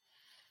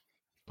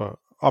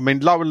I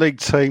mean, lower league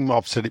team.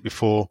 I've said it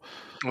before.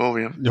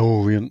 Orient,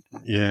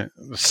 yeah.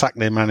 Sacked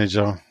their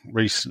manager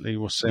recently.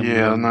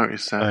 I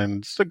noticed that.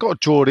 And they got a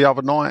draw the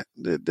other night.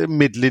 They're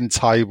middling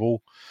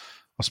table.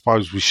 I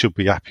suppose we should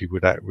be happy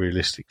with that.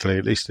 Realistically,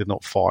 at least they're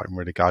not fighting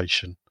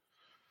relegation.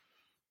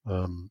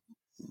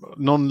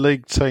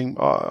 Non-league team.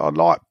 I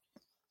like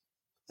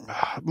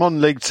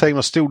non-league team.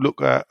 I still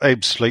look at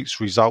Ebbsfleet's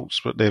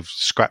results, but they've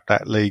scrapped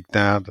that league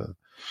down to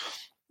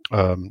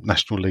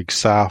National League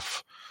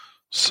South.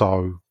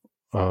 So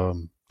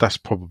that's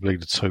probably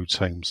the two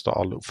teams that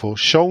I look for.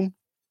 Sean?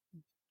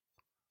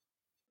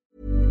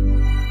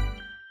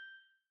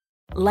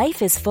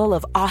 Life is full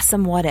of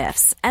awesome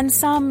what-ifs, and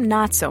some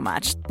not so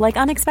much, like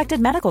unexpected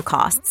medical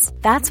costs.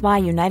 That's why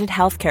United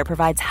Healthcare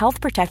provides Health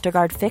Protector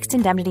Guard fixed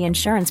indemnity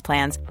insurance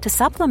plans to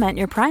supplement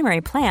your primary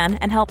plan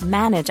and help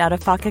manage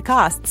out-of-pocket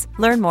costs.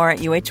 Learn more at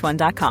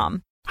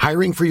UH1.com.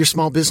 Hiring for your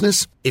small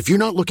business? If you're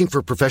not looking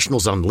for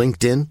professionals on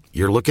LinkedIn,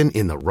 you're looking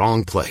in the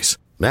wrong place.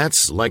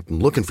 That's like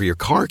looking for your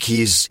car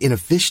keys in a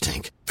fish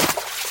tank.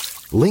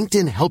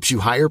 LinkedIn helps you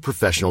hire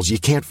professionals you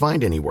can't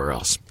find anywhere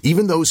else,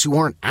 even those who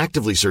aren't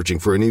actively searching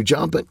for a new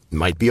job but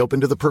might be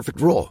open to the perfect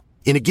role.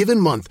 In a given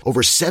month,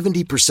 over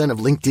 70% of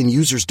LinkedIn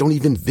users don't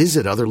even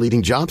visit other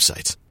leading job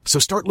sites. So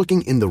start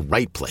looking in the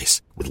right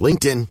place. With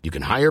LinkedIn, you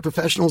can hire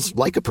professionals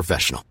like a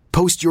professional.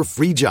 Post your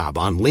free job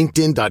on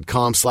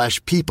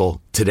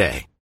linkedin.com/people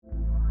today.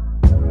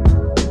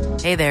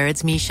 Hey there,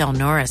 it's Michelle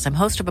Norris. I'm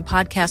host of a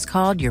podcast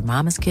called Your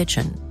Mama's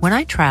Kitchen. When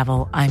I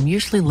travel, I'm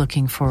usually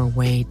looking for a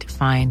way to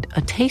find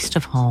a taste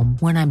of home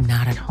when I'm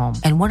not at home.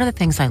 And one of the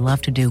things I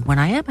love to do when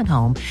I am at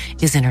home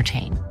is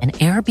entertain. And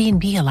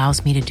Airbnb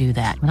allows me to do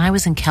that. When I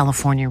was in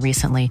California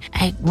recently,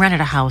 I rented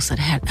a house that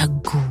had a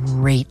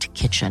great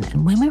kitchen.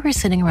 And when we were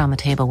sitting around the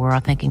table, we were all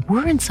thinking,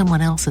 we're in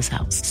someone else's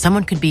house.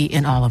 Someone could be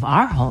in all of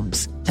our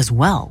homes as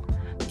well.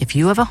 If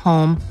you have a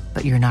home,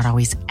 but you're not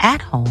always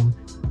at home,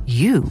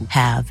 you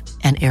have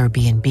an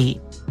Airbnb.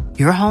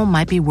 Your home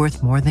might be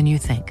worth more than you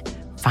think.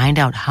 Find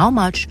out how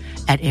much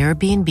at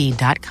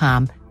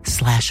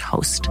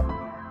airbnb.com/host.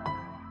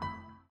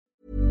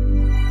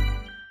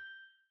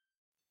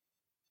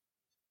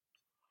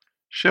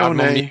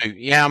 Shawnee.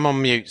 Yeah, I'm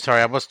on mute.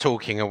 Sorry, I was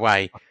talking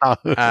away.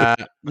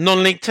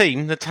 Non-league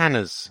team, the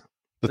Tanners.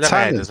 The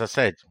Tanners, as I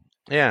said.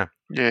 Yeah.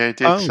 Yeah, he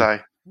did say.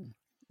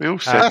 We all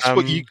said. That's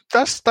what you.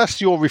 That's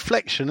your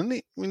reflection, isn't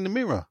it, in the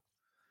mirror?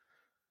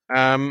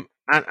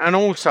 And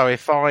also,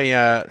 if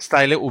I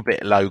stay a little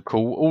bit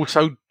local,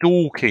 also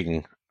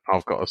Dorking,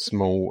 I've got a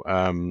small.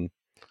 What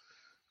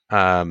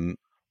about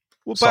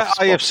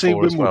AFC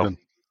Wimbledon?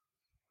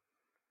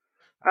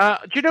 Do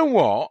you know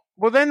what?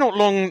 Well, they're not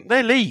long.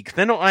 They're league.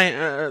 They're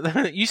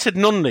not. You said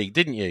non-league,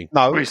 didn't you?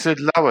 No, we said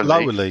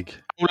lower league.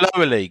 Oh,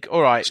 lower league.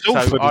 All right.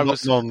 Salford so I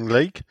was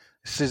non-league.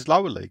 This is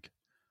lower league.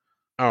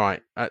 All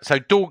right. So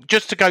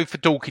just to go for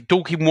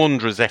Dorking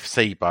Wanderers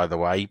FC, by the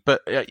way.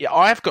 But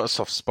I have got a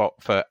soft spot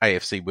for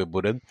AFC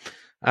Wimbledon.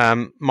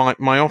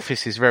 My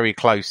office is very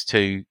close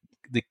to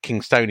the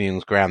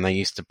Kingstonians ground they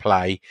used to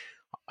play.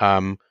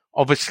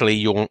 Obviously,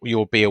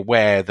 you'll be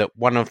aware that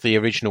one of the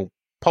original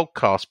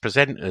podcast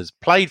presenters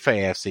played for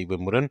AFC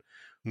Wimbledon,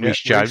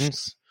 Rhys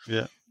Jones.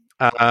 Yeah.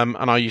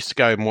 And I used to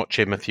go and watch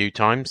him a few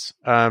times.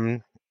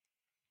 And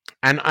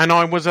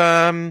I was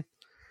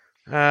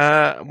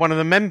one of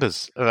the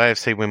members of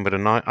AFC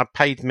Wimbledon. I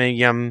paid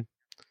me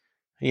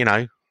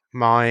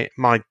my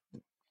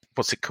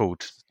what's it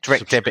called?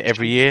 Direct debit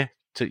every year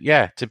to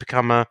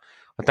become I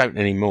don't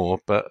anymore,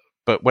 but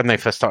when they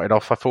first started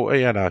off I thought,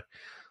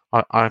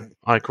 I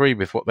agree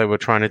with what they were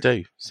trying to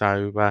do.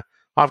 So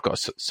I've got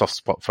a soft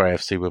spot for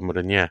AFC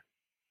Wimbledon, yeah.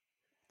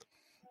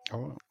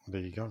 Oh,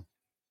 there you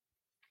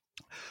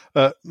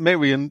go.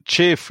 Marion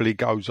cheerfully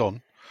goes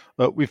on.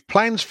 With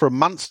plans for a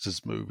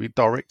Munsters movie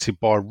directed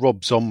by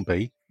Rob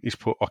Zombie, he's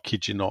put, I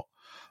kid you not,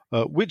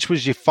 which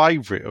was your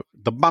favourite,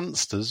 the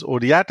Munsters or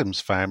the Addams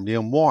Family,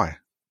 and why?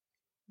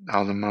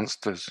 Oh, the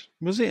Munsters.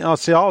 Was it? I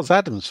see, I was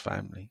Addams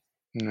Family.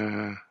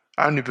 No,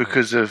 only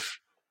because of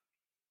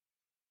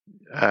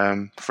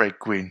Fred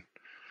Gwynne.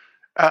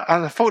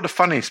 And I thought the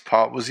funniest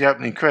part was the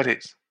opening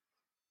credits.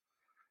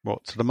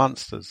 What, to the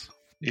Munsters?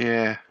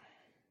 Yeah.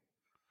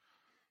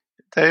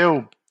 They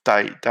all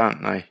date,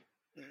 don't they?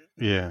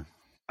 Yeah.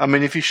 I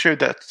mean, if you showed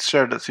that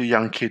to a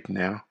young kid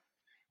now,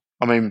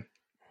 I mean,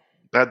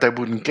 they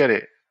wouldn't get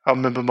it. I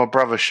remember my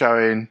brother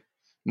showing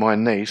my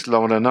niece,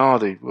 Laurel and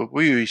Hardy.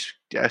 We used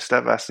to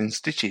have us in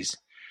stitches.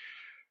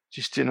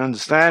 Just didn't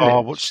understand it. I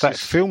watched that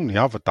film the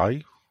other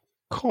day.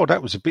 God,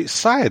 that was a bit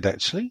sad,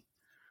 actually.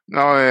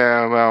 Oh,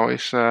 yeah, well,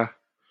 it's...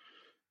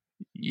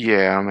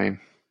 yeah, I mean...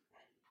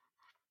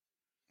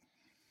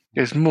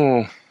 There's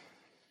more...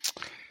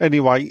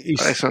 Anyway,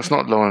 it's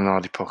not Laurel and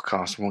Hardy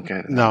podcast. I won't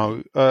get it.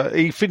 No,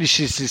 he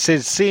finishes. He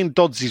says, "Seeing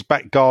Dodsy's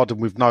back garden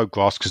with no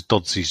grass because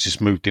Dodsy's just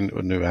moved into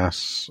a new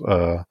house,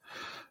 and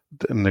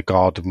the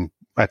garden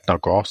had no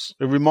grass.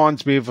 It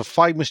reminds me of a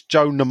famous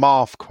Joe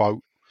Namath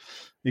quote.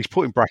 He's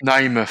put in brackets.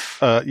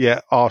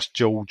 Namath. Ask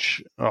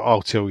George.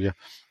 I'll tell you,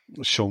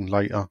 Sean,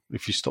 later,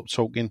 if you stop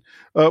talking.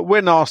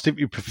 When asked if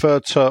you prefer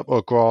turf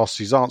or grass,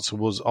 his answer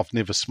was, I've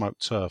never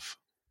smoked turf.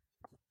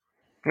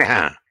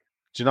 Nah.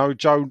 Do you know who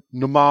Joe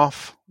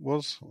Namath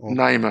was?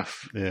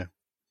 Namath. Yeah.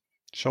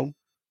 Sean?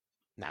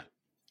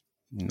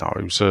 No,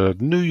 it was a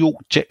New York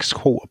Jets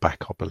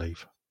quarterback, I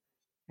believe.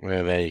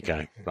 Well, there you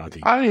go,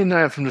 buddy. I didn't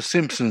know him from The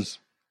Simpsons.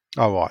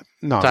 Oh, right.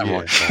 No, Don't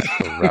watch that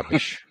sort of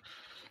rubbish.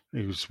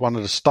 He was one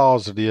of the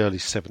stars of the early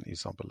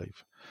 70s, I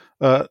believe.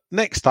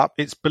 Next up,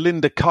 it's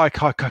Belinda Keitis.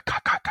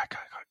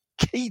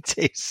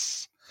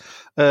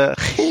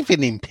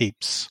 Evening,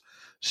 peeps,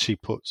 she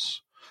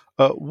puts.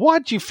 Why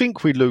do you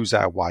think we lose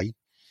our way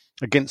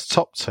against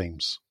top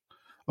teams?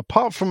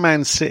 Apart from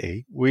Man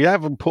City, we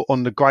haven't put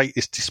on the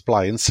greatest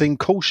display and seem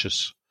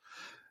cautious.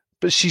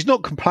 But she's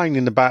not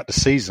complaining about the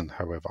season,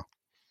 however.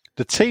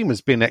 The team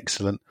has been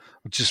excellent.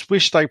 I just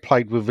wish they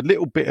played with a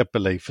little bit of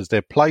belief as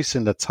their place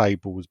in the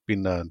table has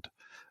been earned.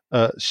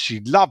 She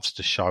loves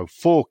the show.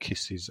 4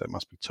 kisses. That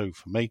must be 2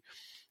 for me.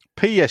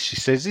 P.S. She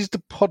says, is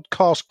the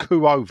podcast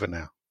coup over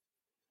now?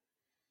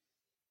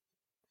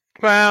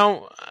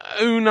 Well,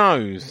 who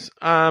knows?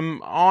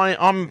 I'm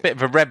a bit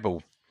of a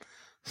rebel.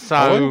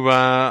 So,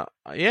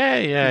 yeah.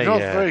 You're not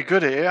very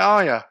good at it,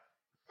 are you?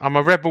 I'm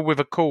a rebel with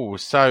a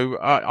cause, so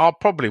I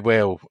probably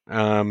will.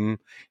 Too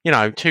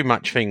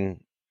much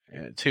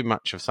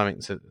of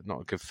something's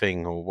not a good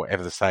thing, or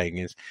whatever the saying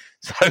is.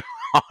 So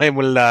I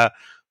will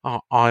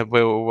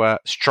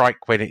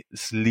strike when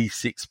it's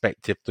least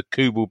expected. The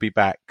coup will be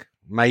back.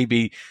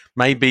 Maybe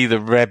the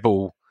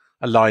rebel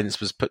alliance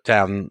was put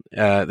down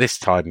this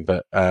time,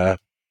 but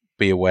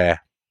be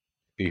aware.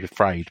 Be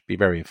afraid. Be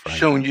very afraid.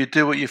 Sean, you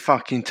do what you're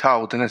fucking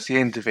told, and that's the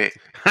end of it.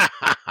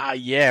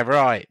 Yeah,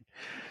 right.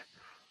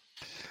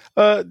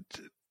 I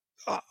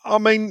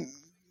mean,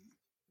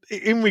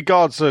 in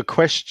regards to a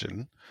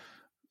question,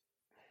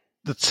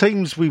 the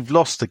teams we've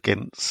lost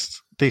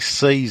against this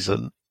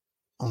season,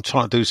 I'm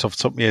trying to do this off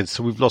the top of my head.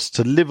 So we've lost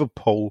to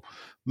Liverpool,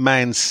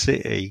 Man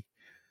City,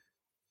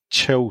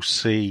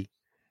 Chelsea,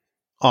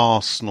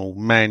 Arsenal,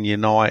 Man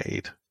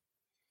United,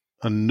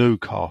 and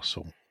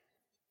Newcastle.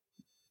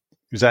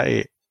 Is that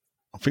it?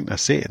 I think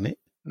that's it, isn't it?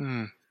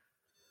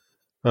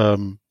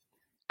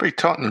 Pretty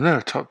Tottenham, they're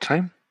a top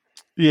team.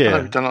 Yeah.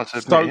 I don't like to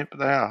admit it, but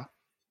they are.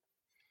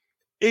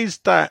 Is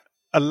that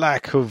a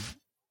lack of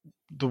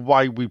the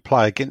way we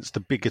play against the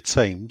bigger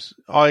teams?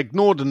 I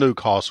ignored the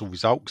Newcastle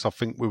result because I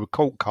think we were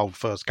caught cold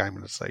first game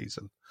of the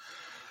season.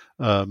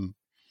 The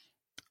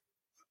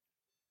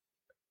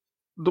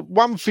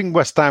one thing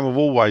West Ham have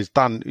always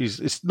done is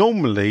it's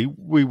normally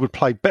we would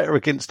play better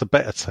against the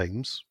better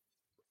teams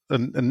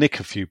and nick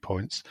a few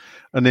points,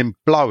 and then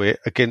blow it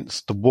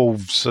against the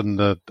Wolves and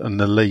the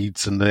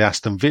Leeds and the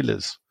Aston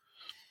Villas.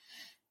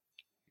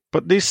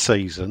 But this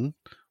season,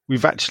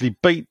 we've actually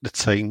beat the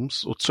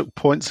teams or took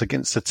points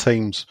against the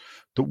teams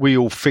that we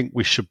all think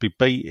we should be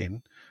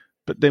beating.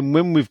 But then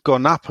when we've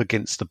gone up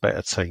against the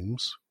better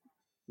teams,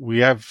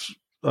 we've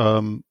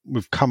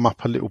come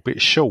up a little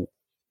bit short.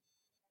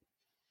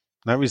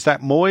 Now, is that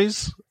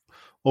Moyes?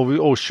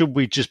 Or should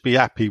we just be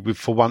happy with,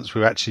 for once,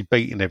 we're actually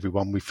beating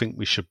everyone we think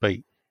we should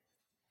beat?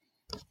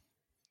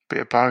 Bit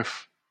of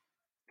both.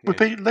 We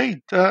beat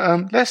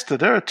Leicester.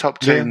 They're a top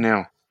team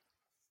now.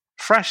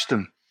 Thrashed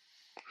them.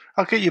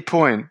 I get your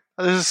point.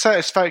 There's a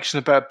satisfaction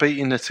about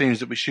beating the teams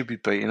that we should be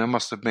beating. I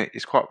must admit,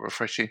 it's quite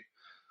refreshing.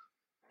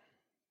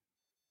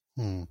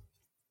 Do you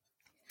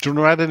want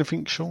to add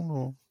anything, Sean?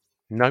 Or?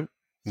 No.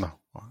 No.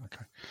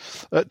 Okay.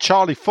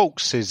 Charlie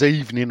Fawkes says,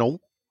 evening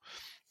all.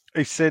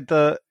 He said,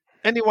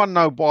 anyone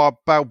know why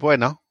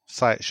Balbuena,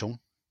 say it, Sean?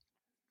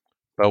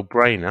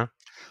 Balbuena?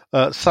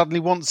 Suddenly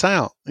wants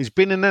out. He's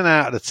been in and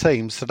out of the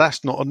team, so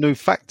that's not a new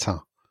factor.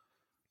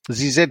 Has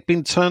his head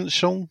been turned,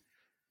 Sean?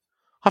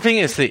 I think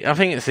it's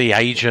the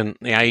agent.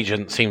 The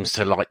agent seems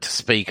to like to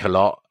speak a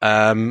lot.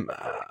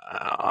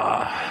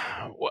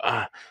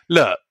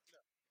 Look,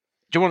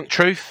 do you want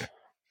truth?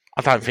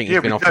 I don't think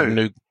he's been offered a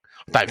new.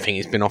 I don't think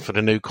he's been offered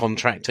a new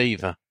contract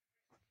either.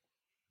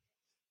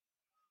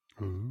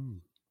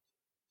 Ooh.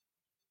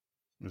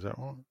 Is that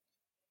right?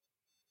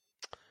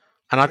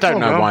 And I don't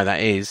know why that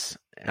is.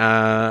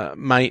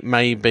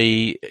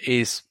 Maybe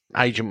his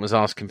agent was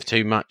asking for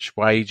too much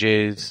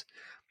wages.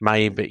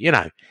 Maybe,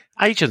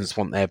 agents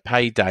want their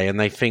payday and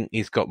they think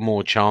he's got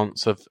more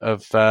chance of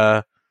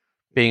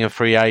being a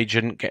free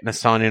agent, getting a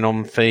signing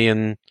on fee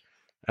and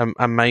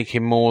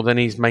making more than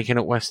he's making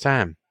at West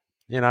Ham.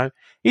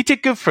 He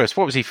did good for us.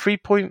 What was he,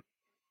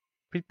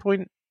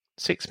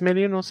 3.6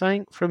 million or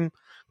something from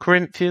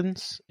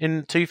Corinthians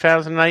in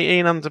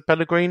 2018 under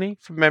Pellegrini,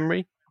 from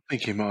memory? I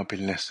think he might have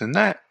been less than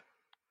that.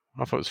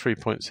 I thought it was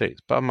 3.6,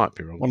 but I might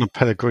be wrong. One of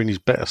Pellegrini's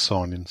better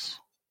signings.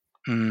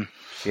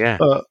 Yeah.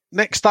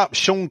 Next up,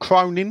 Sean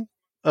Cronin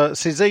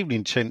says,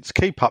 evening, gents.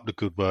 Keep up the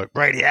good work.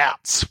 Brady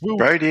out.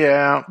 Brady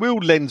out. Will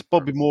Len's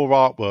Bobby Moore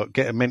artwork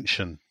get a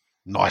mention?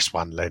 Nice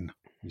one, Len,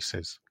 he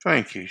says.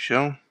 Thank you,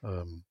 Sean.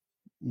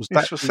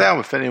 It's for sale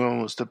if anyone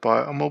wants to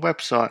buy it on my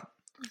website.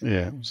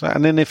 Yeah. Was that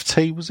an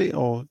NFT, was it?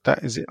 Or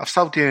that is it? I've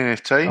sold the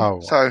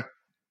NFT, so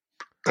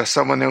that's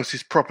someone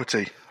else's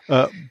property.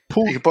 You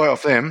can buy it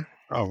off them.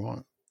 Oh,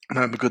 right.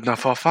 That'd be a good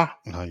enough offer.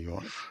 No,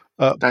 you're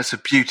right. That's the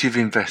beauty of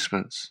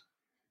investments.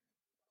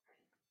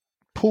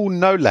 Paul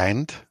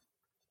Noland,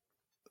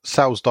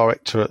 Sales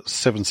Director at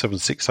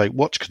 7768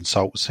 Watch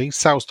Consultancy,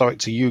 Sales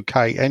Director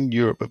UK and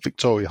Europe at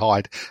Victoria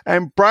Hyde,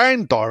 and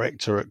Brand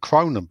Director at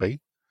Cronenby,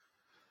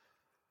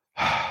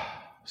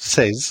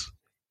 says,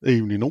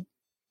 evening all.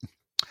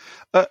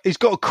 He's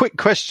got a quick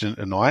question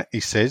tonight,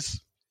 he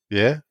says.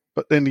 Yeah,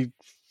 but then he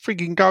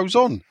frigging goes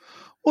on.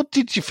 What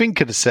did you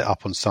think of the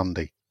setup on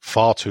Sunday?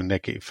 Far too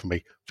negative for me.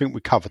 I think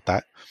we covered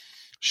that.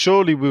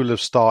 Surely we'll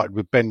have started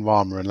with Ben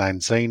Rama and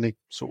Lanzini.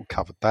 Sort of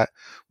covered that.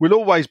 Will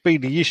always be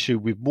the issue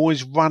with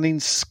Moyes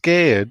running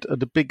scared of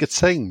the bigger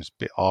teams.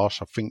 Bit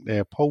harsh, I think,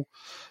 there, Paul.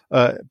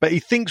 But he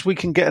thinks we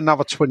can get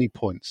another 20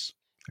 points.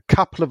 A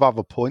couple of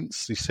other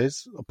points, he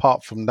says.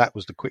 Apart from that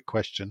was the quick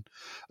question.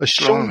 Has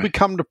Sean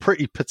become the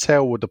Pretty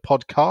Patel with the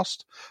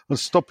podcast and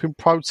stopping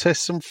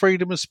protests and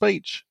freedom of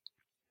speech?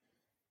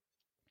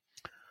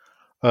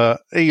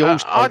 He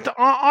also...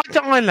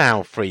 I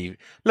allow free.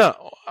 Look,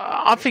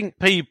 I think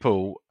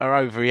people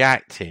are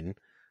overreacting.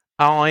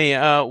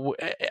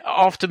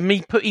 After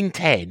me putting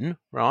 10,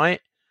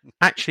 right?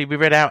 Actually, we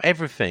read out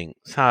everything.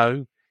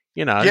 So,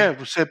 you know. Yeah,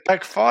 it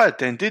backfired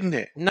then, didn't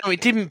it? No,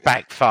 it didn't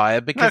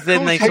backfire because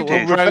then they sort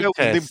of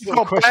protest. You've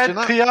got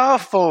bad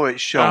PR for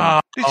it,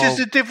 Sean. It's just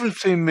a difference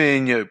between me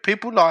and you.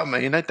 People like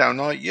me and they don't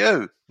like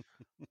you.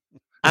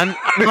 And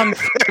I'm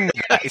fine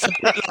with that.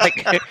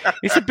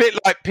 It's a bit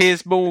like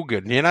Piers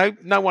Morgan, you know.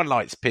 No one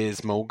likes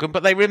Piers Morgan,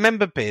 but they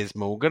remember Piers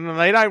Morgan, and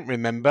they don't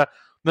remember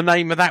the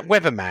name of that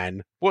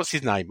weatherman. What's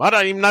his name? I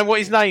don't even know what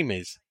his name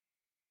is.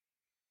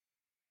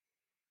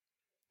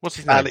 What's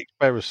his name? Alex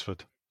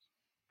Beresford.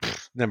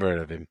 Never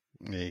heard of him.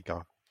 There you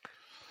go.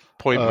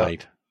 Point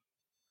made.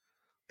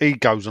 He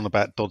goes on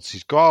about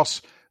Dodds'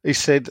 grass. He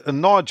said,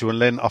 and Nigel and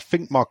Len, I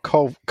think my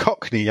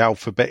Cockney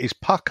alphabet is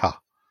pucker.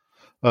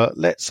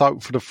 Let's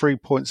hope for the 3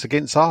 points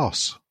against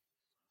us.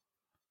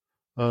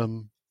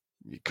 Your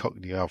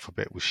Cockney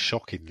alphabet was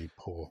shockingly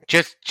poor.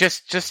 Just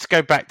to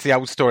go back to the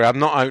old story, I'm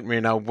not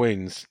opening old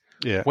wounds.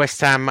 Yeah. West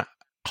Ham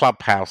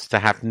Clubhouse to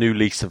have new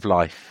lease of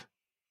life.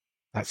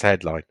 That's the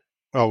headline.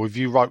 Oh, have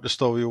you wrote the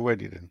story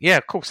already then? Yeah,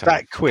 of course.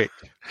 That quick.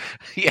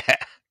 Yeah.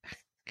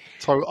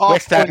 So I'll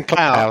West Ham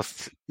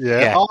Clubhouse.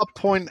 I'll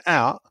point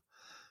out,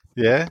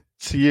 to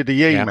you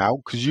the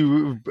email because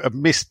you have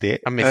missed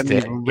it. I missed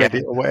it. Read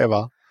it or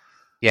whatever.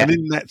 Yeah. And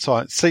in that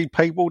time, see,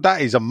 people,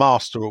 that is a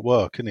master at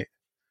work, isn't it?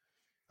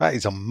 That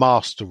is a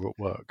master at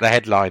work. The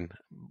headline,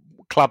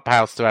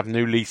 Clubhouse to have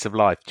new lease of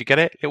life. Do you get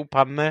it? Little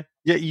pun there?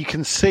 Yeah, you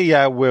can see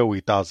how well he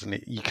does, isn't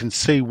it? You can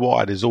see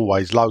why there's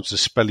always loads of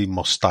spelling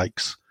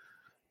mistakes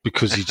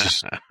because he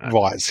just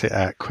writes it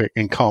out quick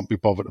and can't be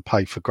bothered to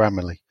pay for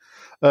Grammarly.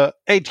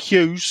 Ed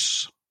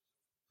Hughes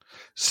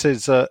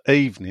says,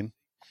 evening.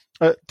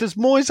 Does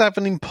Moyes have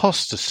an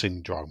imposter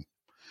syndrome?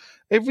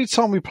 Every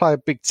time we play a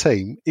big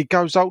team, it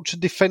goes ultra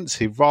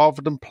defensive rather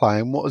than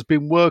playing what has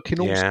been working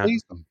all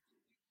season.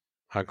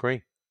 I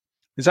agree.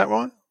 Is that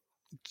right?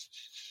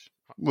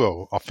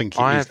 Well, I think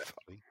it is.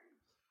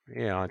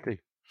 Yeah, I do.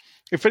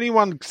 If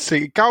anyone can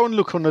see, go and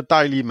look on the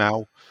Daily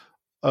Mail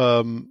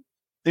in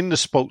the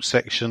sports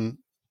section.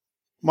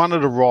 One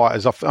of the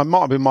writers, I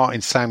might have been Martin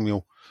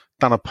Samuel,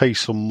 done a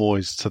piece on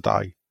Moyes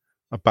today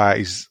about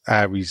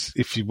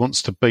if he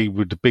wants to be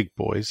with the big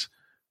boys,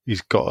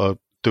 he's got to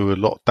do a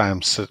lot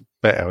damn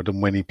better than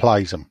when he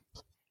plays them,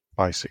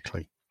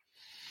 basically.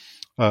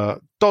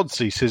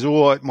 Dodsey says,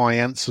 all right, my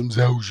handsomes,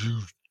 how's you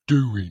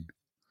doing?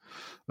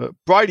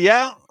 Brady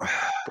out.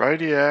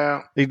 Brady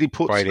out. He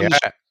puts Brady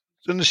out.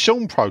 And the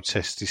Sean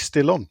protest is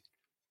still on.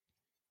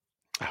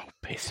 Oh,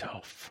 piss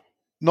off.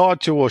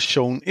 Nigel or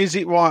Sean, is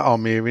it right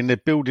I'm hearing they're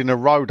building a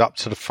road up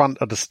to the front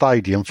of the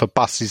stadium for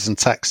buses and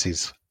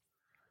taxis?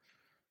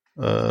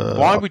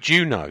 Why would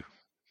you know?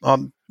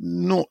 I'm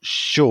not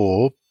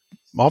sure.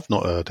 I've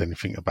not heard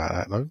anything about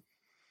that, though.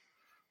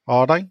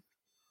 Are they?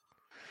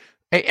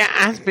 It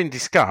has been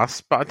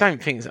discussed, but I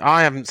don't think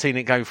I haven't seen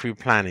it go through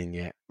planning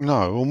yet.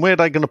 No, and where are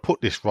they going to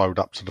put this road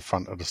up to the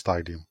front of the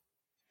stadium?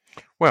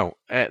 Well,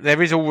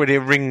 there is already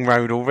a ring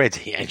road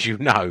already, as you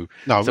know.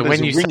 No, so but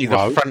when you see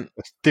the front,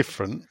 it's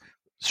different.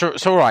 So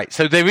it's all right.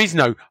 So there is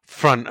no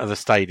front of the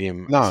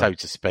stadium, so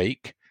to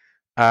speak.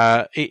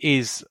 It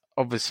is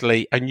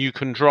obviously, and you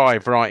can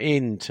drive right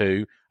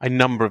into a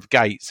number of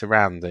gates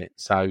around it.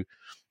 So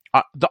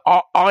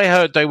I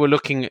heard they were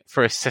looking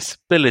for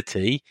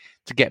accessibility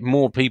to get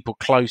more people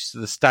close to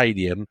the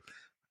stadium,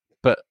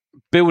 but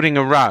building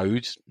a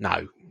road,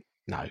 no.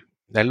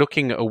 They're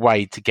looking at a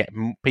way to get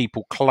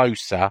people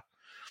closer.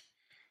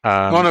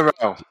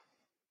 Monorail.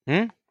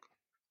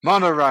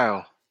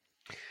 Monorail.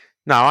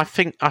 No, I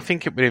think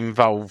it would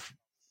involve,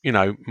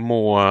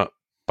 more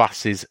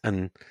buses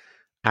and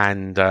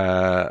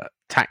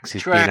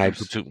taxis being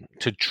able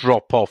to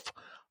drop off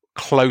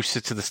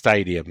closer to the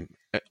stadium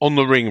on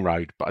the ring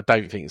road, but I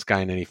don't think it's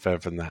going any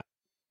further than that.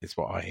 is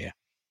what I hear.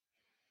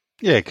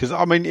 Yeah, because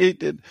I mean,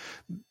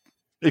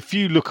 if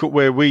you look at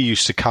where we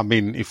used to come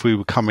in, if we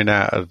were coming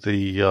out of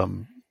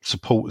the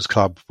supporters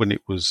club when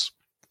it was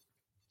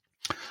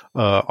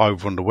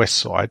over on the west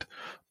side,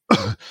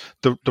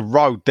 the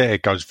road there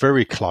goes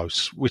very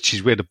close, which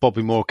is where the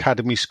Bobby Moore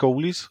Academy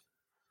School is.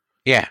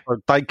 Yeah, so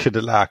they could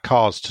allow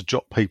cars to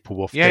drop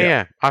people off.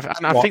 Yeah. I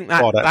think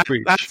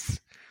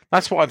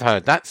that's what I've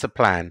heard. That's the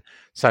plan,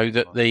 so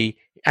that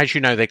as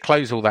you know, they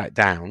close all that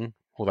down.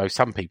 Although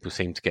some people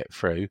seem to get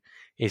through,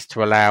 is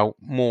to allow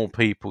more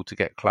people to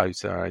get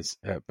closer.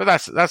 But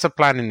that's a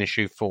planning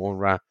issue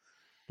for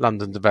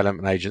London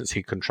Development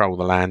Agency, control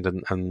the land,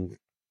 and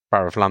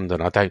Borough of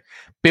London.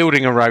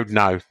 Building a road.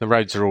 No, the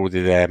roads are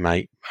already there,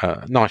 mate.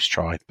 Nice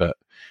try, but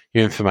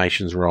your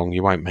information's wrong.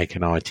 You won't make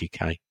an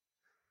ITK.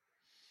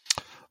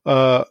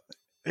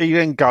 He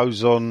then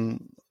goes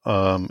on.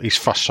 He's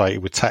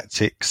frustrated with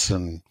tactics,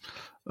 and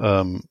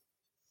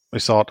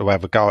it's hard to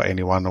have a go at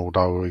anyone,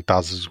 although he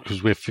does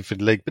because we're fifth in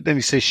the league. But then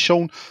he says,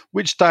 Sean,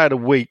 which day of the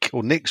week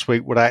or next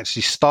week would I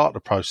actually start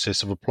the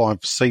process of applying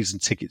for season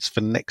tickets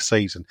for next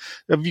season?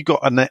 Have you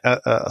got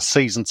a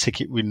season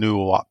ticket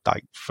renewal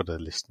update for the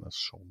listeners,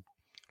 Sean?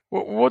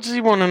 What does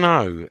he want to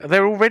know?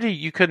 They're already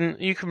you can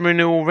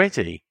renew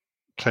already.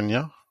 Can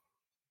you?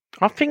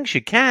 I think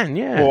you can,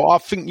 yeah. Well, I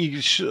think you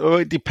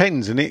should, it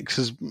depends,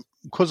 innit?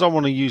 Because I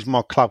want to use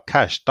my club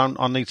cash, don't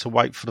I need to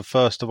wait for the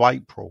 1st of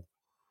April?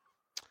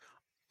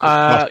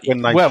 Well,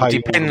 it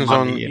depends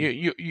on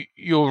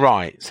you're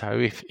right.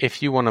 So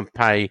if you want to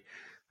pay,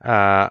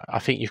 I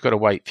think you've got to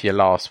wait for your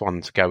last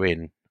one to go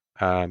in.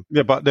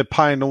 Yeah, but they're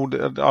paying all.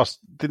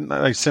 Didn't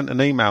they sent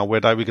an email where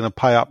they were going to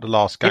pay up the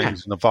last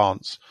games in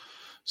advance,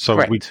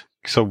 so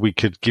we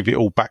could give it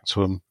all back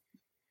to them,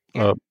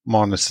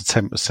 minus the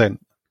 10%.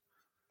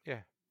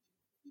 Yeah.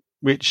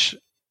 Which,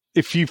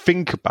 if you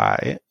think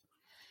about it,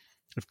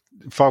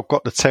 if I've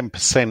got the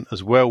 10%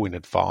 as well in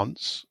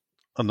advance,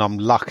 and I'm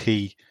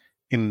lucky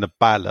in the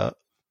ballot,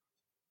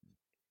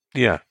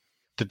 did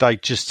they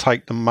just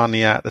take the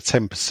money out of the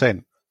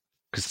 10%?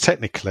 Because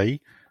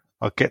technically,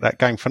 I get that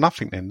game for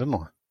nothing then, don't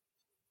I?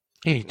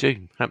 Yeah, you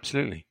do,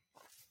 absolutely.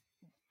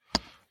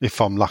 If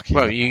I'm lucky.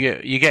 Well,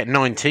 you get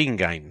 19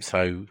 games,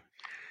 so...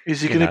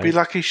 Is he going to be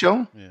lucky,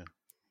 Sean? Yeah.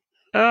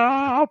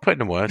 I'll put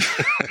in a word.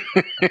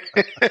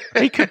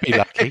 He could be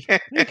lucky. I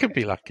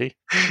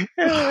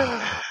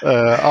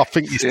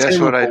think that's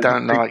what I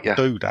don't like.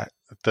 Do that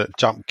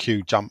jump,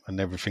 queue jump, and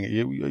everything.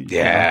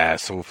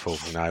 It's awful.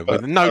 No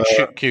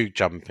queue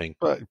jumping.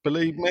 But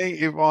believe me,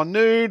 if I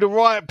knew the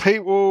right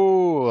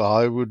people,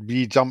 I would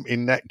be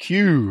jumping that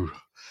queue.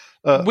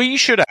 We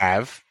should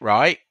have,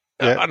 right?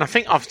 Yeah. And I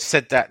think I've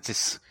said that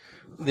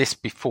this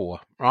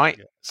before, right?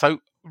 Yeah.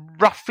 So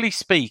roughly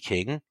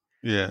speaking.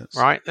 Yes.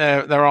 Right.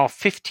 There are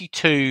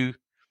 52.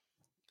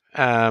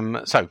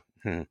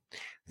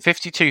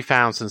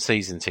 52,000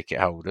 season ticket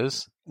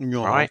holders.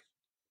 Yeah. Right.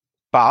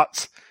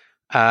 But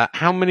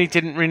how many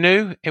didn't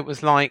renew? It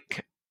was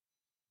like.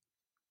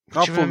 Do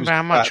you remember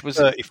how much was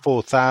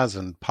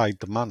 34,000 paid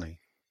the money?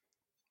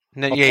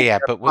 No,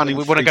 but we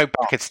want to go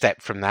back a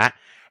step from that.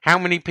 How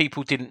many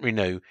people didn't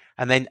renew?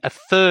 And then a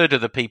third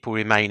of the people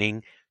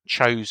remaining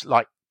chose,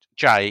 like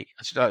Jay,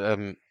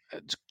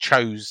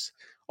 chose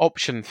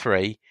option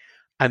 3.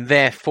 And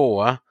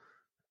therefore,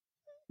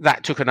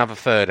 that took another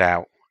third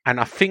out. And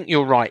I think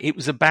you're right. It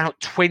was about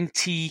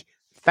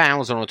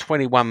 20,000 or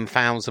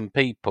 21,000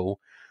 people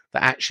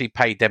that actually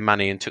paid their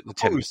money and took the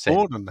 10%.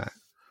 More than that.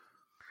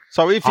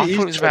 So if it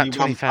is about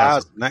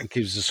 21,000, that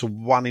gives us a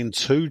 1 in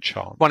 2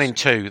 chance. 1 in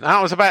 2.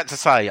 I was about to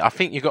say, I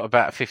think you've got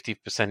about a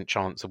 50%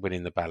 chance of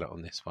winning the ballot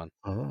on this one.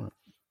 All right.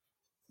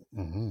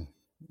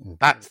 Mm-hmm.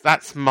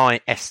 That's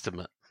my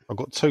estimate. I've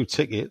got 2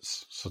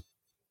 tickets, so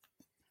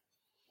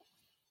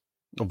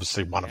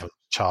obviously one of them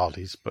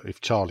Charlie's, but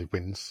if Charlie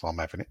wins, I'm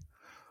having it.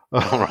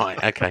 All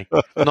right, okay.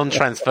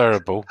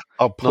 Non-transferable.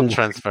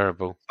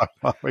 Non-transferable. I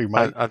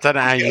don't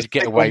know how you'd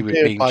get away with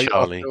being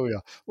Charlie.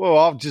 Well,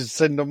 I'll just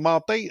send them my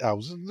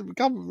details.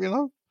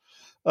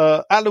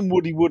 Alan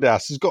Woody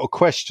Woodhouse has got a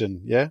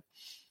question, yeah?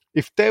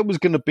 If there was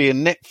going to be a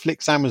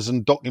Netflix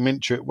Amazon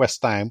documentary at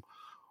West Ham,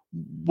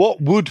 what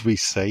would we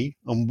see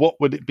and what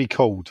would it be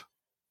called?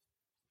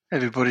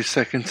 Everybody's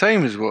Second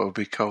Team is what it would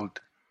be called.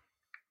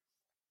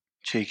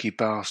 Cheeky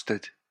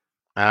bastard.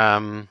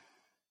 There's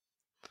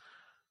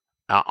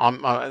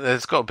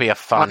got to be a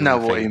fun. I know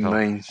what he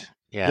means.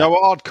 Yeah. You know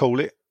what I'd call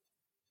it?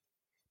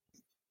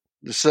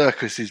 The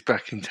circus is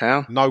back in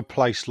town. No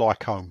Place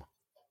Like Home.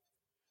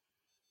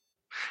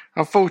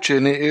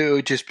 Unfortunately, it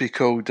would just be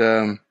called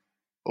All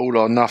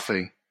or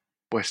Nothing,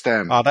 West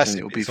Ham. Oh, that's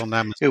it. On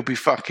Amazon. It'll be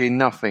fucking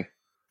nothing.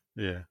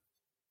 Yeah.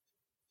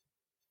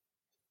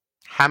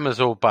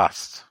 Hammers or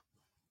bust.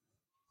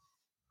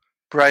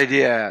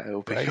 Brady out.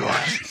 It'll be cool.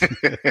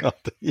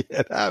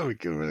 Yeah, that would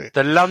be good.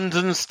 The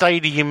London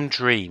Stadium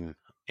Dream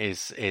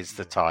is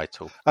the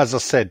title. As I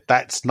said,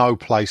 that's No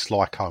Place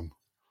Like Home.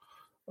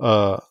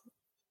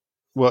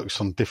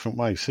 Works on different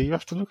ways. So you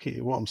have to look at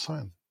it, what I'm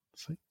saying.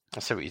 See? I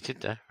see what you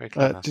did there. Very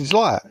clever. Did you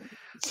like it?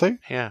 See?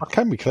 Yeah. I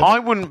can be clever. I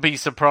wouldn't be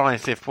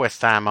surprised if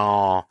West Ham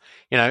are,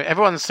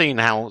 everyone's seen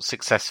how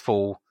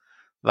successful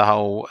the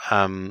whole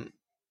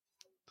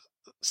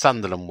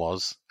Sunderland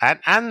was,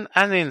 and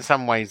in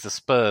some ways the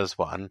Spurs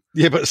one.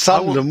 Yeah, but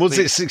Sunderland, was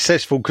it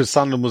successful because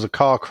Sunderland was a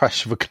car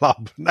crash of a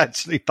club? And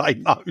actually, they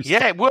know.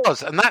 Yeah, it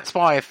was. And that's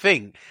why I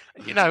think,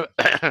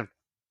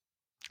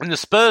 and the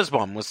Spurs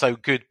one was so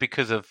good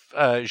because of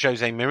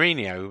Jose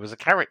Mourinho, who was a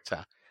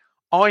character.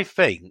 I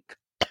think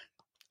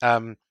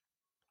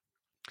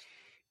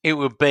it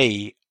would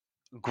be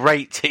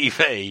great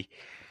TV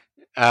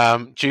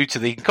due to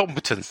the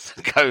incompetence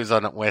that goes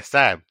on at West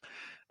Ham.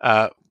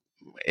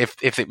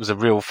 If it was a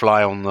real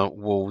fly on the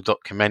wall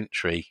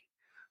documentary,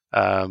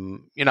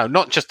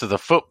 not just of the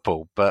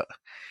football, but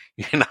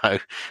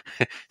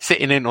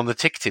sitting in on the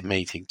ticketing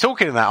meeting.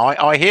 Talking of that,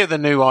 I hear the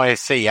new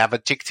ISC have a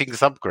ticketing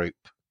subgroup.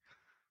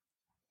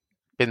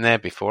 Been there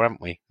before,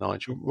 haven't we,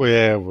 Nigel?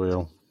 Yeah,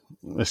 well,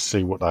 let's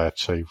see what they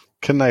achieve.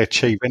 Can they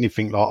achieve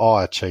anything like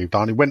I achieved?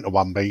 I only went to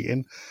one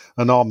meeting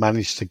and I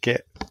managed to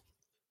get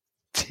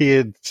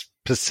tiered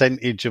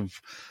percentage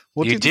of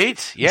what you did?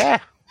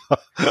 Yeah.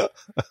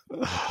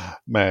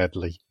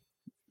 Madly.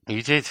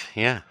 You did,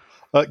 yeah.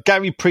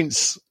 Gary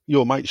Prince,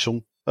 your mate,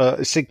 Sean,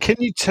 said, can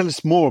you tell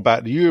us more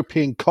about the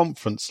European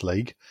Conference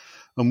League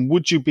and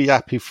would you be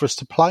happy for us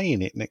to play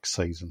in it next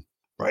season?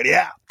 Brady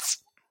out.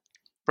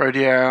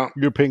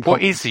 European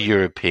What is the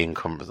European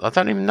Conference? I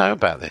don't even know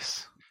about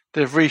this.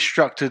 They've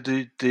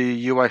restructured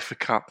the UEFA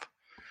Cup.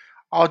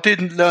 I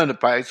didn't learn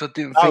about it, so I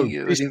didn't think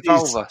it would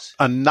involve us.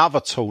 Another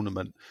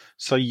tournament.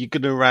 So you're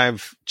going to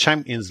have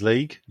Champions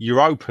League,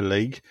 Europa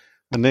League,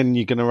 and then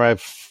you're going to have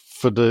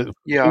for the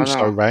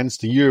rounds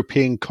the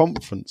European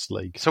Conference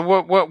League. So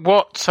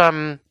what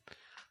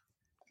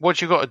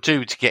you got to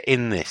do to get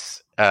in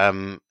this?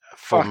 Fucking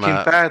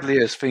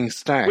badly as things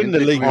stand. Win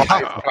the League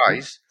Cup.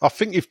 I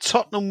think if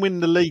Tottenham win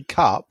the League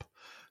Cup,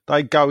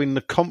 they go in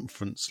the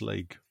Conference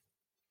League.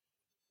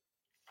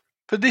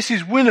 But this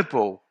is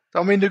winnable.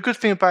 I mean, the good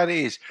thing about it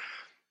is,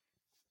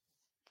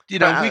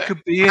 we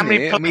could be in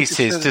it. How many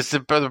places does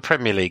the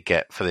Premier League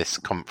get for this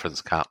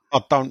Conference Cup?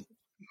 I don't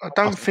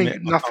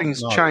think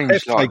nothing's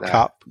changed FA like that.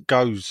 Cup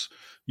goes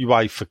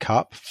UEFA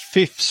Cup.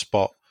 5th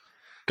spot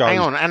goes. Hang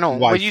on.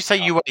 When you say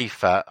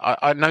UEFA,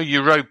 I know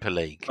Europa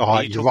League.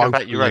 Are you talking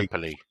about Europa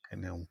League?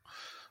 I'm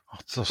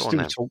still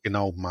talking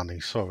old money,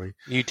 sorry.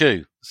 You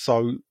do.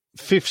 So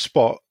 5th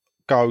spot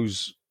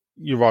goes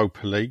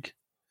Europa League.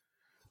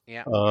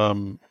 Yeah.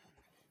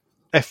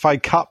 FA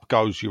Cup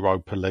goes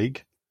Europa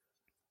League.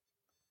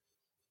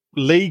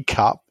 League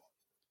Cup,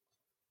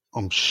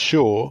 I'm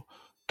sure,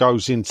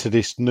 goes into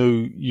this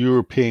new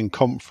European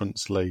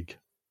Conference League.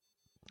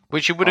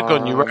 Which you would have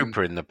gone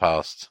Europa in the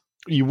past.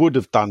 You would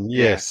have done,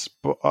 yes.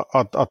 Yeah.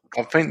 But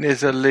I think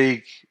there's a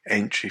league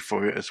entry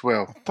for it as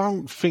well. I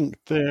don't think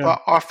there...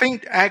 But I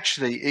think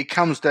actually it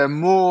comes down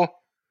more...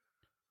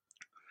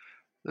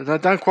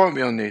 Don't quote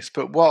me on this,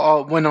 but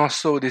when I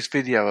saw this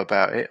video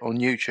about it on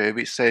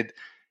YouTube, it said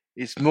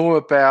it's more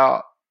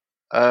about,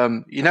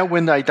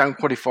 when they don't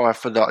qualify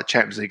for the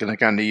Champions League and they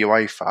go into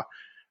UEFA,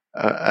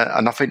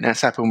 and I think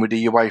that's happened with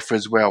the UEFA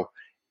as well.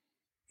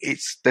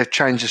 They've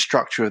changed the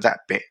structure of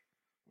that bit.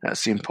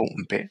 That's the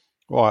important bit.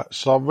 Right,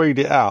 so I'll read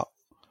it out.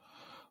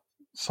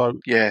 So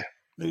yeah,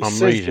 I'm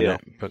reading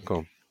it, but go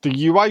on. The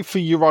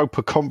UEFA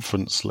Europa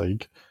Conference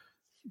League,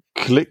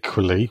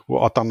 colloquially,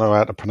 I don't know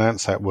how to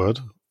pronounce that word,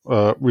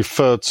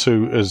 referred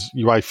to as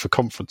UEFA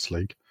Conference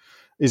League,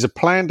 is a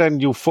planned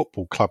annual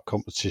football club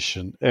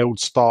competition held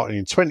starting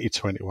in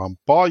 2021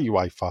 by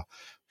UEFA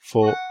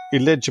for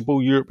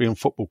eligible European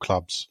football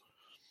clubs.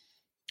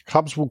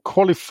 Clubs will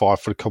qualify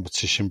for the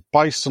competition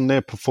based on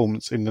their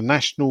performance in the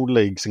national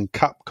leagues and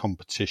cup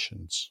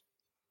competitions.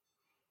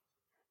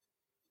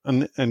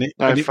 And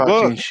it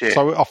works. Shit.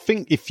 So I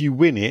think if you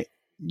win it,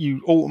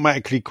 you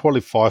automatically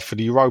qualify for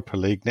the Europa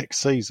League next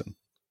season.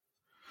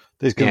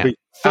 There's going to be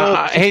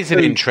here's an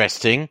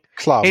interesting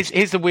club.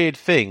 Here's the weird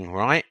thing,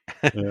 right?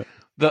 Yeah.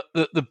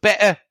 The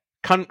better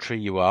country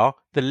you are,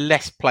 the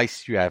less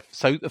place you have.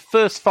 So the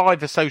first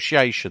 5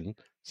 associations,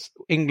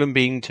 England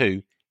being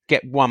 2,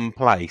 get 1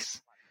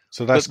 place.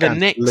 So that's the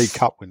next League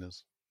Cup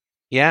winners.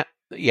 Yeah.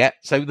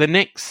 So the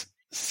next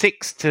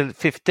 6 to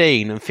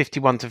 15 and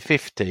 51 to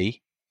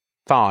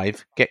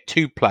 55 get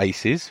 2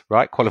 places,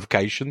 right?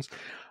 Qualifications.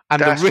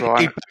 And the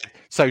really bad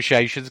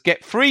associations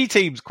get 3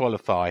 teams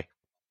qualify.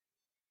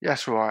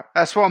 That's right.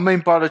 That's what I mean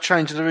by the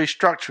change of the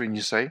restructuring,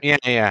 you see.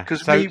 Yeah.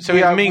 Because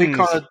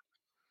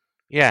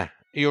yeah,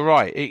 you're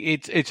right.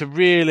 It's a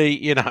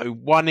really,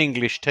 one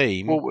English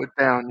team. Watered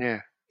down, yeah.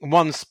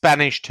 1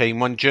 Spanish team,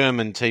 1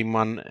 German team,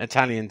 1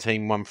 Italian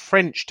team, 1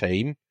 French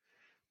team.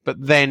 But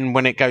then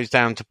when it goes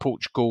down to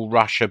Portugal,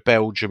 Russia,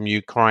 Belgium,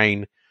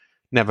 Ukraine,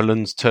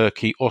 Netherlands,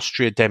 Turkey,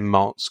 Austria,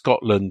 Denmark,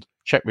 Scotland,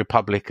 Czech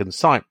Republic and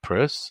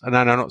Cyprus,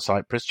 no, not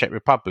Cyprus, Czech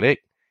Republic,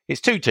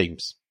 it's 2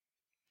 teams.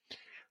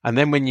 And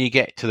then when you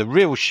get to the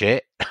real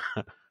shit,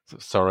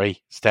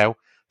 sorry, Stel,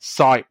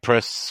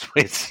 Cyprus,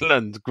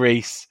 Switzerland,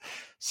 Greece,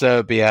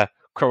 Serbia,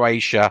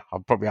 Croatia.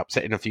 I'm probably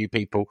upsetting a few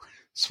people.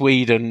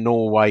 Sweden,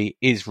 Norway,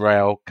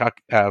 Israel,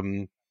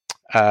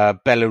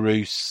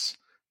 Belarus,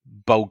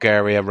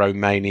 Bulgaria,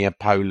 Romania,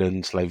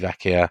 Poland,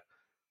 Slovakia,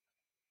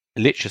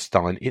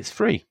 Liechtenstein. It's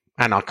free.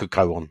 And I could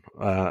go on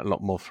a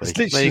lot more free.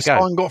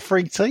 Liechtenstein got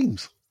 3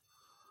 teams.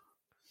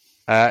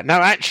 No,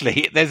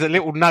 actually, there's a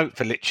little note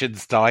for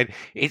Liechtenstein.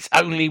 It's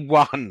only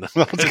one.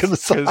 I was going to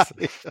say.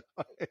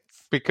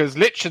 Because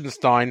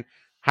Liechtenstein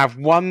have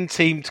one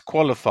team to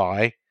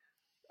qualify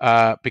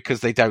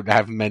because they don't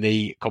have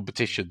many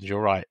competitions. You're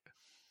right.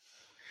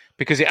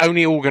 Because it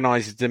only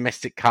organises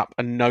domestic cup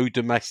and no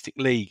domestic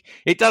league.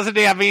 It doesn't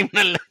have even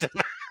a...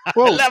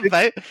 Well, I love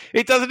that.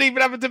 It doesn't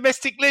even have a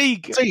domestic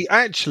league. See,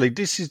 actually,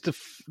 this is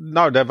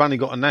no, they've only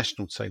got a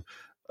national team.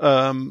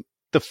 The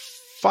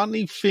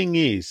funny thing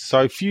is,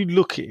 so if you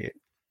look at it,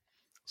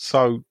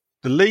 so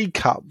the League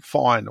Cup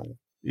final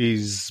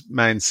is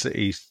Man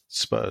City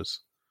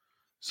Spurs.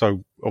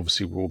 So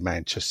obviously we're all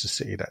Manchester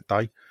City that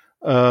day,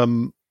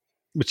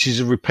 which is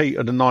a repeat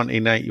of the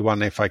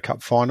 1981 FA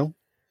Cup final.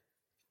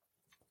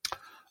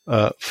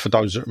 For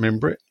those that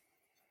remember it.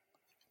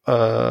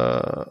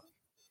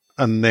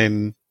 And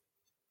then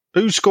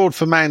who scored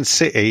for Man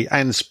City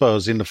and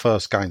Spurs in the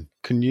first game?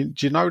 Do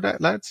you know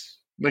that, lads?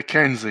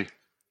 Mackenzie.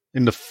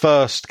 In the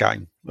first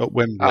game at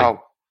Wembley. Oh.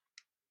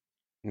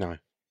 No.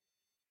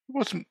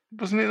 Wasn't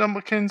it on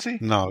Mackenzie?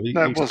 No, he it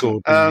wasn't.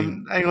 scored.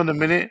 Hang on a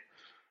minute.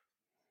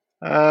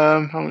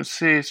 I want to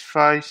see his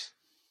face.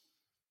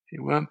 It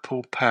weren't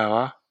Paul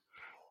Power.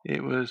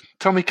 It was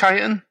Tommy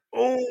Caton.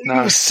 Oh, no. He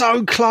was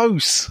so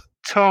close.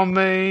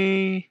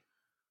 Tommy.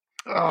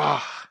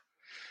 Oh.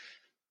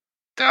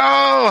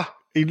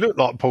 He looked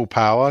like Paul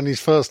Power, and his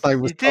first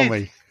name was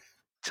Tommy.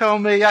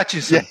 Tommy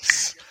Hutchinson.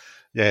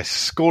 Yes.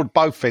 Scored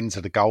both ends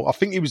of the goal. I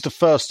think he was the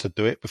first to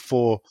do it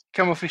before.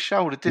 Come off his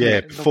shoulder, didn't it?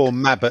 Yeah, before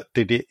Mabbott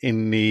did it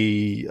in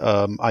the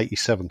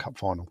 87 Cup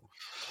final.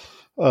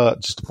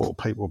 Just to bore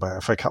people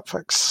about FA Cup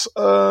facts.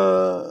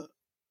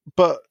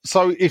 But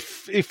so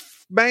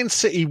if Man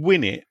City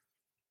win it,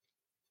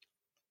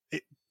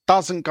 it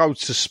doesn't go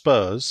to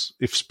Spurs.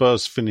 If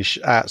Spurs finish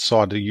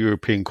outside the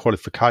European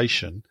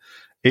qualification,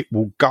 it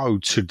will go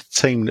to the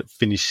team that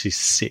finishes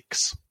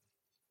 6th.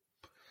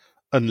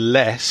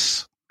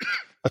 Unless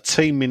a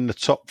team in the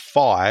top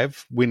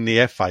 5 win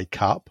the FA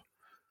Cup,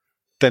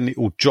 then it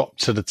will drop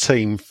to the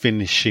team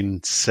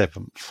finishing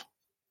 7th.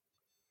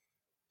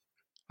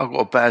 I've got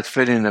a bad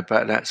feeling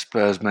about that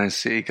Spurs-Man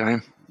City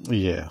game.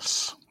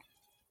 Yes.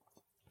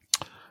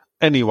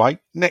 Anyway,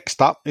 next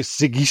up is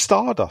Ziggy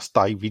Stardust,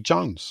 Davy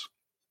Jones.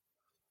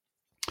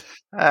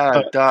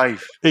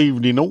 Dave.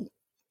 Evening all.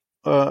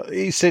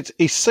 He said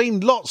he's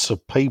seen lots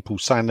of people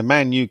saying the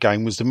Man U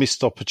game was a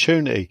missed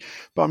opportunity,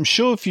 but I'm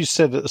sure if you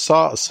said at the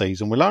start of the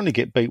season we'll only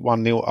get beat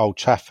 1-0 at Old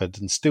Trafford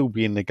and still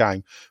be in the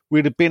game,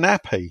 we'd have been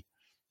happy.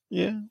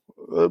 Yeah.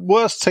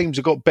 Worse teams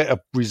have got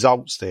better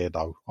results there,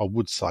 though. I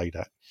would say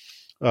that.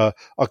 I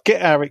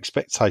get our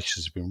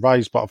expectations have been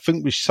raised, but I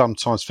think we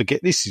sometimes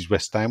forget this is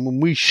West Ham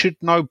when we should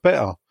know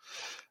better.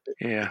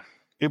 Yeah.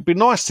 It'd be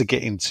nice to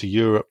get into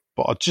Europe,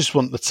 but I just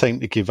want the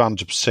team to give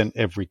 100%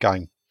 every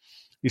game.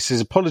 He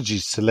says,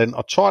 apologies to Len.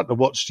 I tried to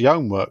watch the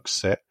homework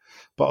set,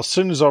 but as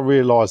soon as I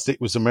realised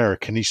it was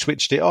American, he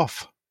switched it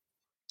off.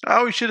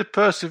 Oh, he should have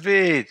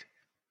persevered.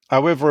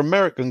 However,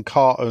 American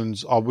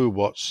cartoons I will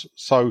watch.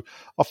 So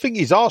I think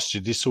he's asked you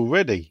this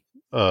already,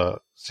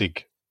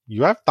 Zig.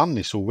 You have done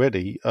this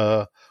already.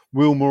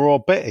 Wilma or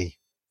Betty?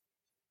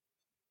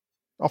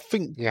 I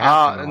think.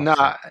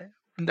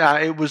 No,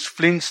 it was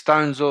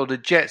Flintstones or the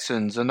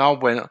Jetsons, and I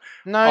went.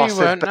 No, you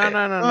weren't.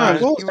 No.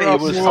 It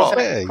was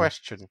a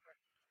question.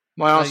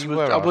 My answer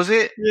was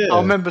it? Yeah. I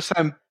remember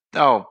saying,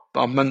 I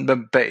remember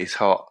Betty's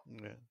hot.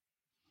 Yeah.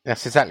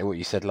 That's exactly what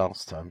you said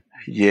last time.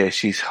 Yeah,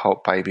 she's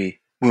hot,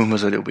 baby.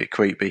 Wilma's a little bit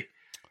creepy.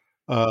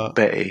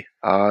 Betty.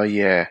 Oh,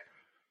 yeah.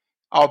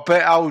 I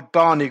bet old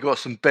Barney got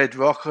some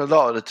bedrock a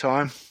lot of the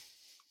time.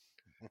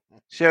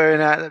 Sharing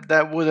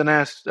that wooden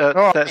house, that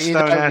stone house. You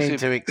don't need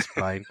to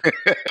explain.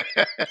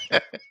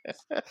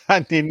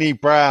 Anthony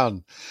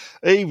Brown.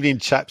 Evening,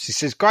 chaps. He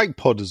says, great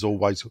pod as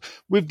always.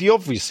 With the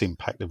obvious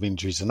impact of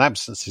injuries and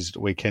absences at the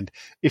weekend,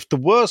 if the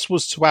worst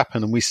was to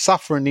happen and we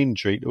suffer an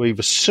injury to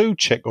either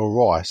Souček or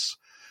Rice,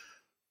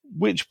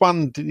 which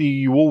one do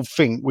you all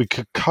think we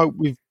could cope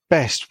with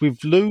best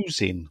with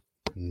losing?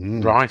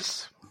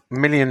 Rice. A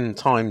million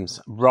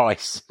times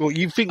Rice. Well,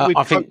 you think we'd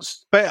cope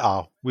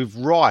better with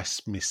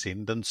Rice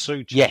missing than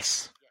Souček?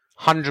 Yes,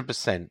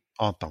 100%.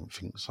 I don't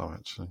think so,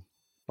 actually.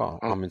 Well,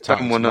 I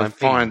don't want to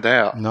find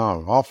out.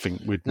 No, I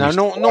think we'd miss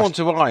nor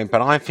do I,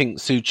 but I think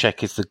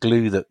Souček is the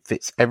glue that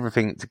fits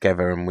everything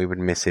together and we would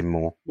miss him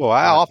more. Well,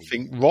 I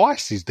think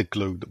Rice is the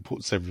glue that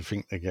puts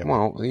everything together.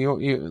 Well,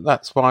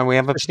 that's why we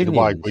have opinions. The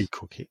way we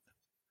cook it.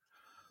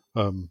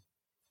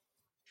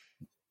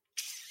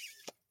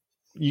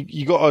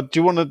 You got. Do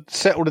you want to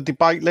settle the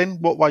debate, Len?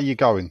 What way are you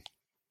going?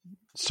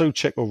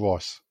 Souček or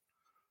Rice?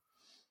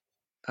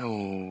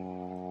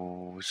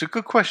 Oh, it's a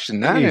good question.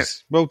 That it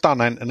is. Well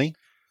done, Anthony.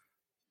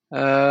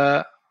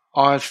 I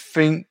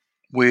think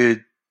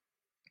we'd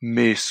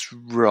miss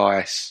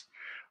Rice.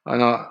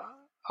 And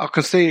I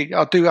can see,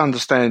 I do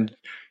understand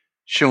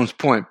Sean's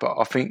point, but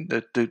I think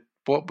that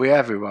what we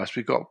have with Rice,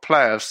 we've got a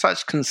player of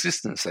such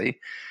consistency,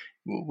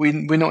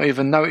 we're not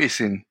even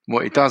noticing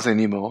what he does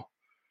anymore,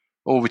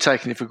 or we're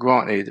taking it for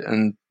granted.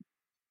 And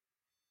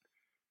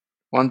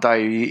one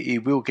day he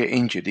will get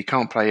injured. He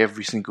can't play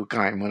every single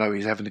game, although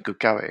he's having a good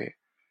go at it.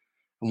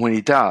 And when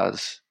he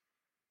does,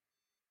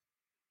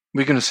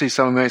 we're going to see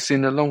something we've seen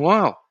in a long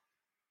while.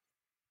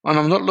 And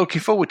I'm not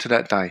looking forward to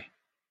that day.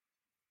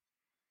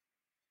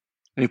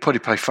 And he'll probably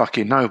play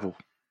fucking Noble.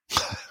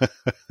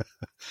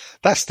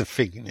 That's the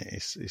thing,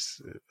 isn't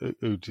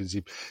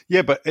it?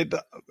 Yeah, but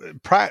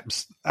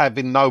perhaps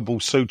having Noble,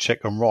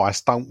 Souček and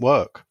Rice don't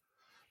work.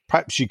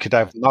 Perhaps you could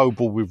have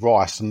Noble with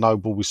Rice and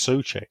Noble with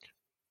Souček.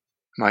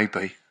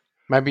 Maybe.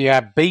 Maybe you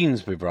have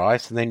beans with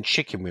rice and then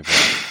chicken with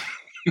rice.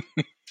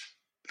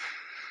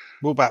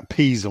 What about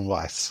peas and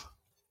rice?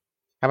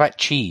 How about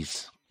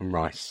cheese and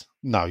rice?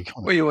 No, you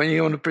can't. Well,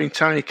 you want to bring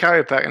Tony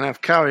Curry back and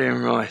have curry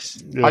and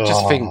rice. I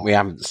just think we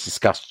haven't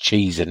discussed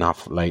cheese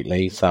enough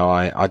lately, so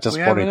I just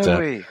wanted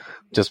to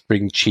just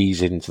bring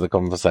cheese into the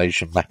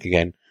conversation back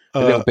again.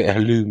 A little bit of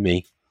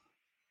halloumi.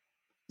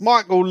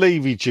 Michael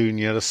Levy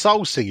Jr., the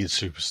soul singing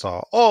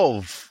superstar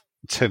of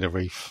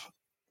Tenerife,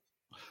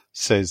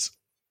 says,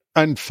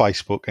 and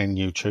Facebook and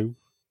YouTube,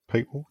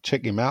 people,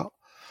 check him out.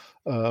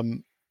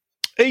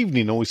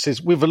 Evening, always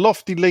says, with a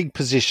lofty league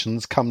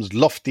positions comes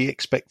lofty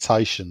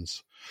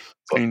expectations.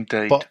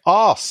 Indeed. But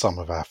are some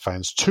of our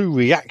fans too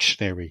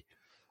reactionary?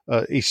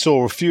 He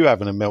saw a few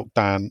having a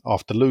meltdown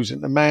after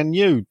losing to Man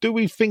U. Do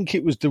we think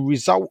it was the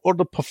result or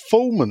the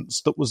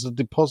performance that was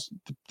the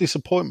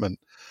disappointment?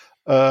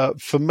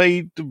 For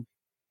me, the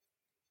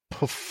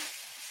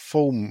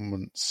performance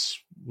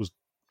was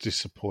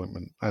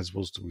disappointment, as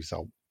was the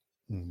result.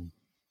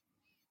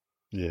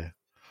 Yeah,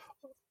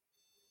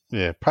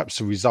 perhaps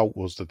the result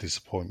was the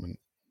disappointment.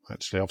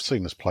 Actually, I've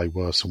seen us play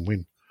worse and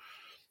win.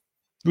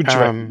 Would you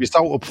reckon?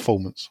 Result or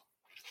performance?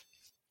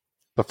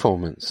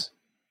 Performance.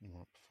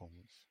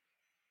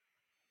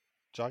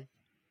 Jay?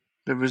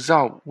 The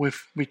result, we're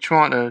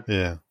trying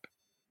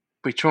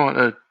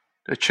to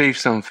achieve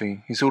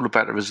something. It's all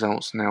about the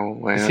results now.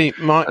 See,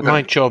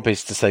 my job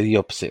is to say the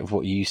opposite of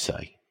what you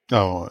say.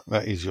 Oh,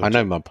 that is your I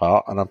know my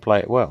part and I play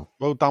it well.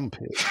 Well done,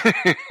 Piers.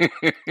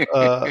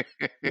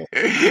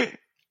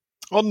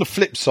 On the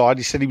flip side,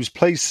 he said he was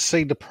pleased to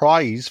see the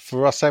praise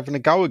for us having a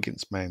go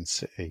against Man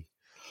City.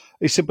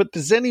 He said, but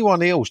does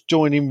anyone else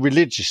join in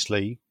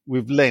religiously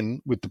with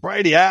Len with the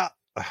Brady out?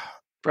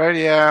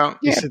 Brady out.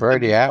 Yeah,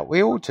 Brady out.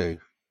 We all do.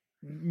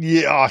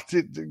 Yeah, I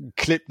did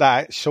clip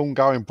that. Sean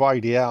going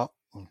Brady out.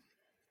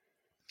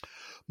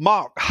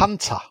 Mark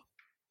Hunter.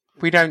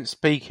 We don't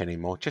speak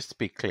anymore, just to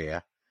be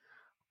clear.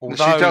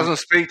 Although, she doesn't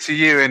speak to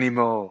you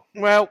anymore.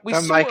 Well, we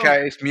don't make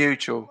out it's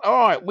mutual.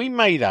 All right, we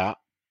made up.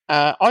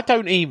 I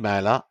don't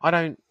email her. I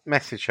don't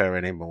message her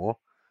anymore.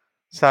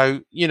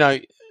 So,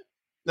 there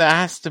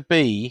has to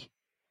be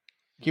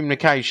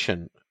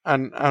communication.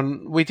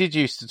 And we did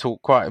used to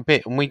talk quite a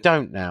bit, and we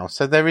don't now.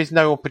 So there is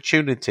no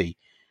opportunity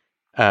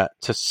to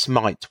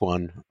smite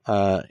one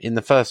in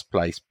the first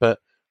place. But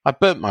I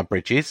burnt my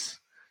bridges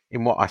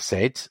in what I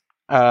said,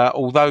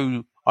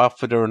 although I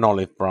offered her an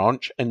olive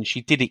branch, and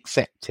she did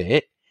accept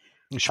it.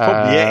 She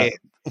probably ate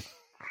it.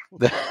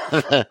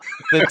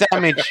 The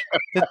damage.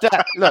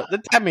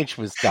 The damage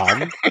was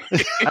done,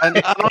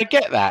 and I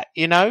get that.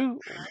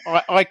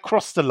 I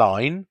crossed the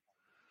line.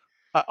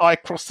 I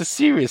crossed the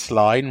serious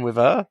line with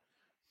her,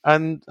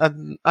 and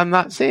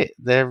that's it.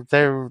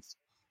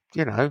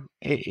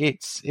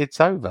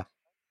 It's over.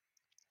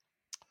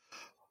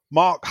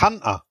 Mark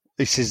Hunter,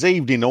 this is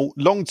evening.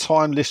 Long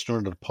time listener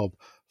of the pod,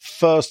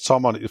 first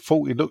time on it.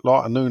 Thought he looked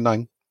like a new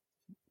name.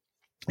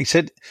 He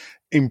said,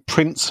 in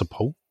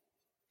principle,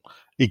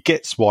 he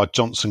gets why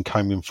Johnson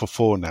came in for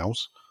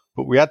Fornals,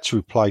 but we had to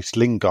replace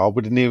Lingard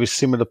with the nearest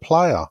similar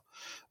player.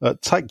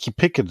 Take your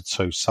pick of the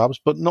two subs,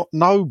 but not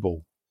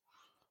Noble.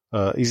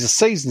 He's a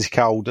seasoned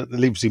cold that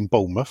lives in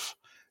Bournemouth.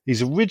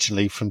 He's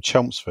originally from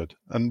Chelmsford.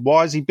 And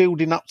why is he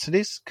building up to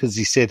this? Because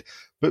he said,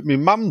 but my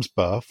mum's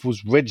birth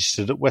was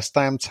registered at West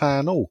Ham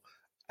Town Hall.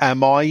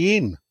 Am I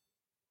in?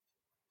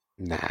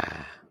 Nah.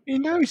 He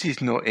knows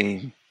he's not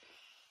in.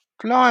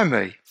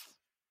 Blimey.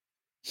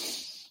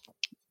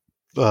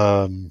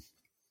 Well,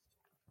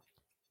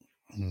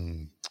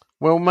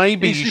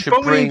 maybe you should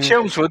bring in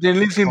Chelmsford and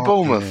lives in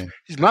Bournemouth. Yeah.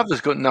 His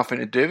mother's got nothing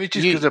to do with it,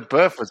 just because her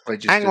birth was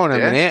registered. Hang on a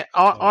minute.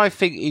 I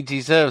think he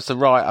deserves the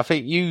right. I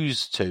think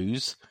yous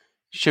twos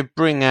should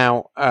bring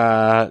out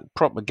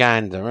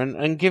propaganda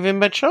and give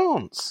him a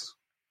chance.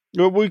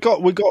 Well, we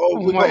got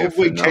a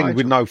weekend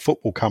with no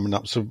football coming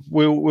up, so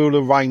we'll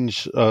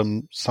arrange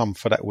some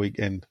for that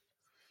weekend.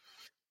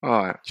 All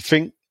right. Do you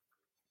think?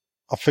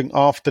 I think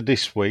after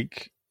this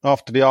week,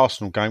 after the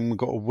Arsenal game, we've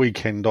got a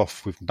weekend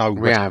off with no.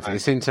 We have.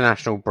 It's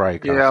international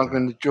break. Yeah, I'm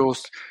going to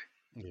just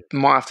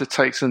might have to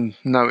take some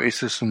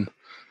notice of some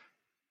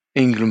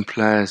England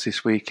players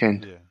this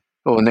weekend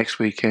or next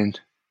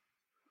weekend.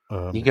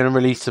 You're going to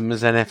release them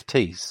as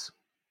NFTs?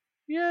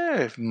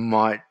 Yeah,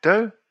 might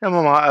do. They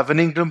might have an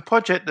England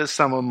project that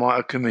someone might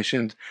have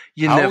commissioned.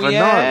 You never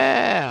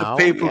know. The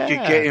people could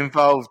get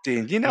involved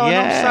in. You know what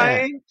I'm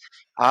saying?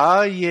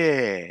 Oh,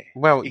 yeah.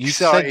 Well, you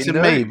said to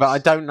me, but I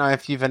don't know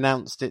if you've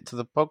announced it to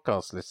the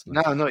podcast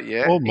listeners. No, not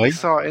yet. Or me.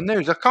 Exciting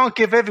news. I can't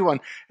give everyone.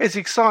 It's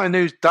exciting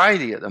news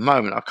daily at the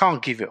moment. I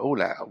can't give it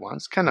all out at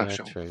once, can I,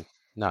 Sean? True.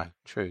 No,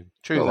 true.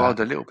 I'll hold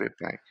a little bit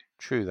back.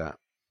 True that.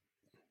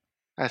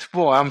 That's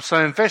why I'm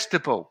so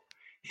investable.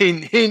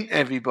 Hint, hint,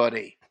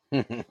 everybody.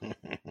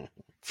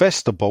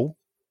 Vestable?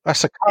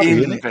 That's a curry,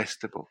 isn't it?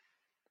 Investable.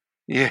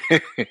 Yeah.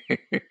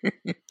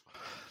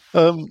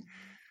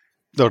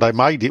 No, they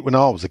made it when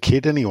I was a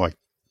kid anyway.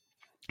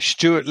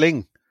 Stuart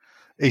Ling,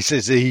 he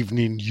says,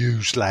 "Evening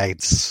news,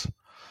 lads."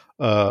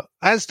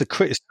 As the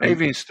criticism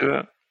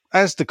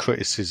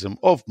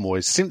of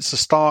Moyes since the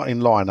starting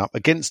lineup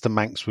against the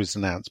Manx was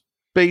announced,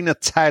 been a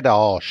tad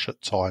harsh at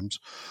times,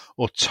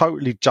 or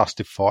totally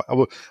justified.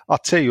 I'll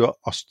tell you,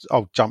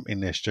 I'll jump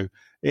in there, Stu.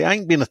 It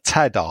ain't been a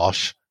tad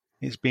harsh.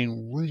 It's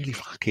been really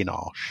fucking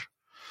harsh.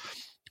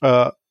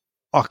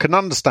 I can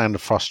understand the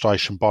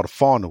frustration by the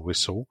final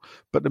whistle,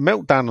 but the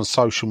meltdown on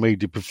social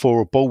media before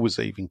a ball was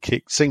even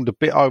kicked seemed a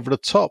bit over the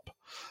top.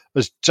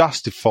 As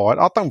justified,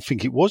 I don't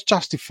think it was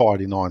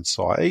justified in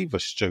hindsight either,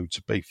 Stu,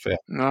 to be fair.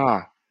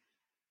 No.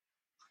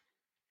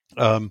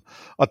 I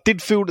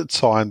did feel at the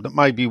time that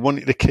maybe he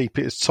wanted to keep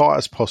it as tight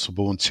as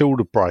possible until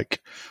the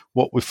break,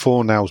 what with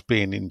Fornals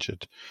being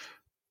injured,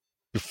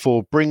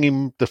 before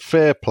bringing the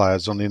fair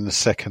players on in the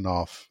second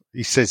half.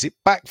 He says it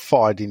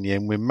backfired in the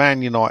end when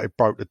Man United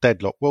broke the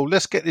deadlock. Well,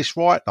 let's get this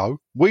right, though.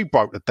 We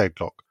broke the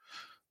deadlock.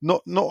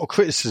 Not a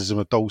criticism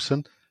of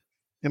Dawson.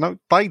 You know,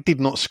 they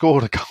did not score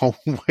the goal.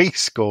 We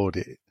scored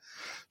it.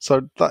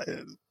 So,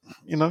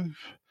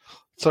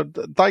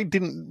 they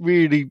didn't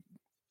really,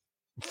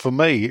 for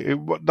me,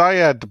 they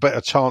had the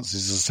better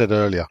chances, as I said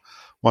earlier,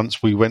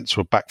 once we went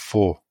to a back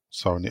four.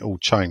 So, and it all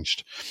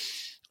changed.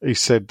 He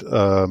said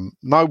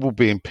Noble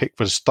being picked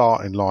for the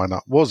starting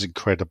lineup was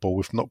incredible,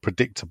 if not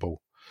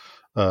predictable.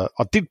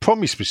 I did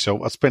promise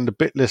myself I'd spend a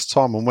bit less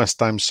time on West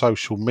Ham's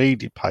social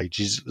media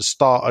pages at the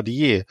start of the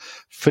year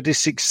for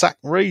this exact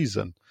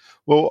reason.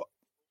 Well,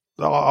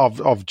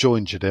 I've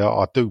joined you there.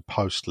 I do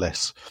post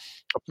less.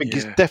 I think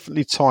it's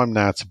definitely time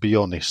now to be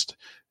honest,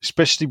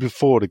 especially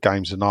before the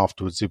games and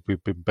afterwards if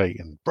we've been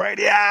beaten.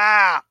 Brady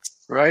out!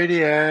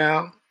 Brady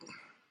out!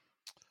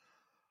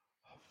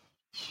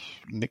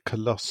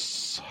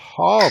 Nicholas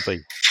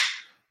Harvey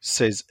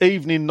says,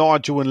 "Evening,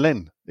 Nigel and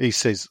Len." He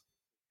says,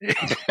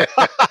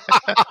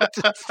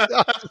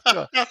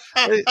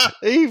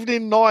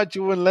 "Evening,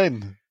 Nigel and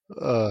Len."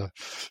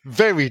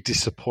 Very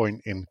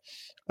disappointing.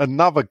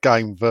 Another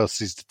game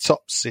versus the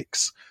top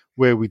six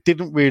where we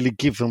didn't really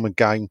give them a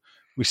game.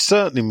 We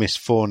certainly missed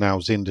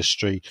Fornals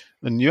Industry,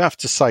 and you have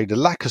to say the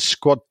lack of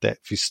squad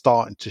depth is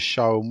starting to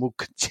show and will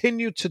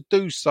continue to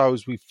do so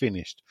as we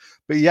finished.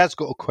 But he has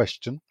got a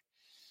question.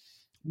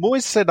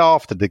 Moyes said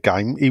after the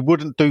game he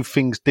wouldn't do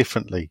things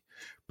differently.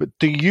 But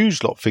do you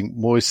lot think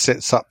Moyes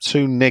sets up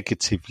too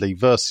negatively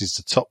versus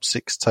the top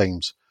six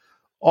teams?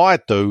 I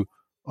do,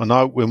 and I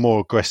hope we're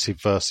more aggressive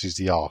versus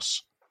the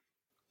arse.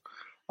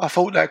 I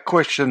thought that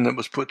question that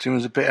was put to him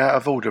was a bit out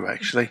of order,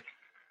 actually.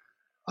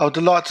 I would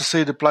like to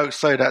see the bloke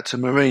say that to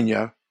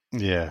Mourinho.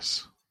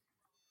 Yes.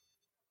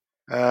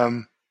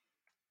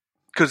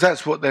 Because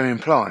that's what they're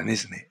implying,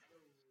 isn't it?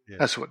 Yeah.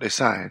 That's what they're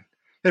saying.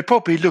 They're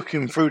probably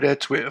looking through their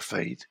Twitter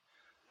feed,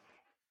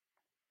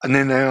 and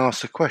then they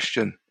ask the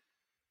question.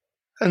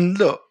 And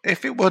look,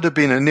 if it would have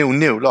been a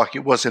 0-0 like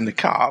it was in the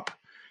Cup,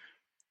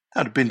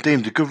 that would have been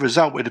deemed a good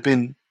result. It would have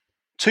been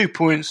 2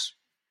 points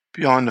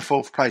behind the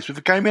fourth place with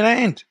a game in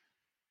hand.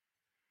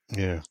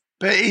 Yeah.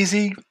 But is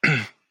he...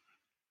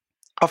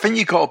 I think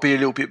you've got to be a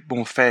little bit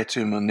more fair to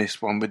him on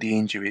this one with the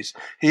injuries.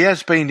 He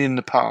has been in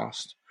the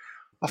past.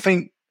 I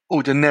think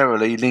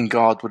ordinarily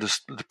Lingard would have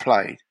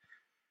played.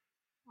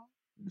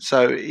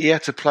 So he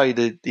had to play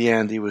the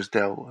hand he was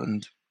dealt,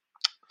 and...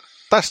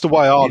 That's the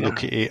way I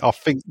look at it. I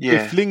think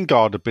if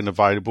Lingard had been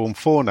available and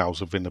Fornals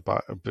had been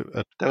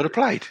they would have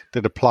played.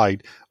 They'd have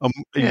played.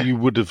 We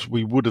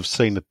would have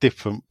seen a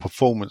different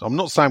performance. I'm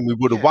not saying we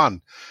would have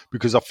won,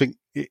 because I think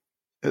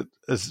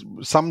as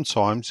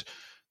sometimes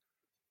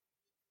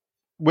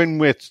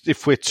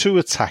if we're too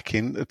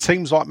attacking,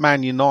 teams like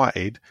Man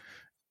United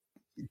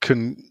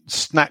can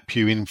snap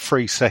you in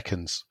 3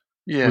 seconds.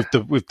 Yeah.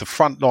 With the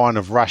front line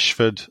of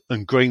Rashford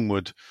and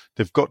Greenwood,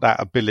 they've got that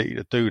ability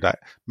to do that.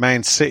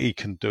 Man City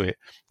can do it.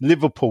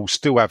 Liverpool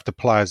still have the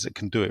players that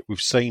can do it. We've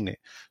seen it.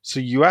 So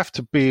you have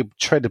to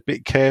tread a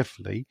bit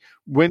carefully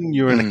when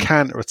you're in a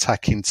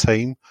counter-attacking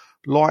team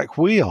like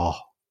we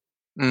are.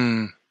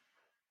 Mm.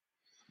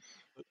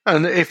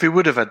 And if he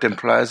would have had them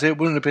players, it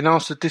wouldn't have been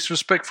asked a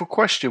disrespectful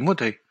question, would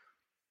he?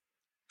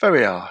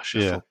 Very harsh.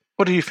 Yeah.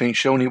 What do you think,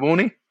 Shawnee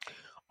Warney?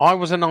 I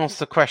wasn't asked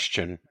the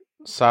question,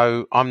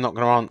 so I'm not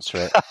going to answer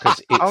it because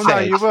it no,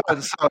 you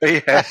weren't.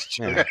 Sorry. Yeah.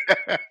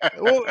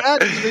 Well,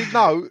 actually,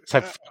 no.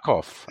 So fuck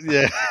off.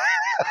 Yeah.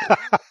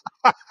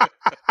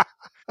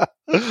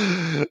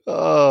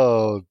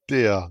 Oh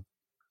dear.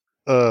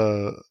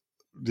 Yeah.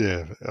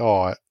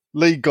 All right.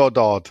 Lee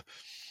Goddard,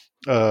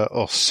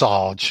 or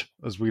Sarge,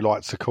 as we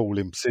like to call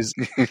him, says,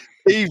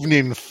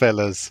 "Evening,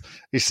 fellas."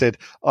 He said,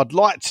 "I'd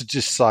like to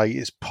just say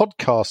it's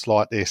podcasts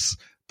like this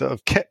that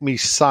have kept me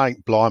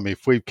sane." Blimey,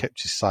 if we've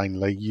kept you sane,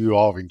 Lee, you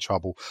are in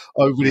trouble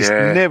over this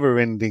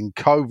never-ending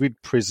COVID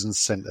prison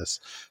sentence.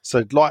 So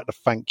I'd like to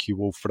thank you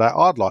all for that.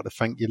 I'd like to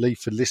thank you, Lee,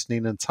 for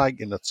listening and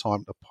taking the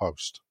time to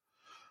post.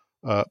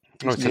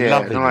 It's a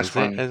loving, nice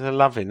one. It's a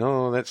loving.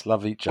 Oh, that's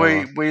lovely,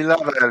 Joe. We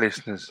love our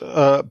listeners.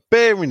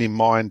 Bearing in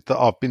mind that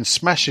I've been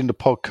smashing the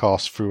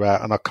podcast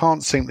throughout and I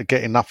can't seem to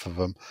get enough of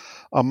them,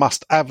 I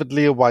must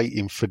avidly await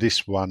him for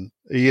this one.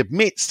 He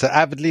admits to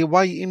avidly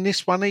awaiting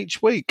this one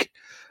each week.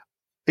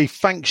 He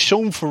thanks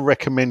Sean for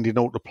recommending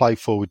All to Play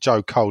For with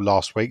Joe Cole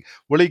last week.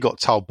 Well, he got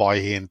told by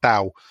Ian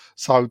Dow.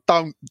 So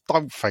don't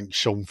thank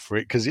Sean for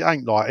it, because it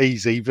ain't like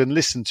he's even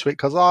listened to it,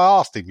 because I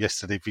asked him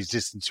yesterday if he's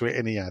listened to it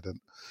and he hadn't.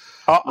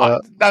 I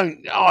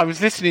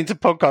was listening to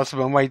podcasts on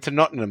my way to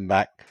Nottingham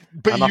back.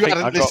 But you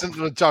hadn't listened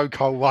to the Joe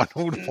Cole one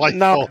all the way.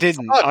 No, I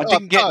didn't. I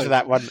didn't get to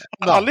that one.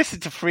 No. I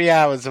listened to 3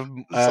 hours of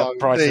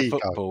Price of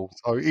Football.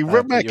 So he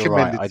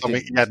recommended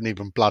something he hadn't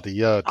even bloody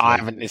heard. I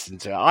haven't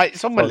listened to it.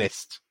 It's on my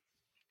list.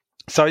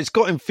 So it's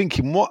got him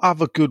thinking, what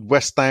other good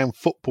West Ham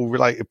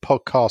football-related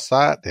podcasts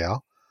are out there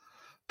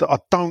that I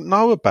don't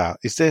know about?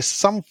 Is there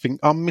something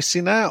I'm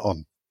missing out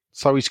on?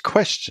 So his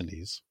question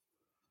is,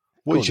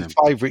 what is your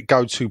favourite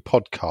go-to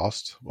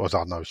podcast? Well,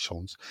 I know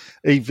Sean's,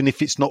 even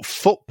if it's not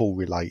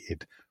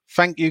football-related.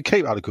 Thank you.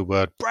 Keep up the good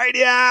word.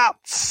 Brady out!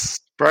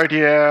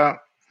 Brady out.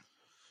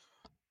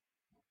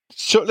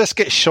 So let's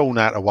get Sean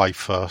out of the way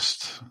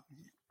first.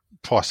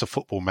 Price of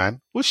Football, man.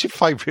 What's your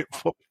favourite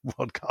football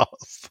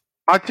podcast?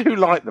 I do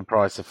like the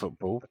Price of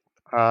Football,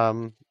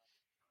 but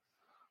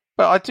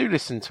I do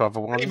listen to other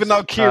ones. Even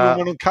though Kieran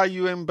went on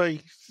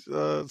KUMB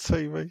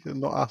TV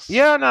and not us.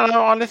 Yeah, no,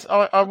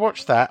 I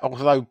watched that.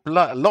 Although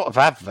a lot of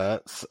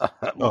adverts.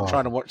 I'm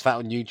trying to watch that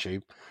on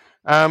YouTube.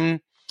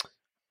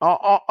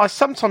 I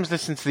sometimes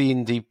listen to the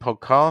indie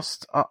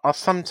podcast.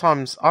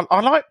 I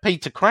like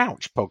Peter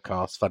Crouch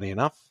podcast. Funny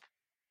enough,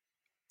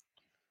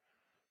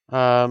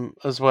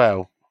 as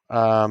well.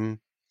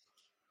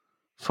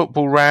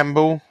 Football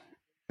Ramble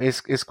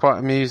is quite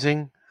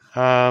amusing,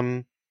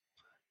 but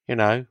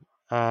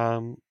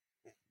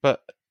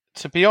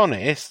to be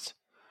honest,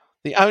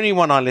 the only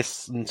one I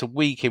listen to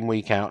week in,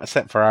 week out,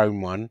 except for our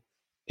own one,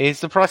 is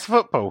the Price of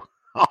Football.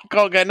 I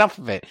can't get enough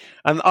of it,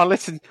 and I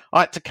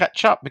had to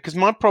catch up, because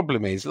my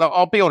problem is,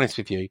 I'll be honest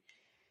with you,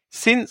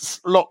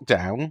 since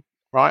lockdown,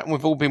 right, and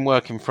we've all been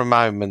working from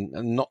home and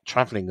not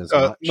travelling as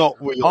much. Not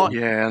we all.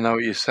 I know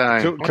what you're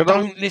saying. I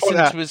don't listen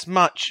to as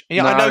much.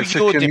 Yeah, I know it's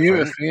a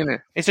commuter thing, isn't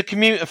it? It's a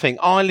commuter thing.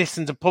 I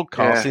listen to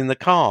podcasts in the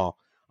car,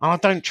 and I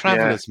don't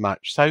travel as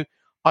much. So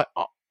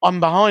I'm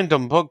behind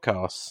on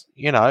podcasts.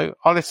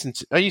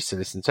 I used to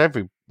listen to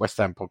every West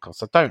Ham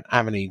podcast. I don't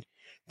have any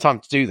time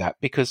to do that,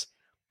 because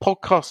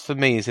podcasts for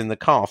me is in the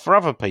car. For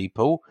other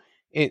people,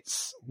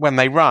 it's when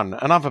they run,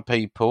 and other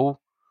people,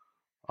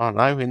 I don't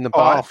know, in the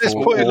bath. Let's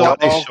put it like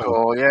this,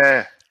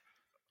 yeah.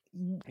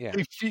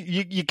 If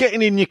you're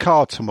getting in your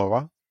car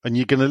tomorrow and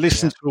you're going to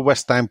listen to a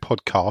West Ham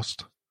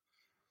podcast,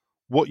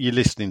 what are you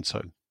listening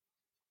to?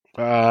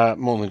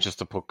 More than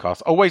just a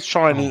podcast. Always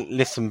try and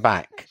listen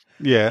back.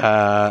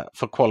 Yeah.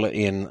 For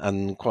quality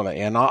and quality.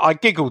 And I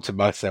giggled to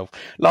myself.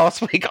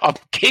 Last week, I'm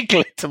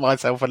giggling to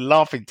myself and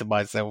laughing to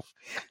myself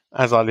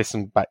as I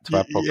listen back to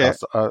our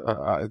podcast.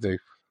 I do.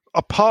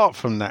 Apart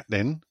from that,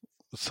 then,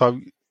 so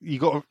you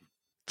got to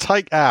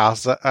take our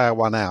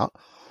one out.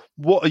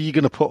 What are you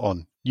going to put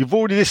on? You've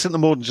already listened to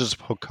more than just a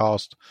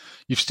podcast.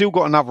 You've still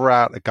got another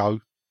hour to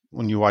go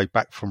on your way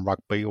back from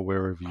rugby or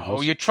wherever you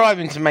was. You're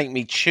trying to make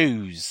me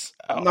choose.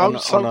 Come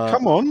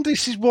on.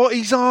 This is what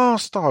he's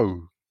asked,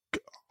 though.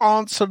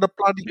 Answer the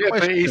bloody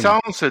question. But he's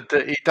answered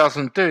that he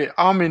doesn't do it.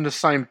 I'm in the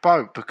same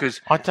boat,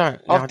 because I've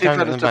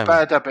developed a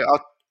bad habit.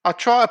 I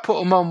try to put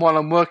them on while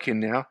I'm working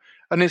now,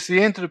 and it's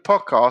the end of the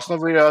podcast, and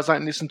I realise I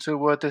ain't listened to a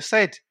word they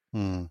said.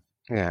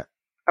 Yeah.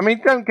 I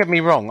mean, don't get me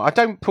wrong. I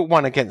don't put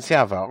one against the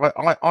other.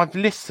 I've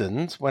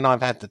listened, when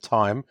I've had the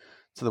time,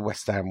 to the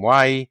West Ham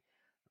Way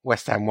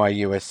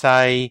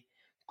USA,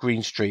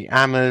 Green Street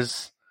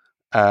Hammers,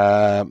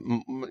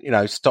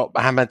 Stop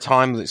Hammer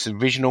Time. That's the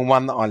original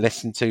one that I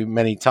listened to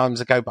many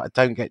times ago, but I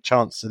don't get a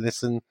chance to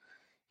listen,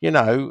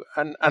 and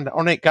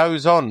on it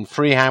goes on.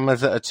 3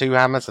 Hammers that are 2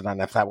 Hammers. I don't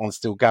know if that one's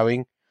still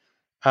going.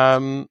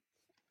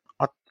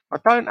 I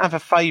don't have a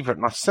favourite,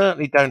 and I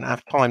certainly don't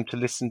have time to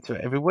listen to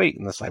it every week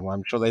in the same way.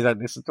 I'm sure they don't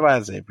listen to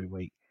ours every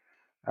week.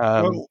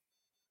 All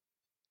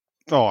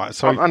right,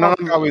 so I'm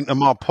go into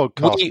my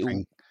podcast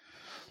thing.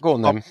 Go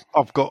on, then.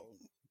 I've got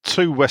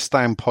 2 West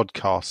Ham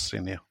podcasts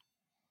in here.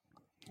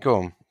 Go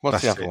on.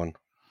 What's the other one?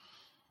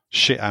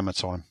 Shit Hammer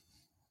Time.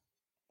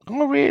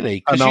 Oh,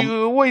 really? Because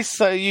you always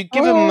say you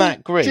give them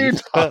that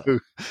grief. But...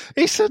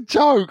 It's a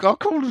joke. I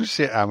call them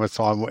Shit Hammer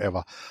Time,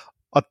 whatever.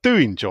 I do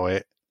enjoy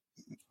it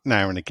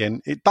now and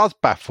again. It does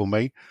baffle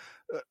me.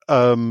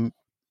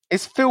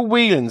 It's Phil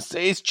Whelan's.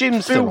 It's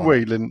Jim's. Phil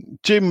Whelan.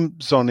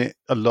 Jim's on it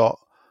a lot.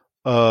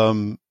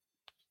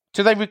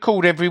 Do they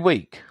record every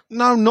week?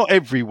 No, not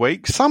every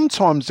week.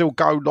 Sometimes they'll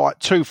go like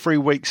 2-3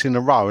 weeks in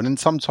a row, and then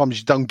sometimes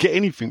you don't get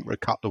anything for a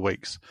couple of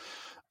weeks.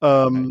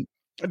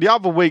 The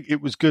other week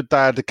it was good. They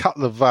had a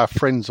couple of our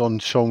friends on,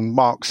 Sean,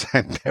 Mark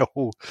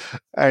Sandell,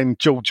 and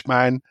George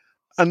Mann,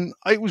 and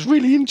it was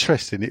really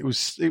interesting. It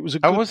was a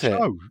good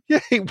show.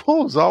 Yeah, it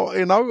was. I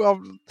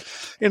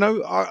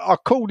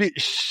called it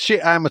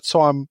Shit Hammer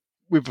Time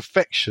with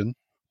affection.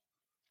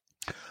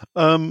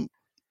 As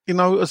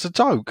a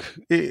joke.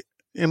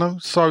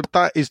 So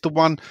that is the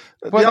one.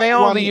 Well, they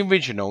are the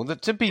original.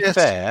 That, to be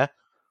fair,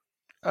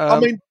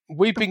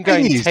 we've been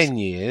going 10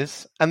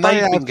 years, and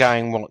they've been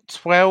going,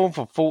 12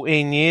 or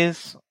 14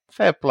 years?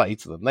 Fair play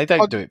to them. They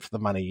don't do it for the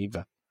money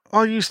either.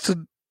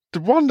 The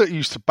one that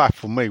used to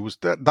baffle me was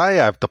that they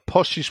have the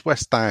poshest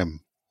West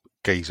Ham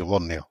geezer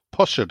on there.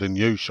 Posher than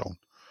you, Sean.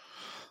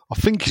 I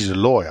think he's a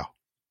lawyer.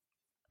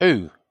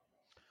 Who?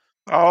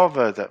 Oh, I've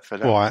heard that for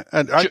that. Right.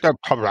 And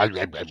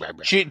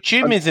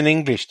Jim is an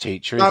English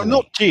teacher, isn't he? No,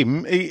 not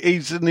Jim.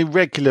 He's an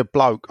irregular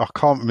bloke. I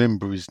can't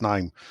remember his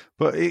name.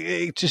 But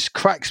it just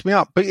cracks me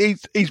up. But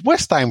he's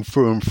West Ham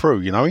through and through,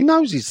 He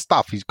knows his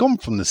stuff. He's gone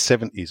from the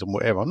 70s and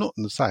whatever. I'm not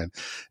saying.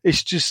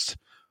 It's just,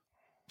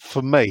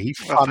 for me,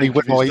 funny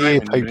when I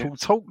hear people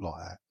talk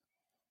like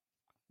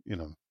that.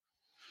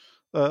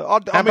 How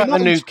about the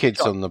new kids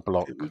on the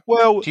block?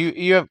 Well, do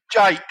you have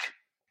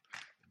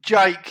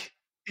Jake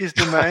is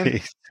the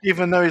man.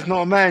 Even though he's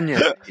not a man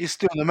yet, he's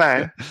still the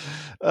man.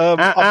 How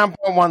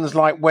about ones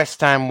like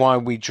West Ham, Why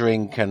We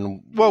Drink,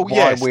 and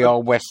Why We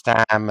Are West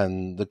Ham,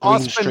 and the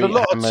Green Street Hammers?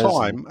 I spend a lot of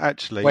time,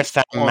 actually, West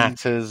Ham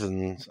Matters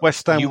and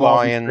West Ham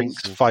Why We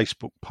Drink's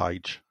Facebook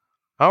page.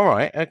 All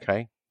right,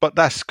 okay. But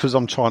that's because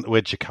I'm trying to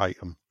educate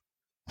them.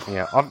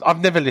 Yeah,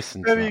 I've never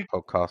listened to that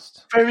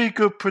podcast. Very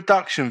good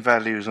production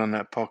values on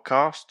that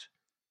podcast.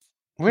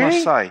 Really? I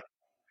must say.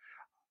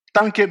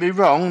 Don't get me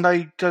wrong,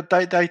 they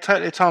take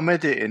their time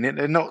editing it.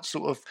 They're not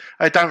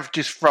they don't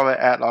just throw it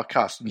out like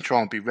us and try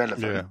and be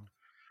relevant. Yeah.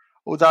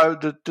 Although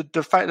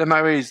the fact of the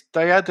matter is,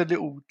 they had a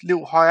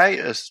little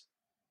hiatus.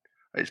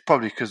 It's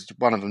probably because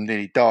one of them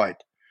nearly died,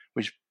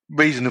 which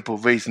reasonable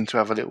reason to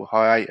have a little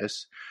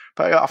hiatus.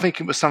 But I think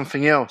it was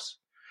something else.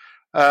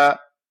 And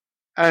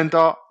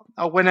I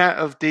went out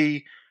of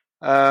the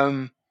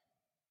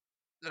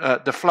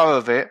flow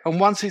of it, and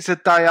once it's a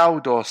day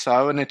old or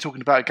so, and they're talking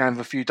about a game of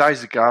a few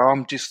days ago,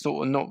 I'm just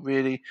sort of not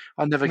really.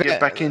 I never get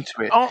back into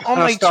it.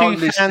 Aren't they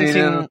two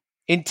fans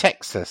in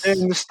Texas?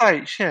 In the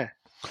States, yeah.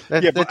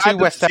 They're two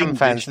West Ham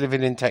fans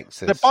living in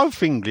Texas. They're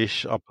both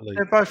English, I believe.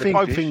 They're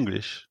both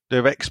English.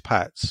 They're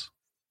expats.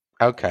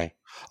 Okay.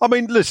 I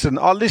mean, listen,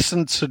 I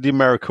listened to the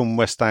American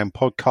West Ham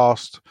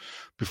podcast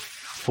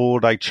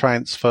before they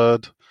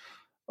transferred.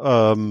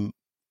 I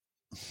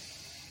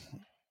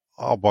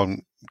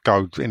won't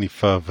go any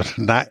further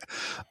than that.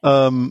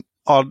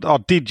 I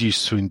did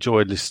used to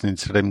enjoy listening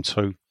to them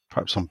too.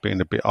 Perhaps I'm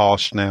being a bit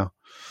harsh now.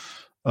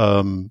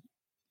 There's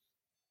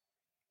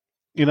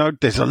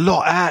a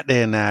lot out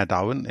there now,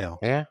 though, isn't there?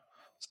 Yeah.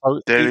 So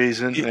there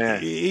isn't.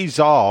 It is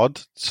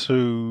hard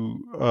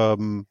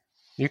to.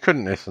 You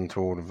couldn't listen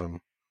to all of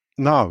them.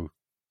 No,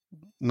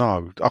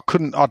 I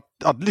couldn't. I'd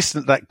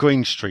listened to that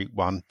Green Street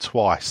one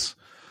twice.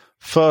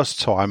 First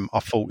time, I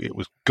thought it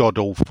was god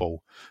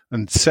awful,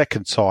 and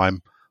second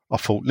time, I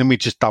thought, let me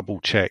just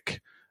double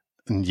check,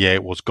 and yeah,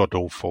 it was god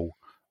awful.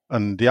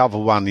 And the other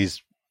one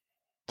is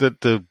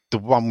the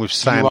one with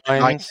Sam.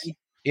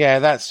 Yeah,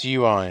 that's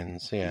U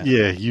Irons. Yeah,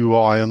 U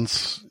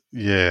Irons.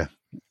 Yeah,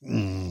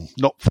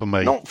 not for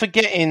me. Not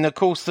forgetting, of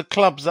course, the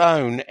club's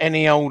own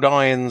Any Old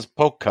Irons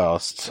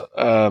podcast,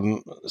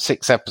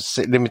 6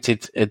 episode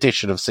limited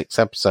edition of 6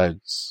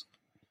 episodes.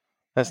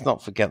 Let's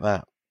not forget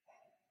that.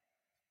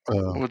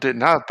 I didn't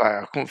know about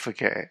it. I couldn't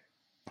forget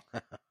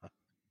it.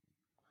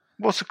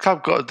 What's the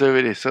club got to do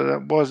with this?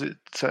 What is it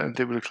something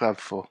to do with the club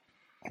for?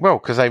 Well,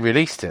 because they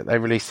released it. They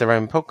released their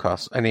own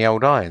podcast, Any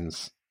Old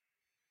Irons.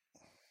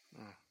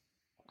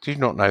 Did you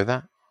not know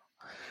that?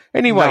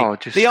 Anyway,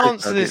 the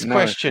answer to this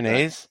question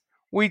is,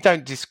 we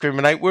don't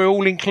discriminate. We're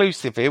all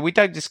inclusive here. We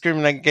don't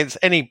discriminate against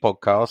any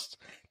podcast.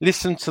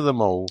 Listen to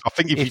them all. I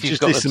think if you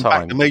just listen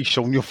back to me,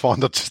 Sean, you'll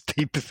find I just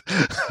deep.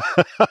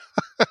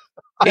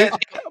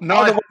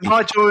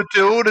 Nigel will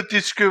do all the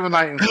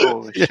discriminating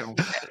for us, Sean.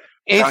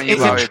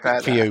 It's a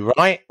trick for you,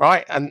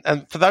 right?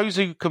 And for those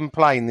who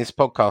complain this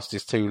podcast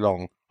is too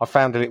long, I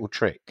found a little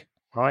trick,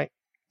 right?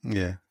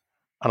 Yeah.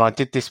 And I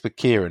did this with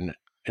Kieran,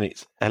 and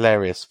it's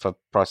hilarious for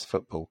Price of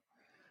Football.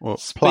 Well,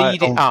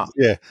 speed it up.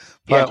 Yeah.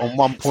 Play it on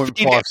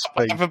 1.5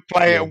 speed. Either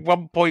play it at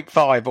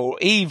 1.5 or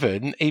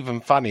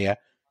even funnier,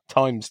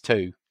 times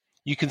 2.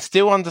 You can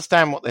still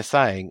understand what they're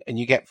saying, and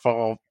you get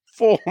far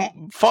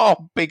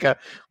bigger,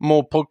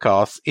 more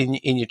podcasts in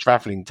your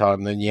travelling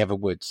time than you ever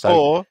would.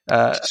 So,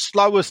 or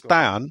slow us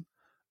down,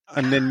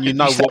 and then you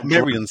know what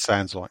Miriam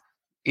sounds like.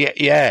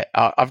 Yeah.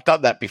 I've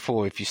done that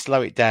before. If you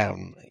slow it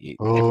down,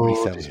 everybody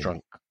sounds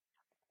drunk.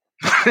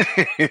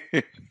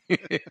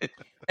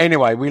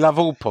 Anyway, we love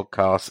all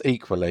podcasts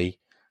equally.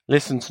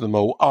 Listen to them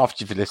all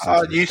after you've listened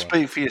to them. You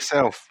speak for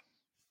yourself.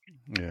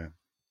 Yeah.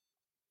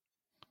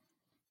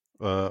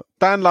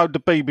 Download the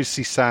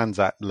BBC Sounds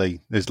app, Lee.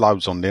 There's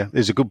loads on there.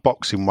 There's a good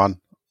boxing one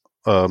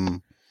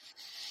on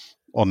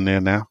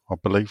there now, I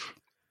believe.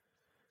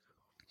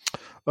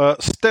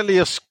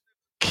 Stelios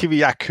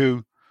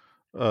Kyriakou,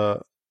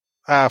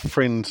 our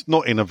friend,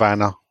 not in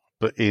Havana,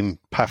 but in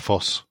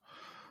Paphos,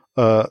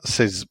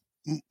 says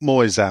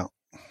Moyes out.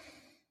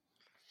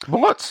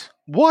 What?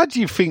 Why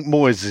do you think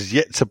Moyes has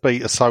yet to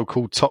beat a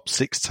so-called top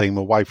 6 team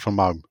away from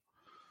home?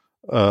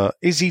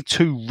 Is he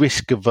too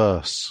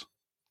risk-averse?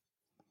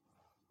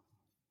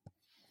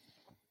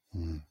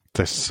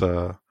 That's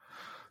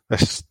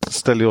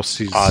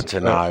Stelios' I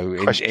don't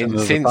know.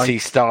 Since he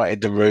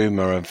started the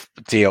rumour of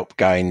Diop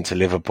going to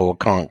Liverpool,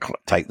 I can't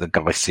take the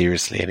guy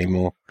seriously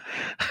anymore.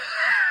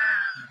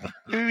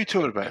 Who are you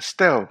talking about?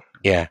 Stel?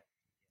 Yeah.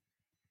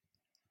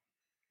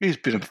 He's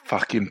been a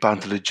fucking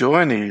bundle of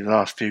joy in the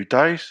last few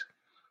days.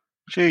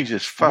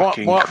 Jesus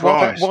fucking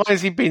Christ. Why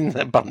has he been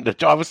a bundle of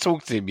joy? I was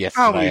talking to him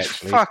yesterday, he's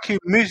fucking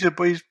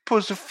miserable. He's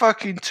put a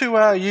fucking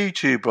 2-hour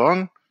YouTube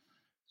on.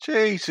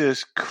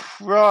 Jesus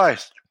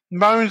Christ.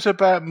 Moans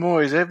about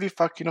Moyes every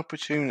fucking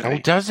opportunity. Oh,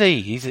 does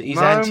he? He's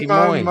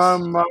anti-Moyes.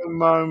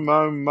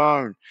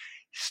 Moan.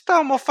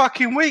 Start my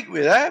fucking week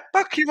with that.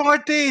 Buck your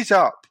ideas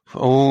up.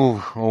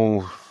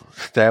 Oh,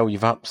 Stel,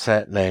 you've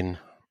upset Len.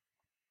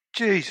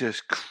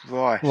 Jesus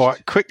Christ.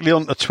 Right, quickly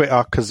on to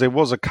Twitter, because there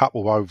was a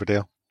couple over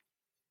there.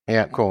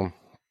 Yeah, go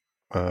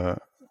on.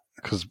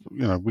 Because,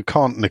 we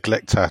can't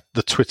neglect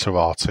the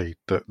Twitterati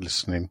that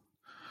listening.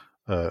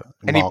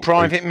 Any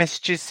private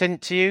messages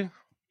sent to you?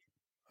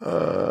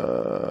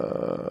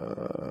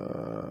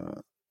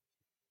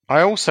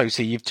 I also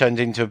see you've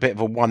turned into a bit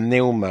of a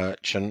 1-0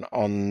 merchant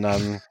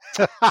on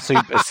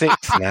Super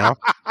 6 now.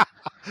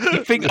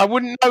 You think I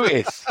wouldn't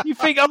notice? You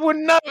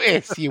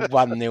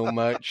 1-0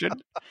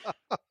 merchant?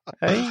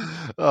 Hey?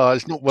 Oh,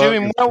 it's not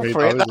working. Doing well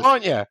for it, though,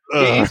 aren't you?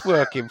 It is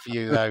working for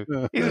you, though,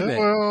 isn't it?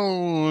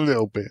 Well, a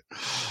little bit.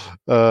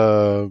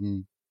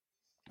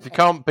 If you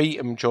can't beat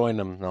them, join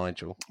them,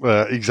 Nigel.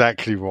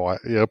 Exactly right.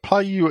 Yeah,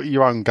 play you at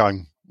your own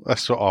game.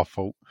 That's what I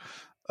thought.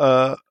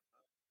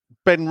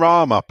 Ben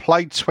Rama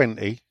played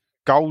 20,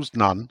 goals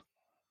none,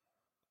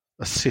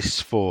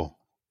 assists 4.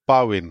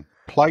 Bowen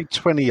played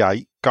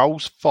 28,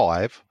 goals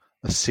 5,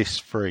 assists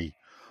 3.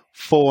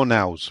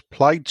 Fornals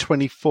played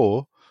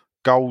 24,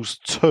 goals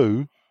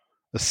 2,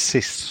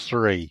 assists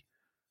 3.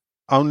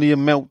 Only a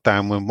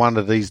meltdown when one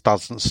of these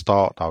doesn't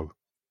start, though,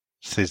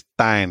 says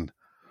Dan.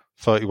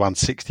 31,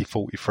 60,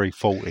 43,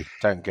 40.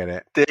 Don't get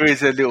it. There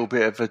is a little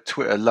bit of a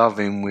Twitter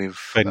loving with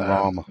Ben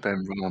Rama.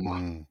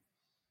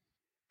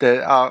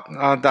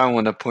 I don't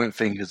want to point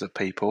fingers at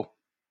people,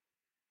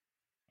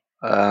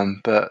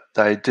 but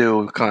they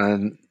do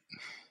kind of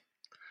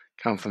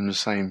come from the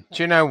same.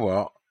 Do you know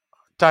what?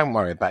 Don't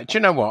worry about it. Do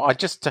you know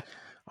what?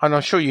 And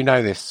I'm sure you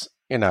know this,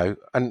 and I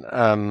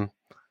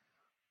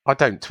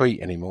don't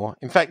tweet anymore.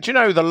 In fact, do you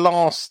know the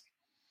last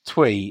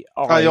tweet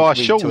I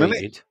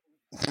retweeted?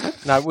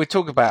 No, we're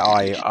talking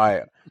about it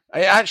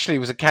actually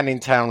was a Canning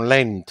Town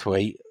Len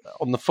tweet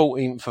on the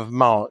 14th of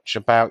March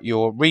about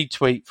your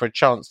retweet for a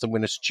chance to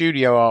win a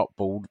Studio Art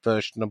Board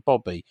version of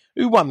Bobby.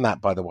 Who won that,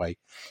 by the way?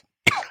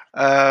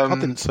 I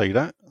didn't see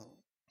that.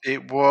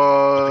 It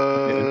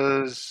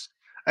was...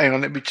 Hang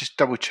on, let me just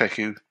double check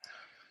who.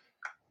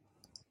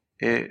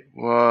 It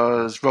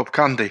was Rob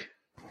Cundy.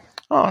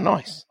 Oh,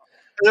 nice.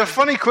 There's a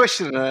funny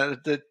question,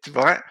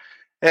 right?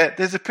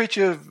 There's a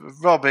picture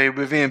of Robbie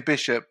with Ian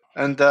Bishop,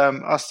 and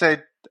I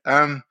said,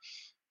 I'll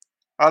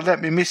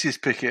let me missus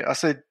pick it. I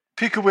said,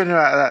 pick a winner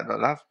out of that,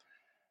 love.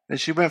 And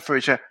she went for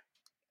it. She went,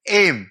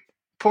 him.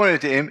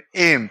 Pointed at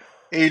him.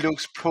 He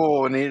looks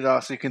poor and he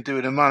looks he can do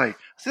with the money. I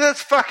said,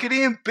 that's fucking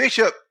Ian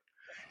Bishop.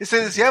 He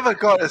said, it's the other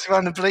guy that's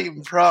won the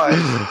bleeding prize.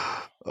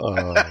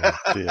 Oh,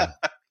 dear.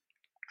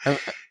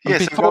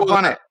 Yes, Rob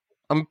won it.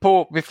 And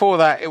before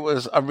that, it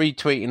was a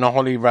retweet in a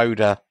Holly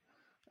Roder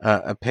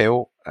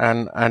appeal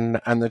and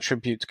the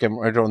tribute to Kevin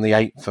Roder on the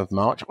 8th of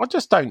March. I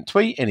just don't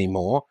tweet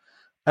anymore.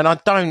 And I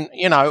don't,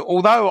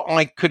 although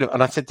I could have,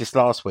 and I said this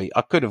last week,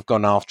 I could have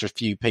gone after a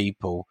few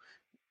people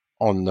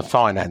on the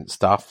finance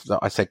stuff that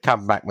I said,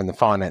 come back when the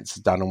finance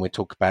is done and we'll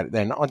talk about it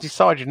then. I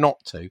decided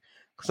not to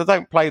because I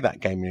don't play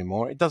that game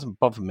anymore. It doesn't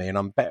bother me and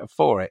I'm better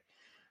for it.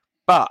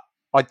 But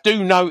I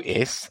do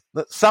notice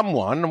that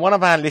one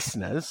of our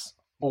listeners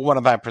or one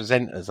of our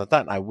presenters, I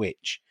don't know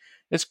which,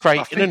 has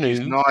created a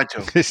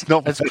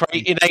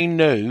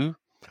new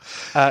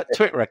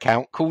Twitter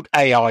account called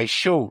AI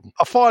Sean.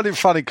 I find it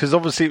funny because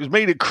obviously it was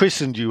me that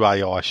christened you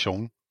AI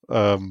Sean,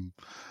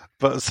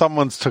 but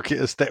someone's took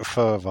it a step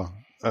further.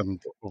 And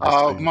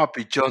it might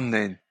be John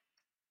then.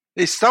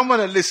 It's someone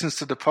that listens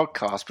to the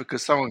podcast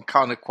because someone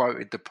kind of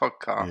quoted the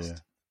podcast. Yeah.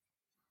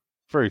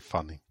 Very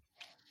funny.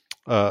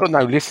 Got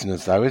no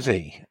listeners though, is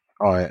he?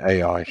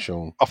 AI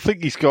Sean. I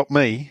think he's got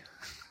me.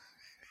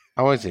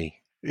 Oh, is he?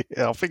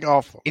 Yeah, I think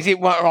I've. Is it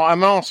right? I'm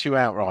going to ask you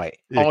outright.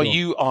 Yeah, are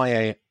you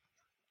IA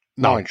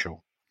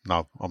Nigel?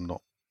 No, I'm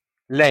not.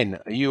 Len,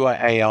 are you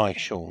AI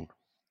Sean?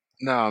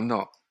 No, I'm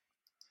not.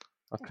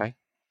 Okay.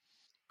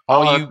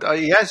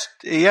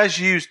 He has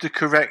used the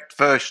correct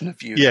version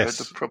of you,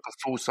 the proper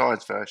full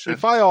size version.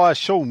 If AI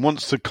Sean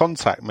wants to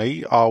contact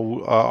me,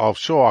 I'll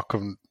sure I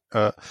can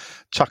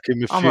chuck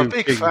him a few. I'm a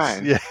big things.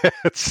 fan. Yeah,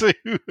 to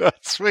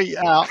tweet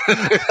out,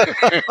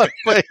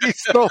 but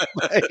it's not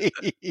me.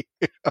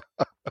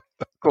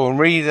 Go on,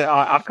 read it.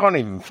 I can't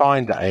even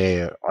find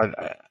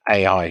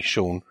AI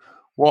Sean.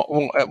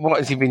 What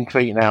has he been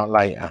tweeting out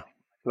lately?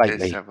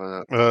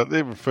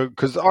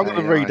 Because I'm going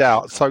to read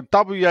out. So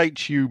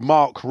WHU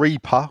Mark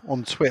Reaper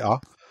on Twitter,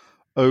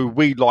 who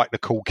we like to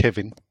call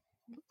Kevin.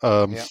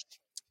 Kevin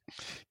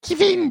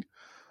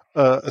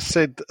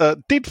said,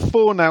 did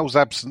Fornell's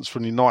absence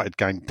from the United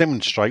game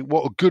demonstrate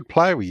what a good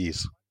player he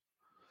is?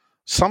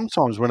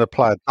 Sometimes when a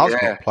player does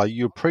not play,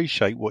 you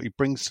appreciate what he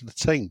brings to the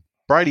team.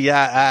 Brady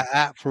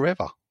out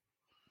forever.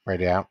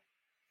 Brady out.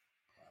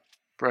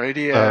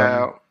 Brady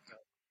out.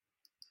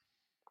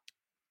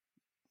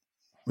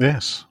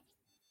 Yes.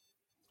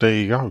 There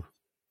you go.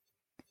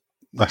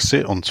 That's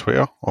it on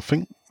Twitter, I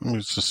think.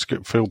 It's a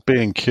skip field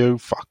B&Q.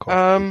 Fuck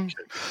off.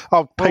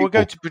 We'll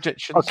go to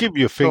predictions. I'll give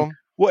you a thing.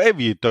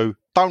 Whatever you do,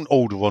 don't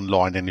order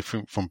online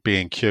anything from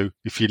B&Q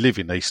if you live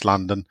in East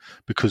London,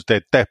 because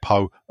their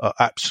depot are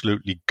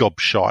absolutely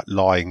gobshite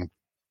lying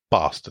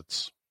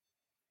bastards.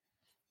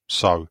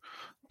 So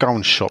go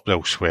and shop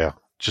elsewhere.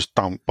 Just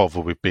don't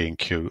bother with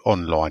B&Q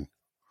online.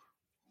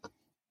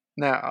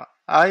 Now,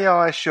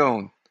 AI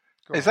Sean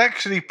has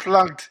actually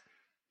plugged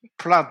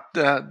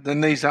the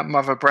Knees Up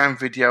Mother Brown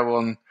video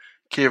on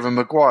Kieran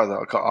Maguire that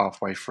I got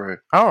halfway through.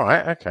 All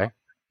right, okay.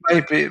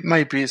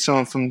 Maybe it's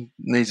someone from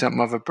Knees Up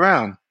Mother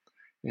Brown.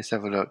 Let's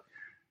have a look.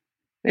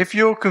 If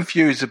you're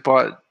confused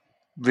about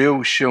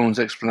real Sean's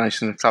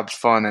explanation of the club's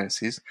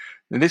finances,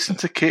 then listen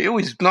to Kieran. Oh,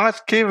 he's nice.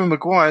 Kieran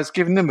Maguire's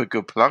giving him a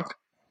good plug.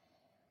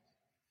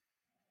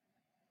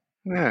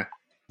 Yeah.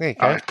 There you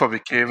go. It's probably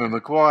Kieran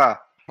Maguire.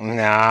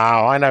 No,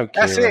 I know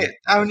Kieran. That's it.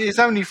 It's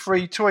only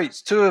 3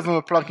 tweets. 2 of them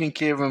are plugging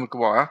Kieran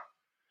Maguire.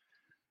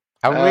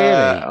 Oh,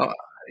 really?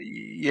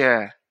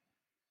 Yeah.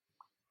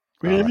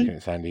 Really? I reckon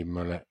it's Andy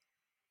Mullett.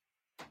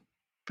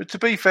 But to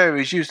be fair,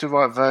 he's used the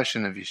right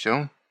version of you,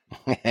 Sean.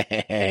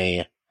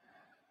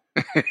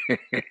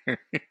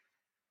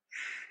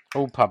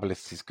 All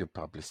publicity is good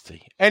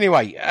publicity.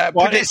 Anyway,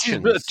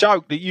 predictions. This is a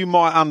joke that you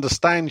might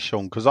understand,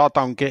 Sean, because I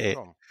don't get it.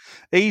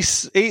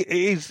 He's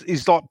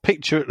like,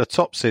 picture at the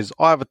top says,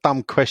 I have a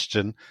dumb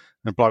question. And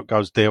the bloke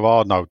goes, there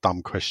are no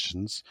dumb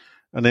questions.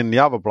 And then the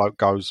other bloke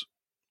goes,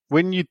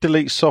 when you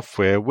delete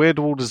software, where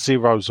do all the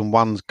zeros and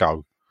ones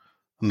go?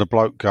 And the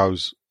bloke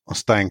goes, I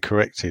stand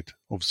corrected.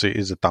 Obviously, it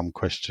is a dumb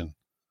question.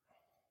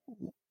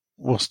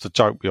 What's the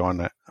joke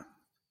behind that?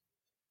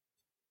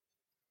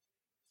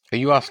 Are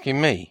you asking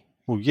me?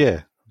 Well,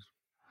 yeah.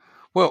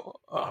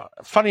 Well,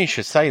 funny you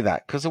should say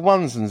that, because the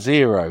ones and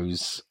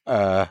zeros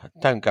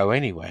don't go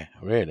anywhere,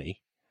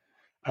 really.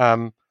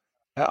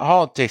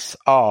 Hard disks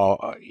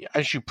are,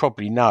 as you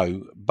probably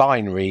know,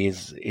 binary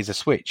is a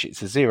switch.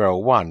 It's a 0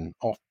 or 1,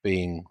 off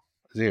being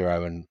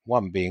 0 and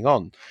 1 being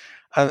on.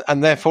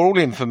 And therefore, all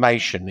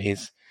information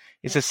is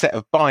a set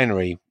of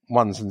binary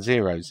ones and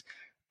zeros.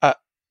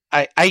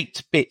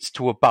 8 bits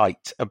to a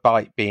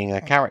byte being a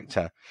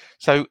character.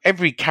 So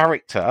every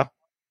character,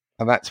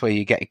 and that's where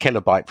you get a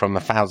kilobyte from,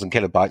 1,000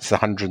 kilobytes,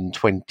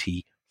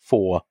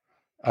 124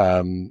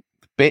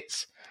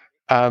 bits,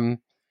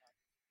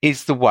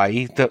 is the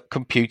way that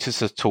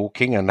computers are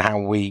talking and how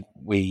we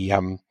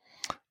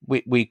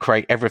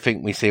create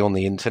everything we see on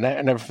the internet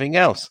and everything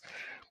else.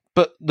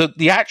 But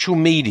the actual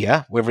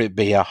media, whether it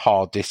be a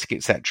hard disk,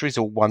 etc., is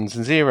all ones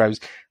and zeros,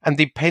 and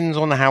depends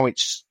on how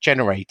it's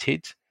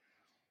generated,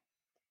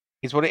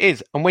 is what it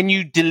is. And when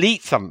you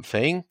delete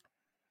something,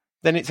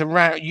 then it's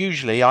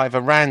usually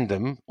either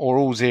random or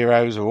all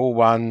zeros or all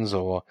ones,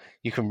 or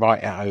you can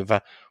write it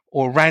over,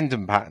 or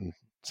random pattern.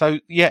 So,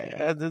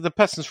 yeah, the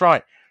person's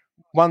right.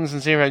 Ones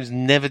and zeros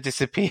never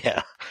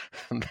disappear.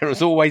 There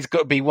has always got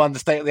to be one to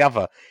stay at the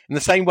other. In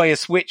the same way a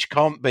switch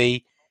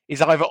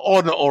is either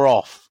on or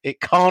off.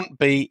 It can't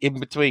be in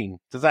between.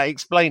 Does that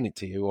explain it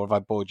to you, or have I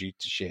bored you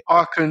to shit?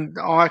 I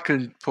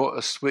can put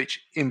a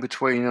switch in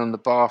between on the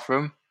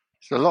bathroom.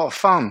 It's a lot of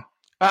fun.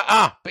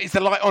 But is the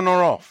light on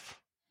or off?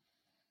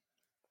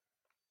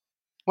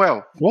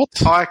 Well, what?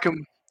 I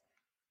can.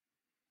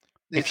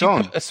 It's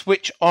on. Put a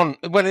switch on.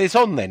 Well, it's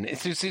on then.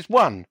 It's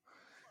one.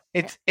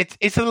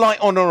 It's a light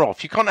on or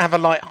off. You can't have a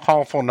light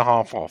half on,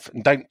 half off.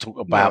 And don't talk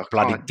about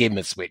bloody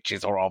dimmer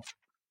switches or off.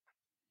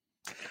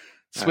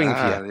 Swing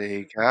for you. There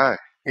you go.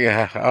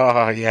 Yeah.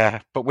 Oh, yeah.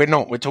 But we're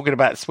not. We're talking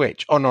about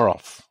switch on or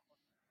off.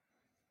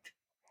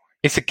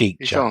 It's a geek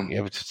joke. On.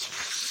 Yeah, okay.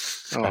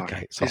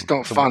 It's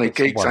not funny.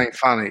 Geeks ain't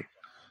funny.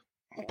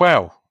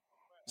 Well,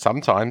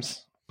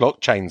 sometimes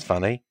blockchain's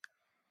funny.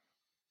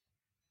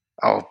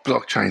 Oh,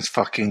 blockchain's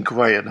fucking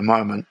great at the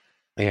moment.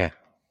 Yeah.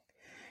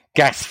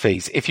 Gas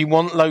fees. If you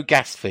want low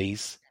gas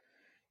fees,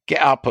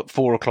 get up at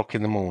 4 o'clock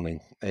in the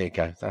morning. There you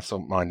go. That's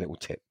my little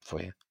tip for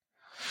you.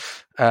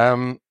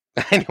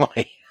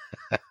 Anyway,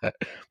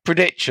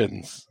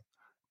 predictions.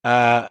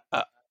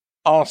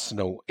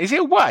 Arsenal. Is it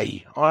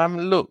away? I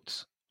haven't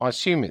looked. I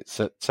assume it's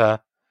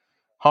at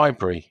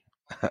Highbury.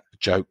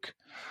 Joke.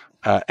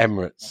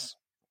 Emirates.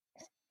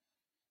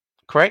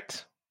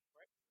 Correct?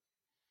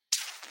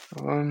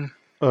 I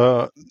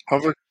No.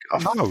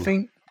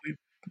 think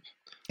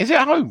Is it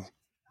at home?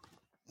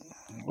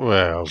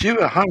 Well, due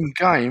a home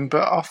game,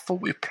 but I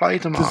thought we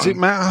played them. does it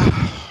matter?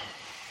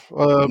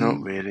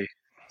 Not really.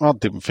 I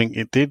didn't think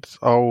it did.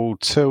 I'll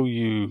tell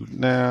you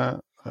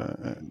now.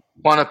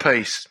 One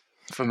apiece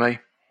for me.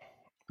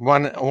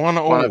 One all.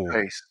 One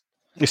apiece.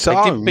 It's They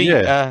at did home, beat,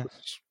 yeah.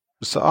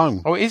 It's at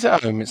home. Oh, it is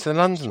at home. It's the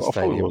London That's what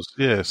I thought it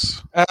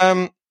Stadium. was,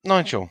 yes.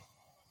 Nigel.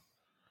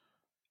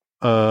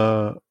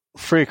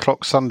 3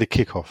 o'clock Sunday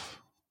kickoff.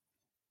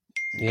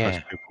 In Yeah.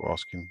 case people are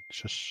asking.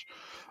 Shush.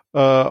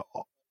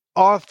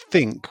 I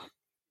think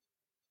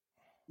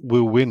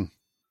we'll win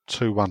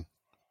 2-1.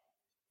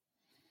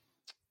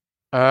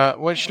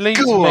 Which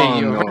leads Go me, on,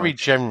 you're Nigel. very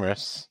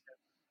generous.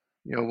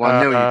 You're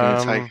 1-0 you're going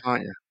to take,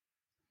 aren't you?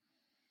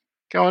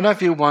 Go on,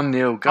 have your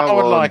 1-0. Go on. I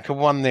would like a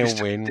 1-0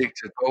 Mr. win.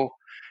 Predictable.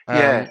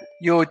 Yeah,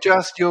 you're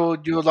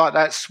like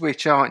that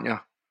switch, aren't you?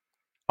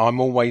 I'm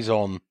always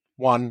on.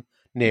 1-0.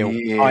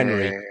 Yeah.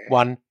 Binary.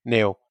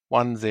 1-0.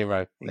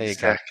 1-0. There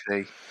Exactly.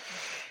 you go.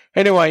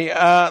 Anyway,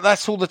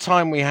 that's all the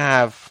time we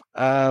have.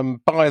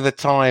 By the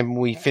time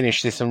we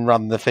finish this and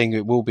run the thing,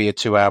 it will be a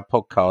 2-hour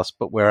podcast,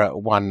 but we're at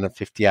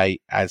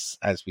 1:58 as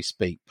we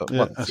speak. But Yeah,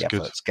 once that's the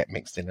good. efforts get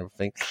mixed in and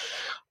everything.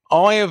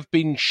 I have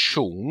been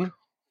Sean.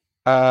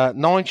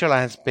 Nigel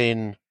has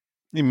been...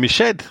 In my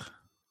shed.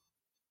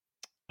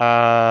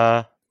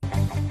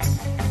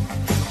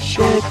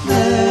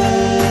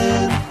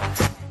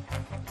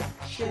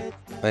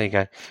 There you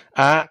go.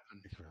 And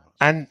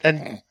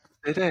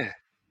They're there.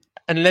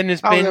 Len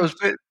has Oh, been... that was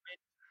good.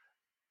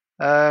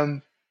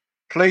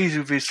 Pleased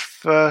with his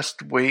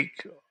first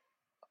week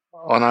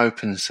on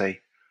OpenSea.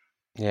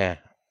 Yeah.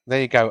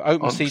 There you go. I'm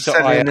OpenSea.io.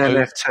 selling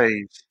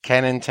NFTs.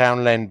 Ken and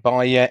Town Len,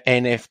 buy your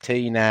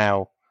NFT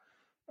now.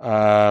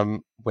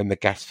 When the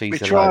gas We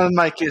fees are try low. and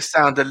make it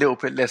sound a little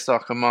bit less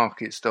like a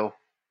market stall.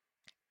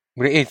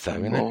 Well, it is though,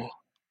 isn't it? More.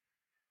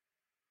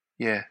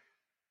 Yeah.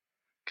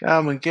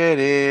 Come and get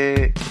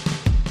it.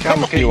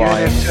 Come and get you, your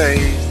Iron.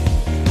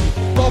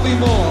 NFTs. Bobby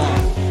Moore,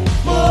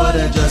 more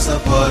than just a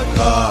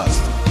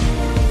podcast.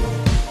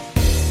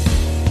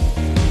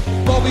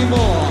 Bobby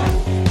Moore,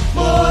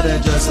 more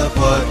than just a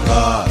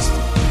podcast.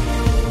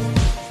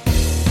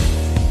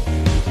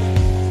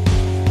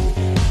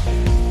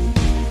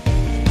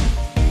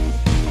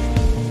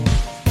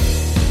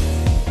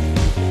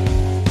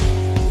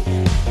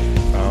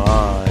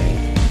 Aye.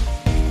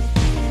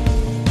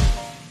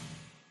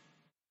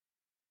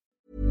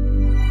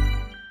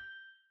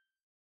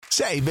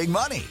 Save big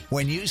money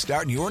when you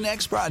start your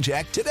next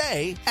project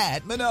today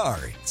at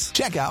Menards.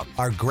 Check out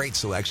our great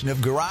selection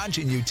of garage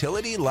and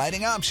utility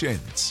lighting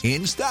options.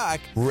 In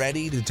stock,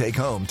 ready to take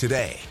home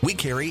today. We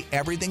carry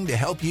everything to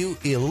help you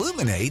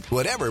illuminate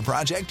whatever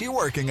project you're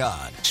working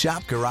on.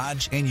 Shop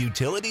garage and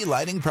utility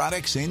lighting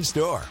products in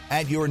store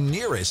at your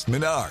nearest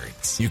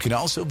Menards. You can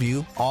also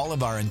view all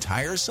of our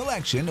entire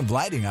selection of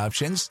lighting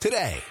options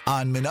today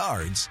on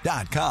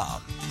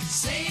Menards.com.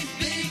 Save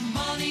big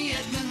money at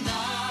Menards.